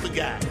like you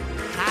forgot.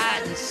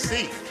 Hide and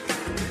seek.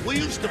 We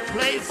used to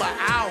play for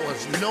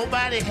hours.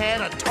 Nobody had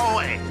a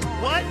toy.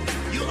 What?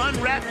 You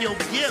unwrap your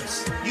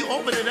gifts. You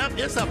open it up,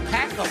 it's a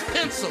pack of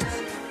pencils.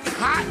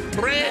 Hot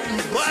bread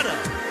and butter.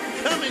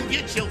 Come and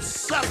get your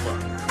supper.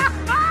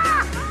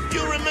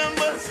 You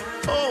remember?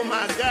 Oh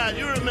my God,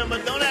 you remember.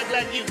 Don't act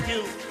like you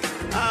do.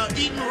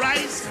 Eating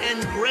rice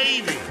and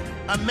gravy.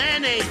 A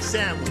mayonnaise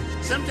sandwich.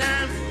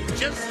 Sometimes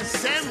just a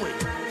sandwich.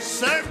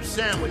 Syrup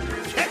sandwich.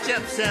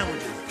 Ketchup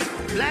sandwiches.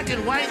 Black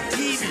and white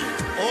TV.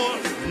 Or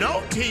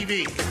no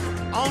TV.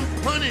 On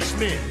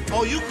punishment.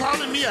 Oh, you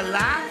calling me a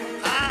lie?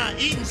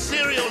 Eating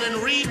cereal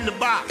and reading the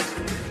box.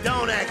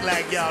 Don't act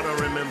like y'all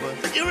don't remember.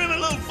 You remember a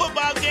little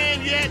football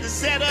game you had to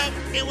set up?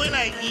 It went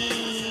like,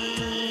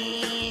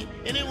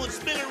 and it would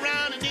spin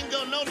around and didn't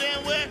go no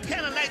damn where.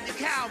 Kind of like the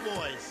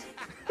Cowboys.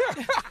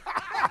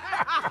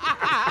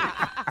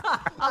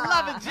 I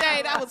love it,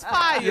 Jay. That was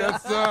fire.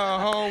 Yes, sir.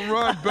 Home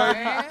run,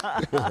 baby.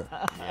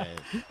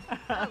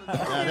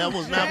 That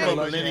was not for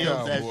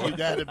millennials. You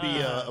got to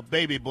be a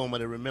baby boomer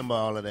to remember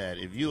all of that.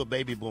 If you're a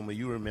baby boomer,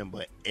 you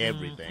remember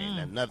everything.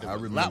 And nothing. A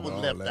lot was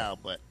left out,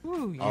 but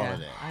all of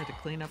that. I had to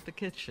clean up the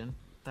kitchen.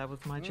 That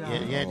was my job.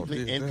 Yeah, and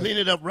clean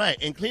it up right.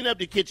 And clean up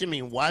the kitchen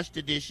means wash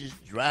the dishes,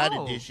 dry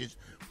the dishes,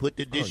 put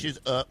the dishes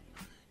up,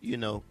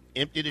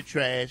 empty the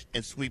trash,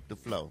 and sweep the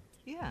floor.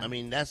 Yeah. Yeah. I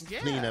mean, that's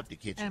clean up the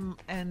kitchen.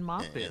 And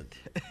mop it.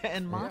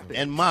 And mop it.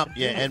 And mop,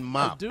 and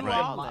mop. Do right.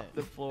 all Mop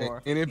the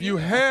floor. And if you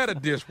had a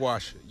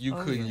dishwasher, you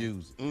couldn't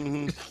use it.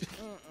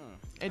 Mm-hmm.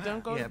 And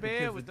don't go to bed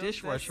because with the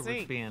dishwasher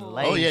was being full.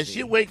 lazy. Oh, yeah,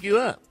 she'll wake you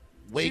up.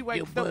 Wake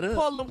your butt up.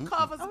 Pull them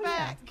covers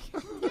back.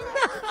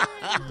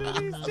 Do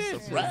these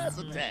dishes. Surprise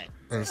attack.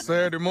 And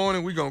Saturday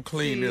morning, we going to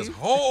clean this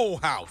whole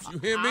house. You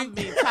hear me? I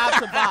mean,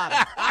 top to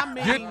bottom. I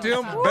mean, Get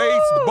them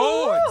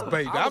baseboards,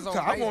 baby.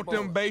 I want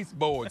them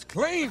baseboards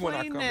clean when I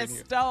clean come that in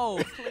here.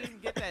 stove. Clean,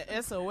 get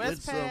that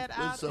SOS pad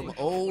out. With some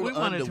old We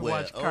wanted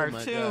underwear. to watch Oh, my God.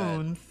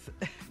 cartoons.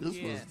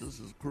 This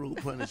is cruel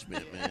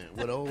punishment, man.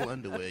 With old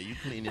underwear, you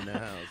cleaning the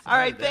house. All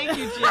right, thank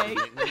you, Jay.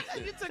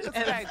 You took us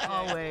back, As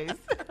always.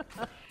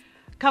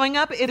 Coming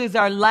up, it is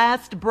our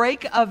last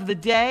break of the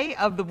day,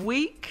 of the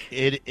week.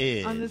 It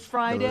is. On this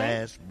Friday. The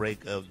last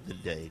break of the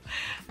day.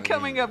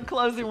 Coming up,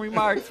 closing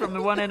remarks from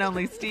the one and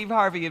only Steve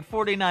Harvey at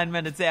 49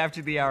 minutes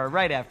after the hour,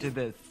 right after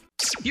this.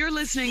 You're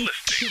listening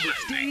to the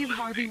Steve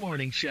Harvey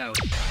Morning Show.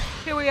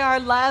 Here we are,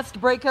 last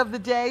break of the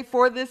day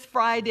for this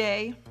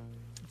Friday.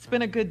 It's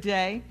been a good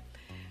day.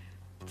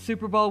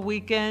 Super Bowl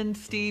weekend.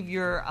 Steve,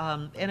 your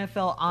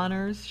NFL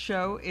Honors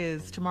show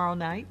is tomorrow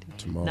night.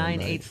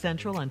 9/8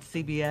 Central on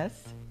CBS.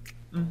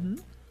 Mm-hmm.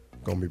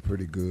 Gonna be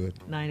pretty good.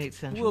 9/8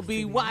 Central. We'll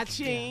be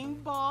watching,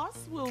 boss.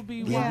 We'll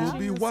be watching. We'll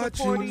be watching.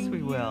 Supporting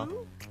We will.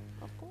 you.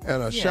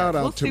 And a shout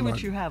out we'll to see my.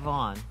 what you have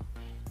on.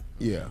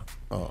 Yeah.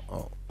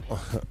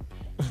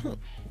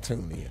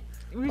 Tune in.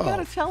 You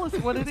gotta tell us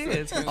what it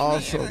is.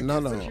 Also, What you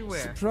no. wear.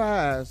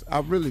 Surprise.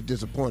 I'm really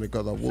disappointed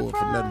because I wore it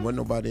for nothing. Wasn't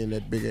nobody in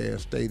that big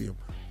ass stadium.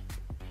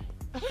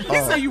 You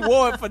say you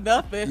wore it for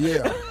nothing.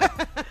 Yeah.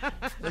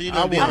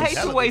 I hate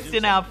to waste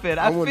an outfit.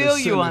 I wanna feel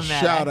you send a on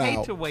that. shout I hate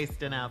out. to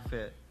waste an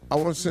outfit. I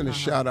want to send a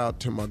shout out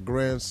to my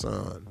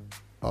grandson,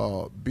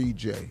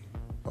 BJ.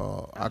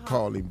 I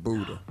call him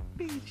Buddha.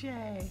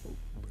 BJ.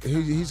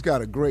 He's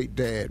got a great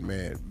dad,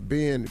 man.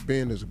 Ben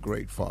is a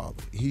great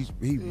father. He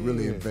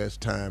really invests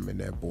time in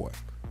that boy.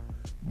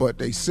 But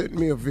they sent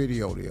me a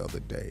video the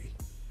other day,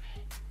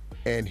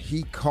 and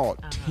he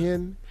caught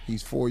 10.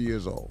 He's 4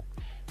 years old.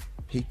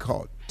 He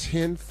caught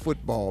 10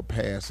 football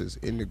passes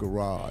in the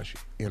garage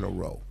in a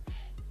row.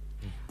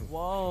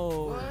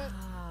 Whoa.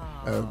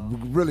 A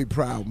really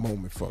proud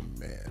moment for me,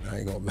 man. I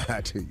ain't gonna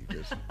lie to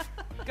you.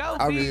 Go,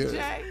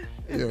 BJ.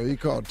 He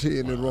caught 10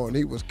 in a row, and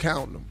he was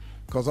counting them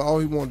because all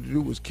he wanted to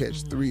do was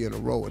catch 3 in a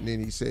row, and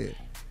then he said,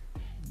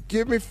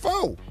 "Give me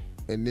 4,"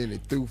 and then he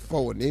threw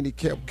 4, and then he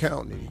kept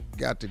counting, and he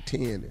got to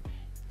 10. And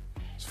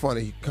it's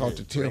funny, he caught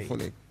the 10th when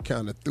he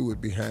kind of threw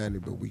it behind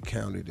him, but we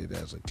counted it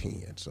as a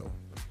 10. So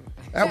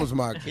that was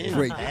my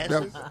great.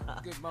 Good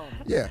moment.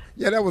 Yeah,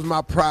 that was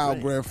my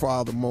proud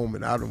grandfather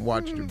moment. I done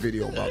watched the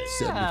video about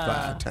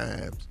 75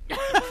 times.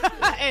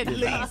 At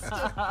least.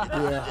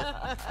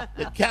 Yeah.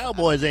 The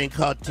Cowboys ain't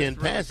caught 10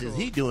 passes.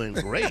 He doing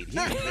great.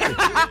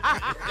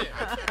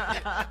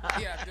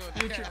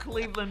 Future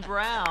Cleveland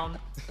Brown.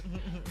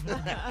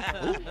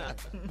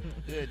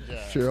 Good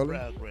job. Shirley.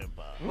 Proud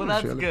grandpa. Well,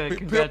 that's Shirley.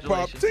 good. Pip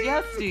pop Congratulations. team.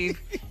 Yes, Steve.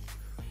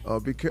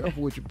 Be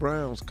careful with your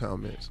Browns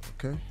comments,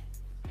 okay?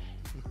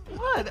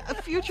 What? A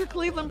future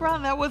Cleveland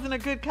Brown? That wasn't a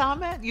good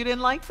comment? You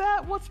didn't like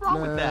that? What's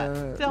wrong with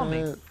that? Tell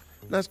me.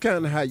 That's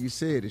kind of how you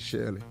said it,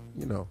 Shirley.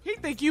 You know. He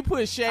think you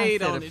put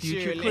shade I said on a it,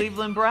 future Shirley.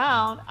 Cleveland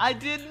Brown. I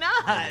did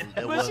not.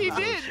 But she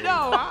did.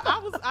 No,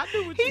 I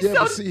knew what you Yeah,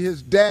 but see,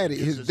 his daddy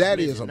is a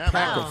smidgen, not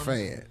Packer Brown.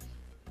 fan.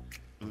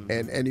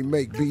 And he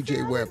make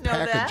BJ wear didn't know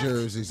Packer that.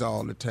 jerseys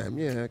all the time.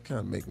 Yeah, it kind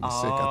of make me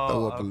sick. I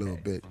throw up a little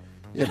bit.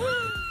 You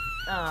know,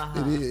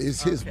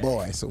 it's his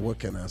boy, so what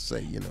can I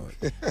say? You know,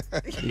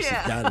 he's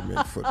got him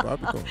in football. I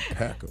be going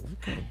Packer.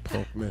 What kind of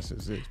punk mess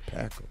is this,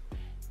 Packer?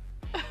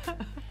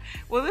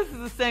 Well, this is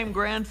the same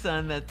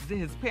grandson that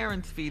his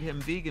parents feed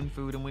him vegan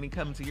food, and when he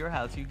comes to your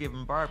house, you give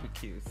him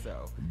barbecue.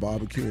 So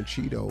Barbecue and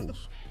Cheetos.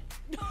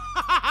 That's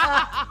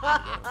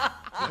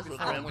what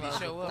grandpa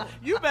Show up.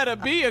 You better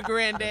be a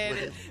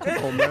granddaddy.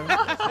 Come on, man.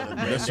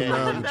 Mess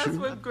around with that's you.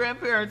 what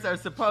grandparents are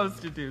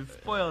supposed to do: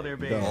 spoil their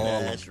baby.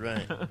 That's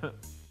right.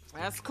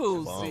 That's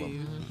cool,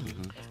 Steve.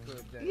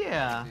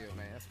 Yeah.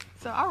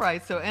 So, all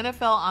right. So,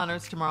 NFL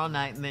honors tomorrow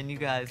night, and then you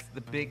guys,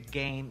 the big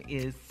game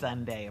is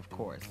Sunday, of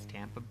course.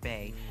 Tampa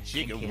Bay.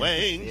 Chicken and Kansas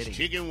wings, City.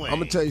 chicken wings. I'm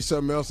gonna tell you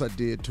something else I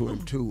did to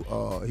him too.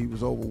 He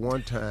was over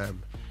one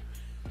time,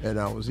 and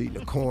I was eating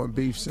a corned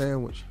beef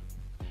sandwich,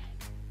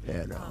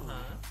 and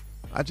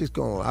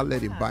I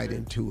let him bite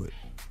into it,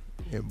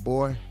 and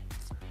boy,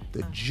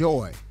 the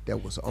joy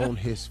that was on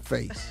his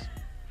face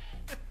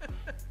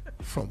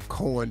from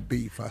corned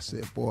beef. I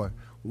said, boy,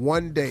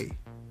 one day,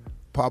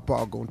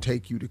 Papa gonna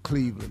take you to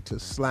Cleveland to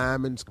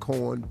Slyman's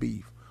corned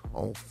beef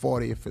on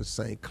 40th and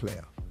St.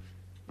 Clair.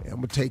 And I'm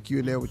gonna take you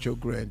in there with your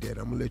granddad.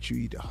 I'm gonna let you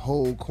eat the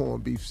whole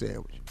corned beef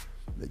sandwich.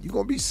 You're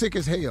gonna be sick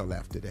as hell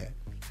after that.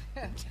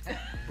 But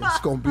it's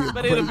gonna be a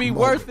But great it'll be moment.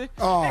 worth it.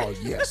 Oh,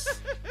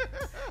 yes.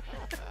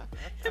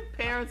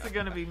 Parents are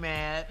going to be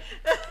mad.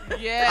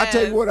 Yeah. I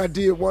tell you what I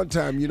did one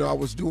time. You know, I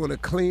was doing a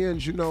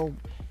cleanse, you know.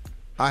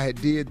 I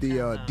had did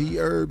the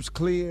D-Herbs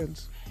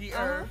cleanse. The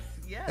herbs,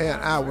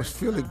 And I was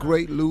feeling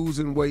great,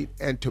 losing weight.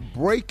 And to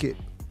break it,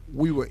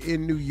 we were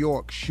in New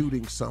York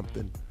shooting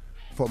something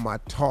for my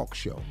talk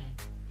show.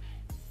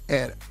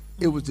 And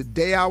it was the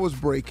day I was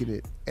breaking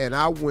it, and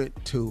I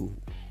went to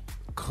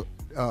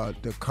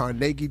the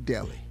Carnegie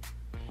Deli.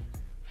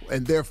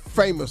 And they're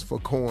famous for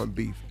corned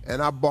beef.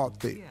 And I bought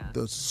the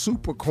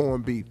super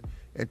corned beef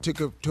and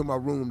took it to my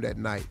room that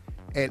night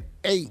and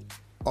ate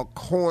a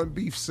corned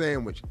beef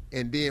sandwich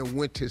and then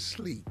went to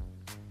sleep.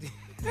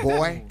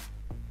 Boy,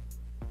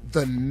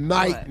 the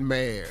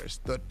nightmares,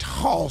 the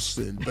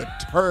tossing, the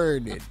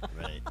turning.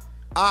 Right.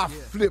 I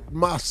flipped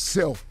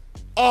myself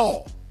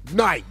all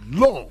night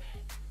long.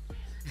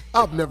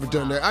 I've never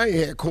done that. I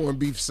ain't had corned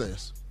beef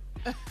since.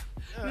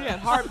 You had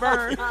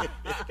heartburn.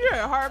 You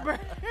had heartburn.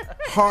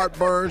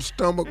 Heartburn,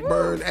 stomach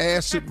burn,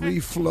 acid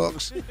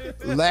reflux,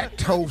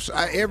 lactose,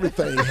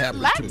 everything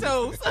happened to me.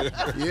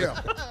 Lactose? Yeah.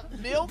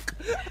 Milk?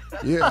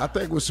 Yeah, I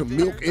think it was some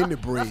milk in the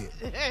bread.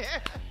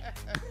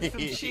 Some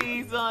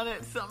cheese on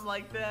it, something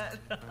like that.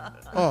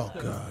 Oh,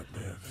 God,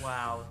 man.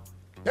 Wow.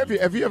 Have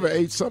you ever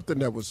ate something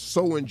that was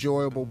so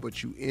enjoyable,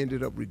 but you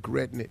ended up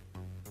regretting it?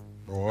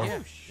 Boy.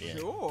 Yeah.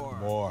 Sure.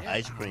 Boy.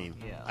 Ice cream.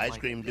 Ice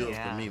cream do it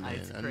for me,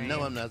 man. I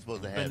know I'm not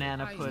supposed to have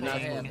Banana it.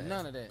 pudding.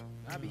 None of that.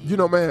 You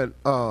know, man,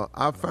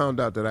 I found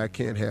out that I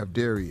can't have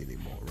dairy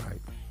anymore,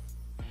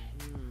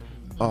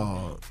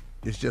 right?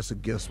 It's just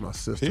against my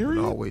system.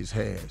 Period? It always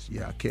has.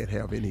 Yeah, I can't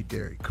have any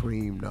dairy,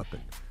 cream,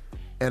 nothing.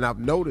 And I've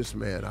noticed,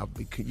 man,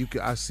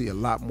 I see a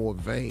lot more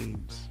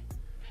veins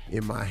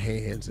in my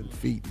hands and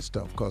feet and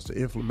stuff because the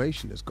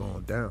inflammation has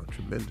gone down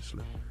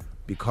tremendously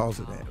because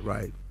of that,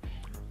 right?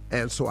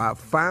 And so I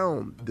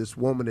found this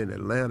woman in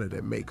Atlanta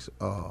that makes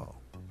a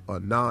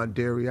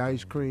non-dairy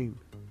ice cream.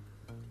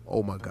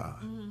 Oh my God.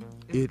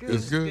 It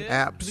is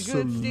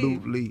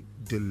absolutely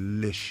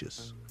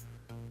delicious.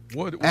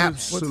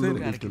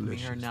 Absolutely what's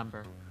delicious. Her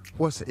number.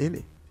 What's in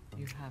it?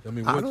 You have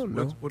I don't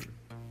know.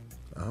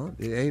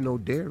 There ain't no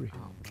dairy.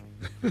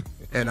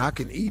 And I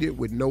can eat it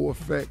with no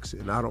effects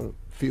and I don't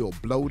feel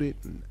bloated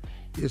and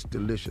it's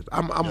delicious.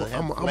 Oh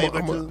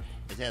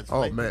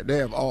man, they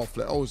have all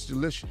flavor. Oh, it's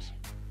delicious.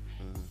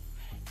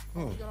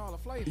 Oh.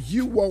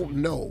 You won't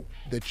know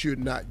that you're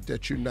not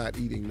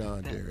eating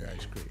non-dairy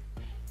ice cream.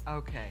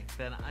 Okay,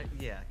 then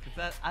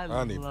because I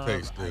need to love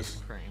taste ice this.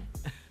 cream.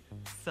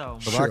 So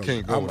But I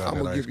can't go without I'm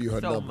that gonna give ice you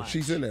her so number. much.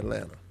 She's in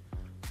Atlanta.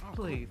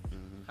 Please.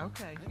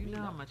 Okay, you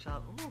know how much I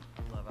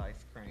love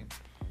ice cream.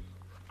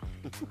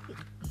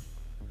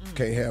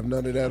 Can't have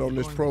none of that on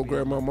this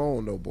program I'm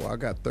on, though, boy. I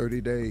got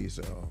 30 days.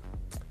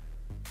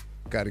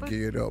 Got to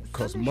gear it up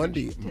because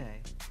Monday.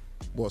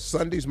 Well,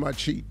 Sunday's my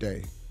cheat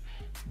day,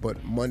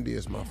 but Monday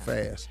is my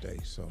fast day.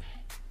 So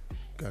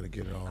got to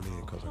get it all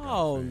in because I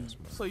got fast.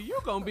 So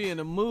you're gonna be in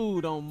the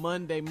mood on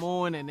Monday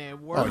morning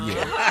at work. Oh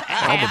yeah,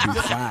 I'm gonna be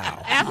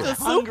foul. After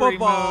Super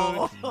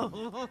Bowl.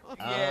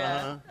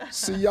 Yeah.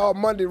 See y'all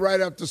Monday right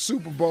after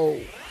Super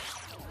Bowl.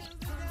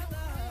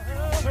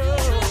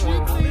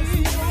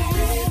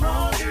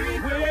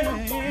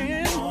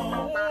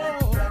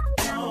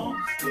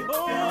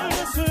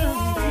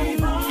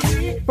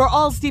 For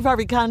all Steve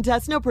Harvey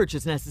contests, no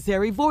purchase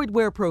necessary, void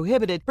where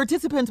prohibited.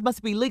 Participants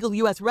must be legal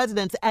U.S.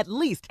 residents at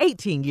least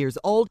 18 years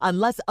old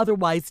unless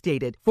otherwise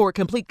stated. For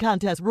complete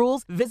contest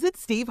rules, visit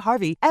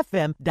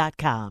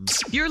SteveHarveyFM.com.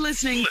 You're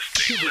listening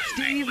to the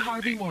Steve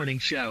Harvey Morning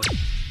Show.